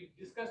 we've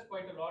discussed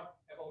quite a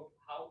lot about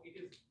how it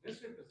is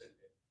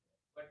misrepresented,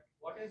 but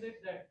what is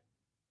it that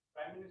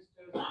Prime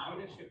Minister's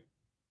leadership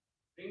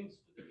brings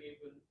to the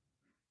table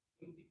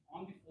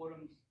on the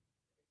forums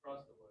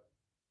across the world,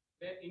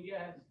 where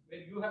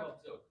you have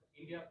observed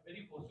India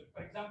very posted.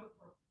 For example,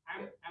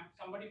 I'm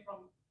somebody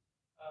from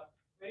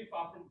very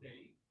far from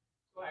Delhi,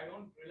 so I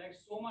don't rely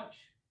so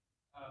much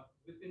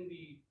within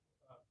the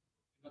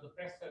the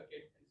press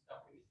circuit and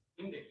stuff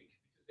in Delhi, which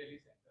is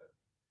Delhi center.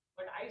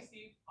 But I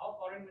see our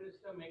foreign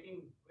minister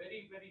making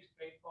very, very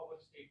straightforward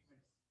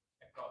statements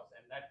across,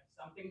 and that's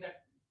something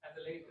that, as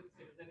a lay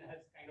citizen,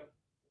 has kind of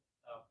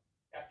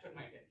captured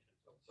my attention.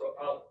 So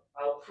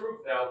I'll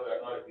prove now that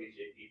I'm not a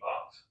BJP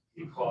bot,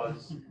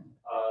 because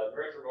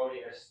Narendra Modi,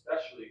 and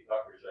especially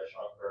Dr.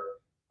 Jaishankar,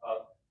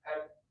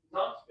 have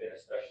not been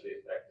especially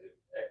effective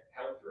at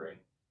countering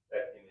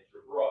that image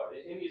abroad.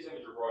 India's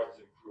image abroad has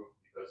improved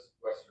because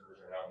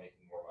Westerners are now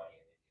making more money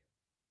in India.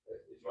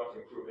 If you want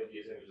to improve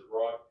India's image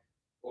abroad,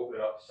 open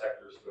up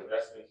sectors to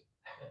investment,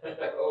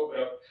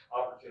 open up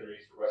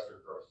opportunities for Western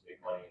firms to make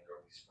money, and there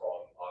will be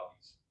strong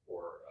lobbies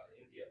for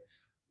India.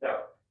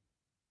 Now,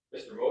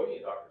 Mr. Modi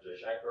and Dr.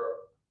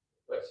 Jaishankar,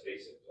 let's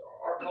face it,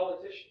 are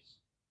politicians.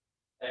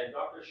 And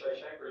Dr.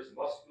 Jaishankar's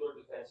muscular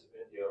defense of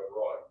India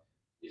abroad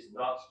is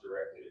not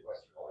directed at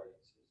Western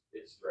audiences.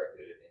 It's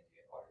directed at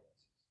Indian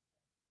audiences.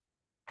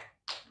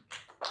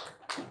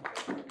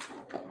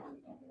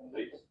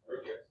 Please,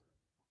 Rujit.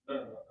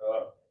 No,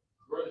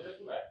 You're the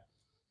diplomat.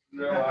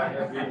 no, I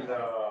have been,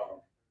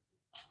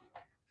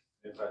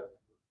 in fact,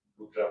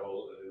 do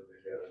travel a little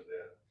bit here and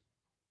there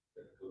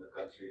to the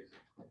countries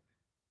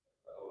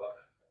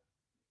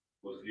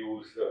whose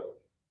views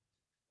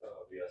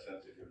we are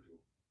sensitive to.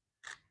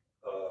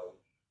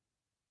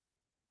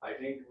 I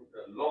think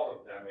a lot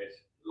of damage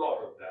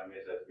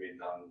has been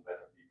done by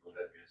the people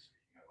that we are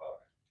speaking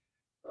about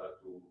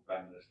to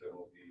Prime Minister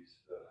Modi's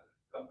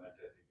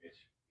commented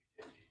image,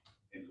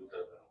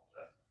 Hinduism and all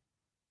that.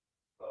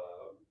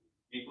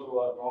 People who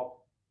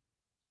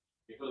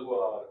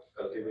are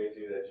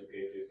cultivated,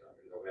 educated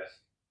in the West,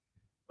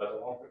 but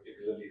are not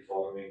particularly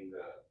following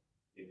the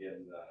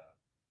Indian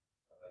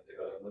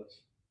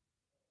developments.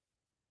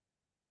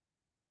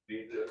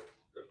 Read the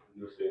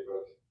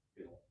newspapers,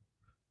 in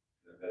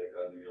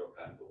America, New York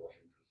Times, the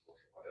Washington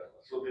Post,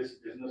 whatever. So this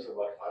business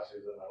about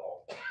fascism and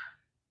all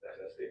that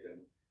has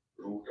taken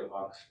root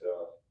amongst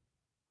a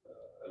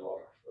lot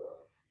of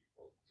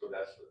people. So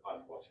that's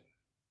unfortunate.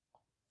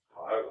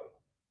 However,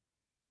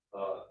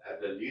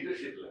 at the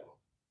leadership level,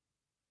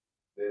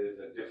 there is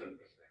a different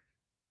perspective.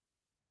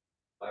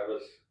 I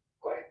was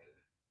quite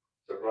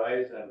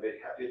surprised and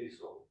very happily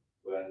so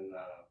when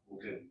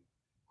Putin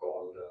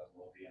called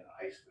Modi an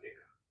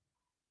icebreaker.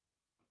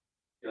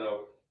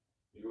 You're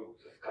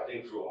just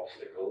cutting through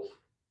obstacles,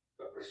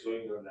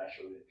 pursuing your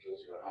national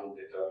interests, you're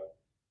undeterred.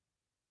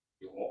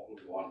 you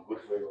want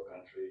good for your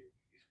country,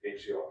 he's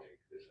patriotic,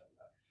 this and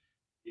that.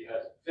 He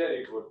has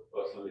very good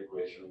personal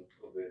equation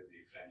with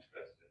the French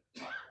president.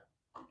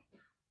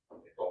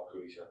 They talk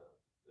to each other.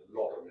 There's a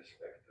lot of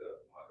respect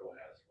Macron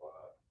has for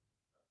her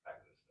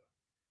prime minister.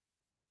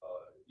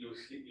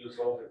 You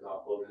saw, for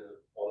example,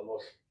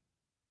 almost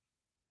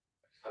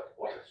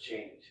what has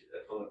changed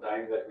from the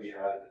time that we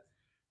had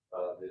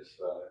this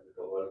with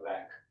the World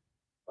Bank,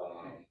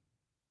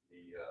 the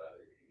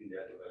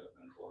India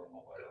Development Forum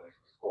or whatever it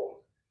was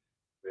called,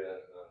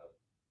 where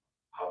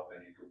how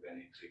many, two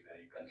penny, three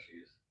penny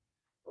countries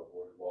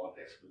would want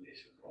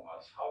explanation from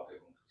us how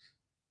they're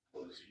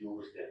going to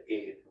use their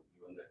aid,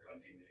 even the $20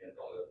 million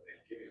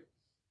they'll give you.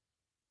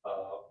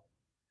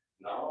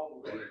 Now,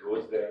 when it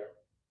goes there,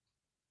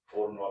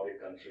 four Nordic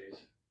countries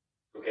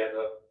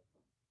together,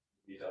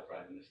 meet our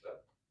prime minister.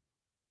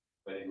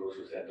 When he goes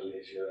to Central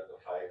Asia, the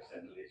five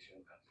Central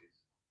Asian countries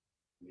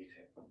meet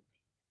him.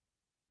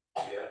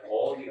 We had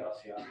all the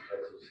ASEAN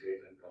heads of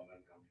state and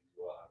government coming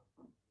to our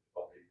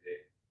Republic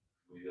Day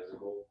 2 years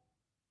ago.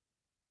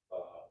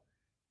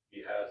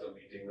 He has a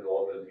meeting with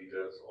all the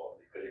leaders of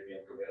the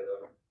Caribbean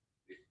together,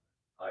 the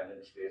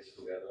island states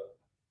together.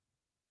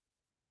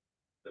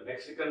 The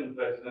Mexican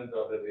president the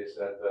other day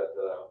said that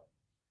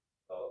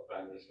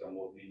Prime Minister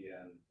Modi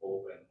and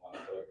Pope and one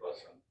third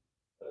person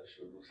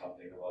should do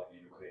something about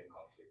the Ukraine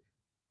conflict.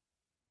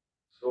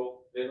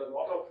 So there's a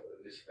lot of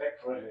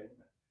respect for him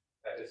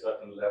at a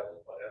certain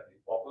level, but at the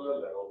popular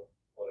level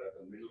or at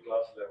the middle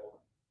class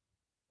level,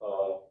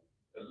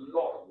 a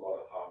lot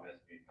of harm has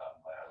been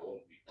done by our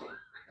own people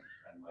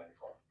and by the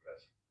foreign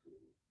press to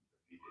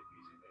the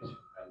BJP's image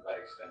and by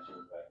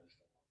extension by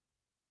Mr.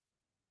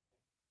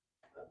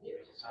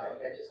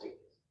 I just take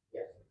this.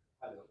 Yes.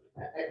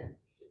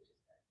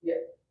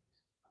 Yeah.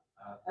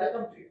 I'll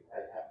come to you.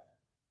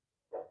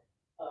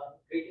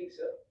 Greetings,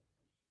 sir.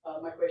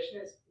 My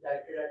question is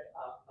directed at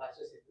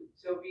Master Sidhu.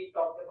 So we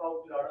talked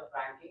about a lot of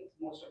rankings.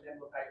 Most of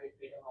them were private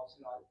freedom house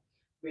and all,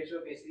 which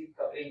were basically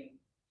covering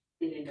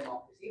Indian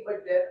democracy.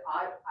 But there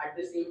are at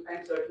the same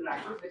time certain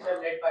rankings which are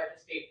led by the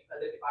state,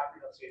 the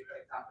Department of State, for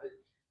example,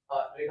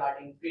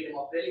 regarding freedom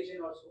of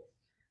religion also.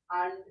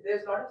 And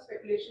there's a lot of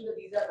speculation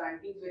that these are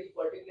rankings very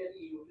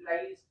particularly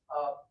utilized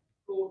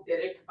to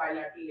direct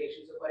bilateral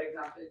relations. So, for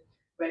example,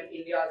 when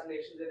India's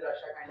relations with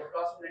Russia kind of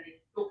blossomed and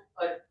it took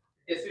a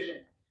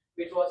decision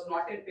which was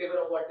not in favor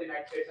of what the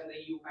United States and the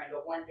EU kind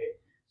of wanted.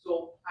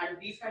 So, and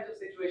these kinds of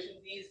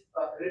situations, these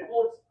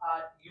reports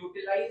are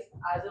utilized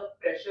as a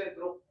pressure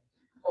group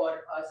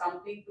or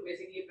something to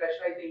basically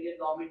pressurize the Indian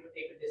government to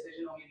take a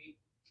decision or maybe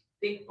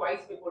think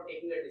twice before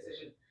taking a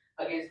decision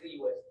against the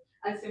US.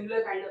 And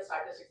similar kind of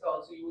statistics are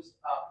also used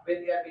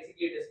when they are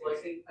basically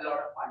disbursing a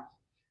lot of funds.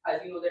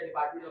 As you know, the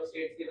Department of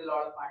States gives a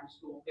lot of funds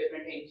to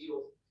different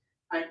NGOs.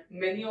 And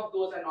many of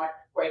those are not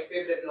quite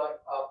favorable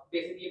or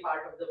basically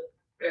part of the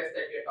press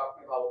that you're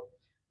talking about,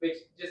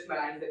 which just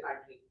maligns the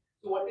country.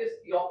 So what is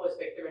your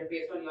perspective and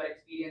based on your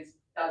experience,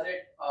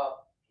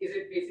 is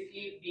it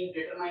basically being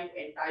determined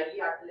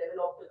entirely at the level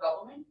of the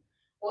government?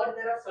 Or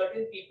there are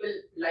certain people,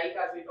 like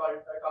as we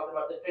talked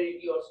about the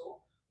Trinity or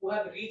so, who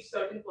have reached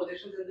certain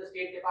positions in the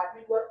State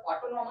Department who are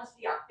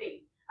autonomously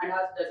acting and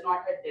does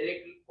not have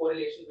direct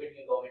correlation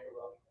between government to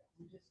government.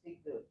 You just take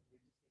the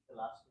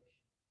last question.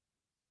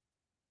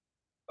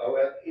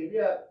 Well,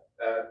 India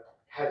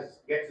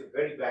gets a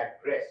very bad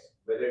press,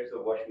 whether it's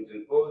the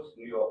Washington Post,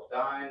 New York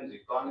Times,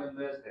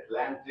 Economist,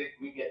 Atlantic.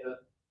 We get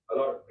a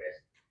lot of press.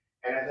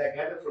 And as I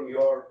gather from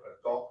your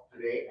talk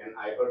today, and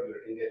I heard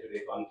your India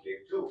Today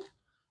conclave too,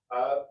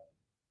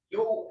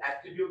 you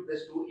attribute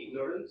this to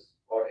ignorance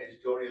or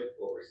editorial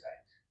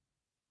oversight.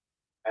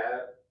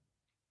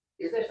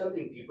 Is there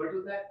something deeper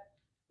to that?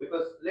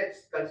 Because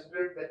let's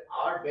consider that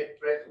our bad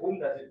press, whom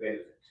does it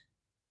benefit?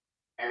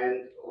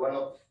 And one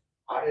of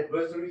our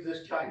adversaries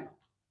is China.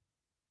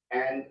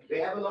 And they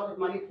have a lot of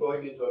money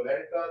flowing into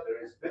America,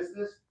 there is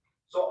business.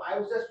 So I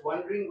was just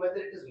wondering whether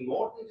it is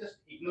more than just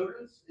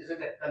ignorance. Is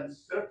it a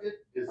concerted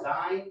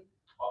design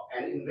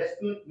and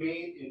investment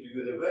made into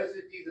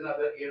universities and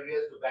other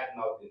areas to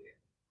badmouth India?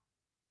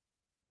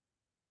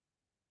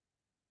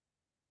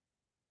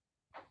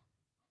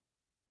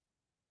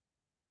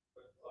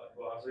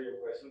 To answer your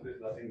question,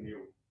 there's nothing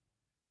new.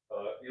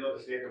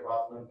 The State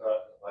Department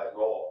by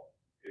law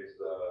is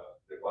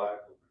required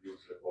to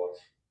produce reports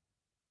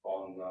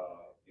on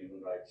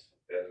human rights,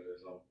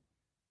 terrorism,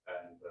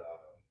 and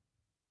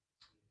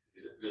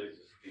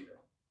religious freedom.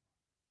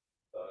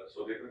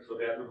 So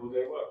they have to do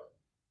their work.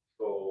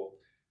 So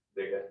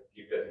they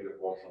keep getting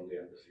reports from the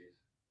embassies,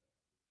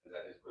 and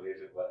that is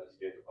collated by the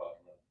State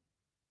Department,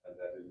 and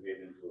that is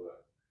made into a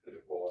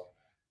report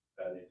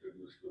and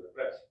introduced to the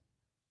press.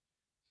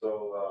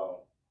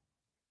 So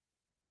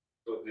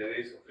there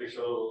is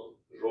official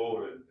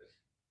role in this.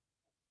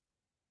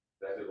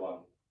 That is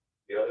one.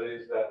 The other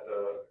is that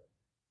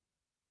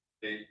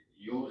they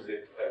use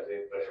it as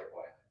a pressure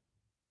point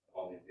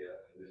on India.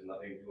 And there's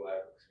nothing new.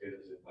 I've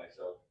experienced it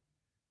myself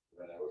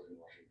when I was in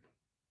Washington.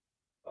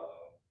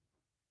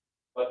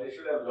 But they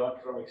should have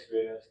learned from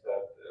experience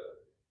that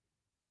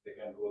they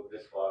can go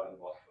this far and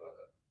not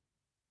further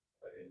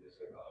in this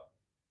regard.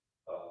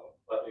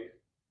 But they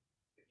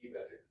keep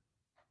at it.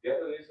 The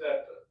other is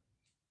that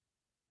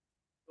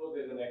so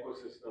there's an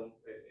ecosystem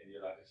in the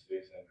United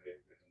States and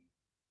Great Britain,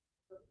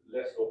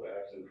 less so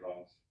perhaps in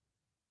France,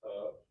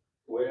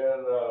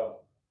 where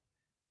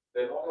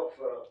there are a lot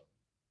of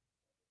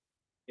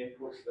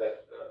inputs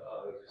that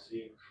are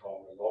received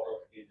from a lot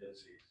of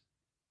agencies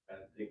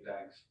and think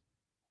tanks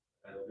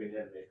and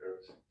opinion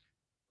makers.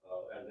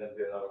 And then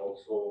there are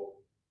also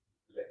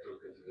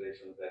electoral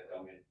considerations that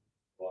come in,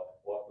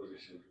 what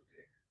position to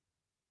take,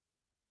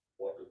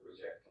 what to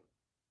project.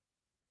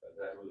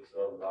 That will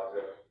serve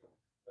larger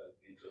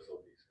interests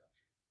of these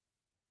countries.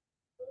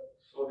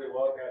 So they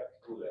work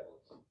at two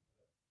levels.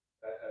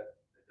 At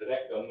the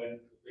direct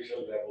government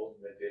official level,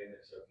 maintain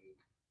a certain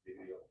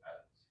degree of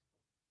balance,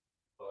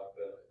 but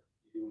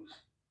use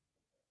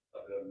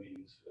other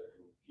means to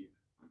keep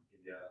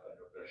India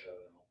under pressure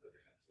and on the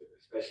defensive,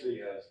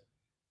 especially as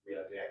we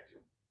are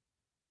reactive.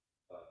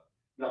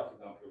 Now, for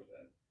example,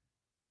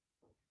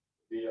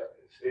 the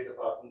State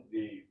Department,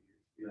 the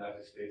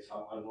United States,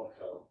 some unknown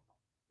fellow,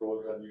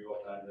 told the New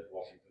York Times and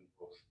Washington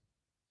Post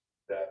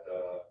that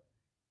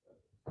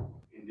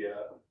India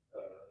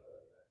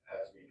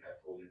has been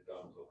helpful in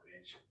terms of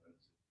grain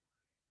shipments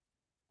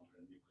on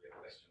the nuclear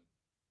question,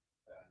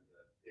 and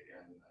they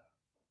can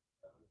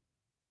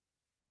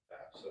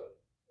perhaps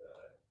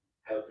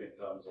help in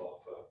terms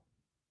of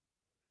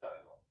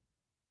dialogue.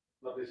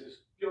 But this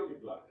is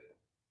purely blunted,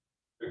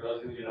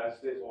 because if the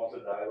United States wants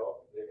a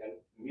dialogue, they can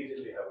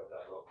immediately have a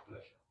dialogue with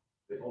Russia.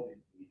 They don't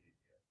need to meet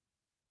India.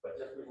 But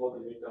just before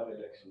the midterm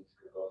elections,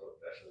 because of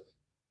pressures,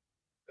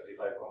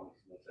 35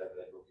 congressmen said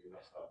that, look, you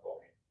must start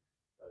talking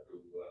to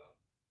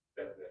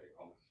Democratic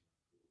congressmen,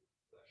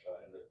 to Russia,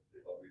 and the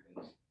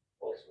Republicans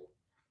also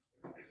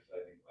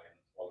criticizing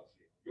Biden's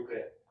policy on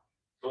Ukraine.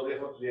 So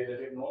therefore, they let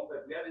it known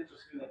that we are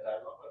interested in a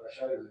dialogue, but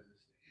Russia is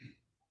resisting.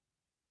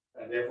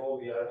 And therefore,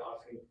 we are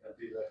asking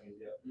countries like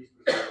India, please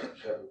proceed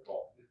Russia to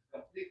talk. It's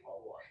complete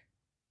hogwash.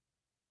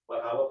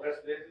 But our press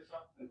places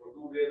up, and for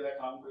 2 days I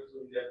can't go, so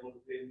India is going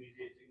to play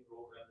mediating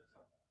role and this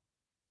and that.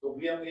 So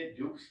we are made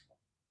dukes.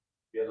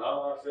 We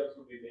allow ourselves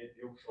to be made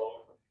dukes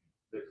of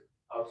the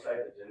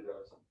outside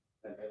agendas,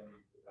 and then we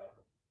become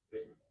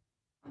big.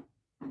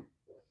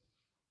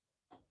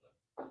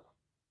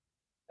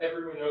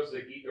 Everyone knows the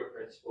Giga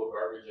principle,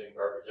 garbage in,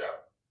 garbage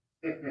out.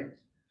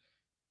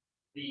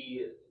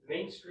 The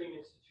mainstream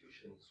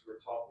institutions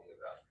we're talking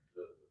about,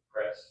 the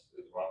press,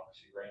 the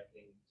democracy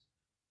rankings,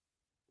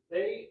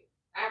 they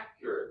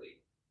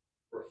accurately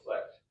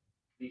reflect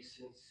the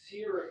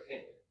sincere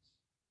opinions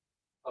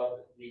of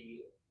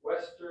the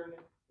Western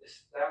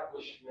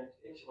establishment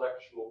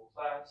intellectual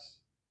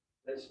class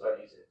that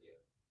studies India.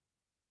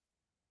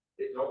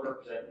 They don't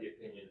represent the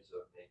opinions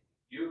of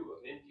you,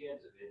 of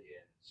Indians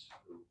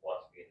who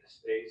want to be in the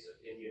States,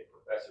 of Indian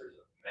professors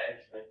of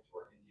management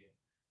or Indian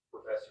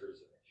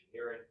professors of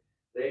engineering.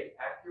 They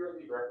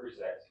accurately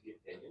represent the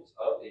opinions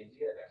of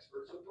Indian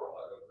experts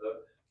abroad,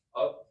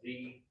 of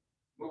the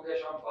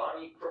Mukesh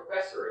Ambani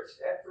professor at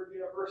Stanford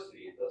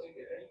University. It doesn't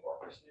get any more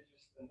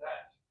prestigious than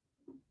that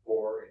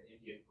for an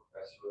Indian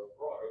professor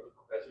abroad, or the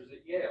professors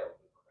at Yale,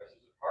 the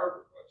professors at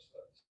Harvard, who I've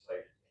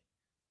cited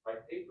in my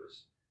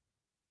papers.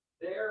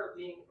 They're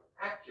being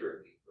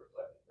accurately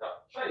reflected.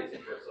 Now, Chinese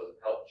influence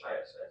doesn't help.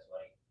 China spends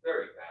money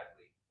very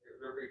badly. They're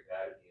very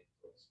bad at the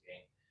influence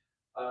game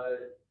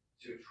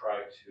to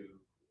try to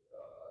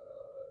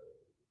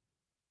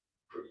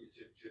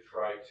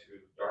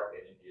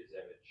darken India's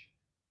image.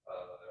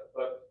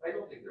 But I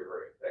don't think they're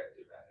very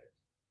effective at it.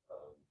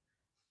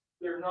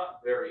 They're not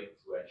very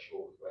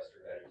influential with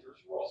Western editors.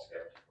 We're all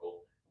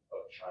skeptical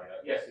of China.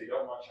 Yes, they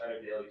don't want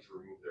China Daily to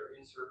remove their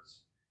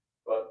inserts,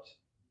 but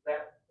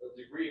that the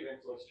degree of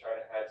influence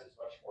China has is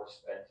much more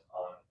spent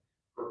on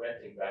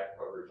preventing bad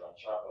coverage of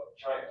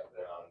China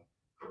than on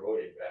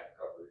promoting bad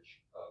coverage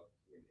of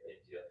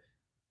India.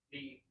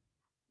 The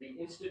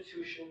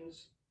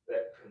institutions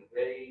that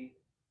convey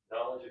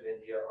knowledge of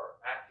India are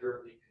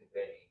accurately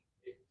conveying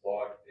a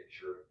flawed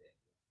picture of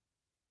India.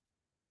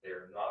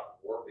 They're not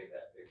warping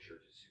that picture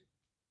to suit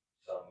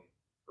some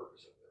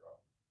purpose of their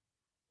own.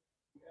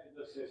 Can I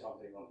just say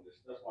something on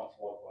this? Just one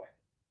small point.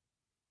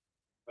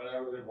 When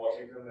I was in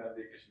Washington and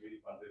the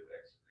Kashmiri Pandit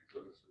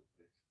exodus took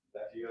place,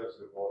 that year's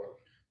report of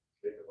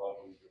State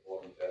Department's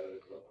report on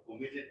terrorism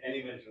omitted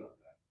any mention of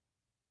that.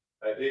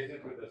 I raised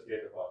it with the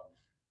State Department,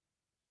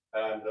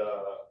 and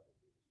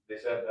they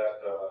said that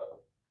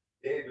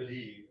they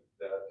believe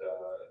that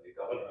the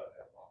governor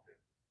had wanted,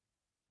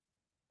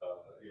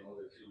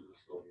 this usual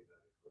story that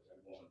it was a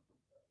moment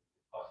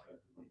asked them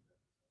to meet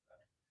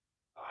them.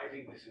 I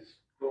think this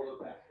is total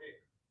bad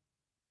faith.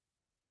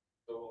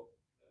 So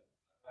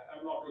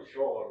I'm not too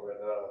sure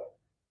whether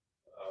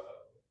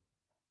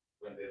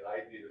when they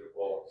write these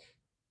reports,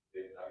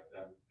 they write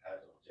them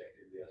as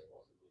objectively as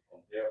possible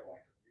from their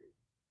point of view.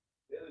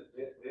 There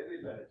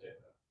is an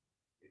agenda.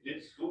 It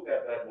did suit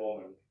at that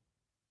moment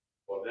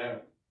for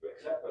them to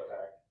accept the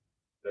fact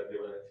that they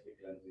were ethnic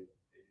cleansing,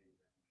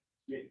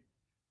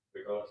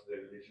 because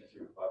there is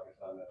relationship with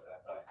Pakistan at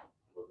that time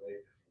was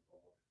very different from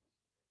what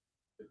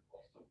it is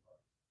Boston.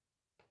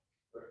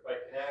 But if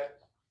I can add,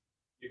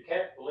 you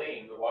can't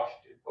blame the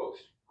Washington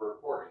Post for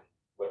reporting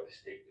what the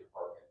State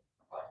Department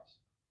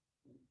finds.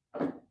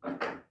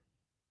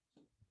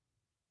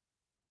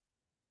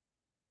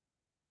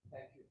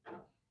 Thank you.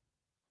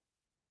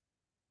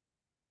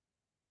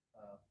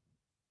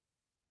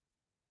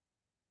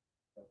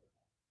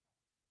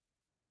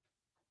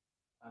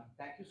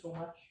 Thank you so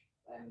much,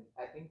 and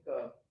I think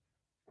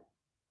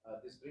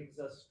this brings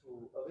us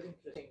to a very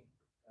interesting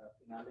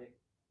finale.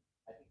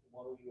 I think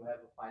tomorrow you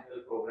have a final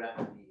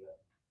program in the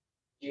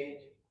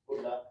JNU.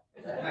 Good luck.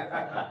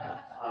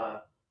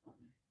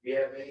 We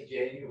have many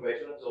JNU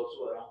veterans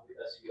also around with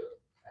us here,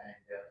 and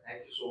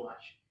thank you so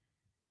much.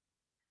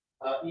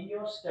 In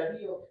your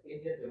study of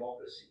Indian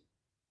democracy,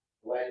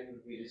 while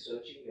you'll be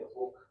researching your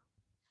book,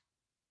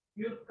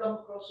 you'll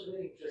come across a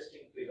very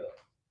interesting figure,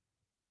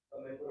 a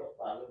member of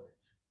parliament,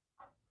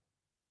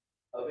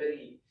 a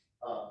very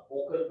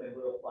vocal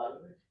member of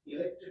parliament,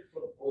 elected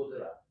from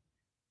Godhra,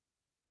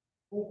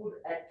 who would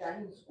at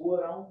times go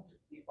around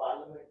the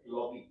parliament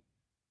lobby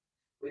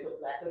with a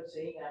placard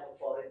saying, "I'm a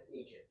foreign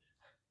agent."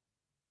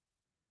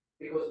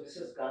 Because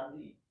Mrs.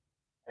 Gandhi,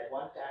 at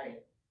one time,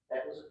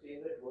 that was a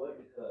favorite word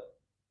with her.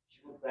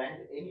 She would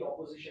brand any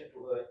opposition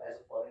to her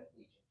as a foreign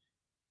agent.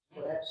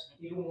 Perhaps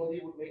Ilu Modi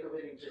would make a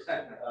very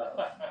interesting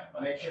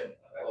mention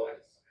of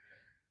this.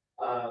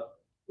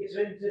 It's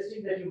very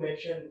interesting that you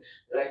mentioned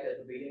right at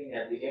the beginning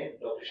and the end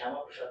Dr.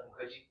 Shyama Prasad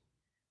Mukherjee.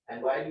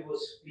 And while he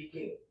was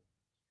speaking,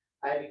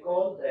 I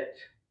recall that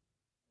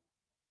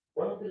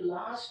one of the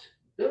last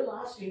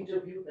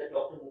interview that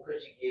Dr.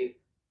 Mukherjee gave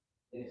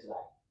in his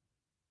life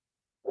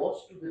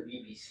was to the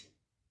BBC.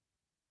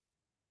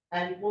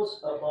 And it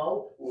was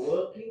about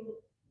working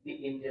the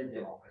Indian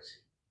democracy.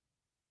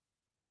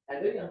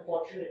 And very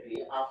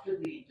unfortunately, after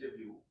the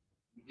interview,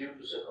 due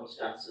to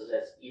circumstances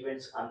as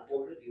events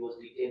unfolded, he was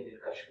detained in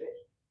Kashmir.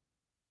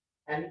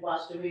 And he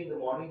passed away in the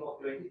morning of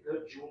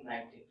 23rd June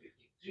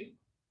 1953.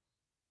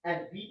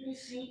 And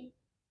BBC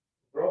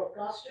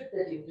broadcasted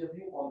that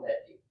interview on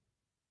that day.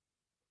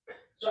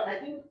 So I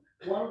think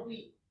one of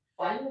the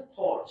final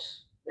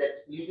thoughts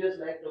that leaders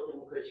like Dr.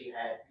 Mukherjee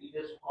had,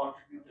 leaders who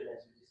contributed,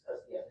 as we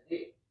discussed the other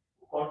day,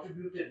 who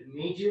contributed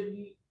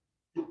majorly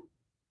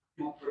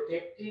to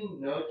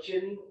protecting,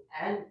 nurturing,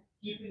 and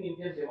keeping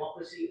Indian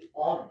democracy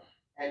on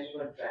an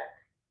even track.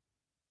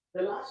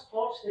 The last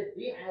thoughts that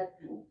they had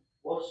to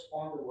was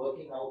on the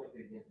working out of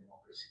Indian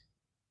democracy.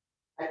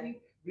 I think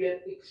we are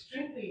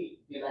extremely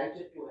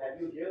delighted to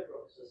have you here,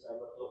 Professor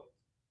Salvatore.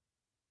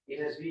 It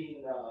has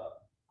been,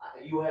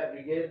 you have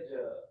regaled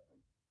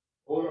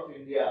whole of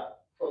India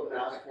for the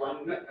last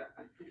 1 week,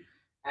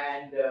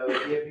 and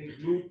we have been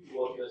glued to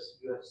what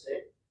you have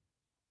said,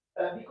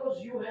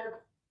 because you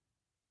have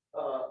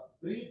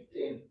breathed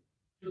in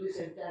to this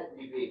entire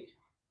debate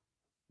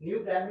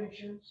new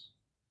dimensions,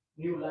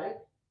 new light,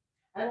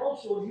 and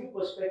also new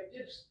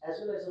perspectives,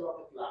 as well as a lot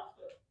of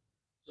laughter.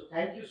 So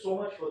thank you so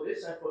much for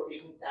this and for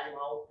taking time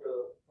out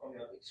from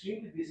your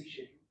extremely busy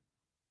schedule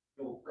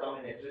to come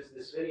and address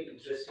this very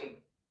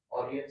interesting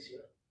audience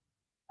here.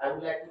 I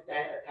would like to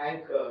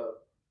thank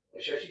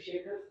Shashi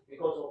Shekhar,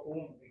 because of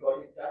whom we got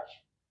in touch.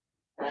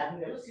 And I've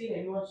never seen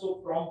anyone so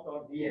prompt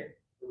on DM,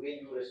 the way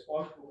you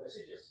respond to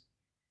messages.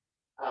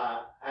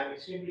 I'm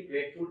extremely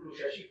grateful to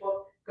Shashi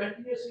for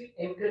continuously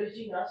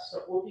encouraging us,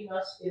 supporting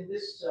us in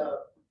this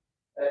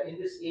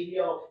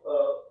area of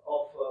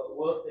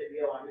work that we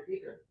have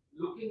undertaken,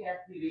 looking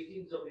at the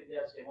ratings of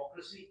India's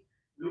democracy,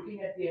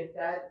 looking at the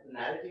entire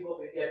narrative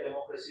of India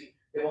democracy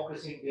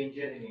in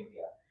danger in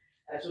India.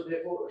 And so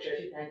therefore,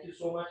 Shashi, thank you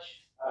so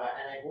much,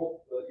 and I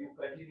hope we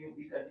continue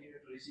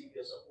to receive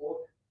your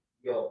support,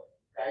 your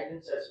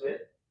guidance as well.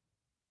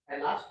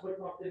 And last but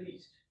not the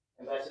least,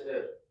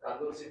 Ambassador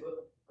Kandal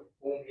Sibal,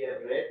 whom we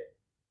have read,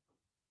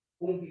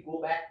 whom we go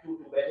back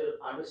to better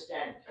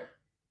understand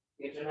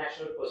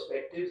international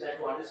perspectives and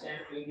to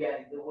understand India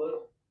in the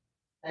world.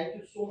 Thank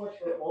you so much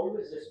for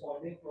always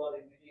responding to our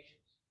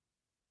invitations,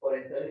 for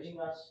encouraging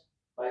us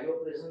by your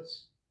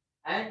presence,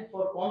 and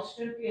for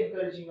constantly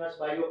encouraging us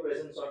by your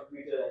presence on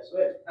Twitter as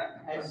well,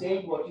 and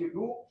saying what you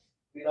do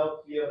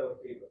without fear or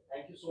favor.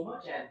 Thank you so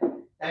much,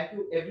 and thank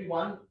you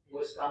everyone who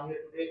has come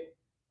here today.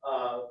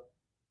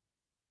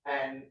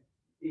 And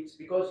it's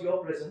because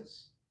your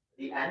presence,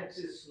 the annex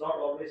is not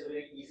always a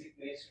very easy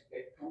place to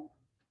get to.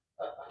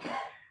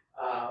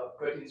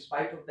 But in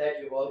spite of that,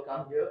 you've all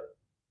come here,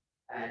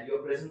 and your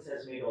presence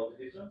has made all the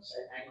difference.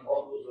 And thank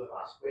all those who have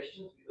asked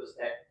questions, because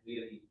that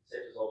really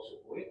set us also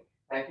going.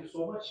 Thank you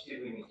so much.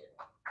 Till we meet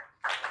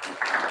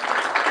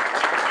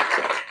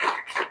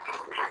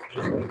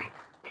again.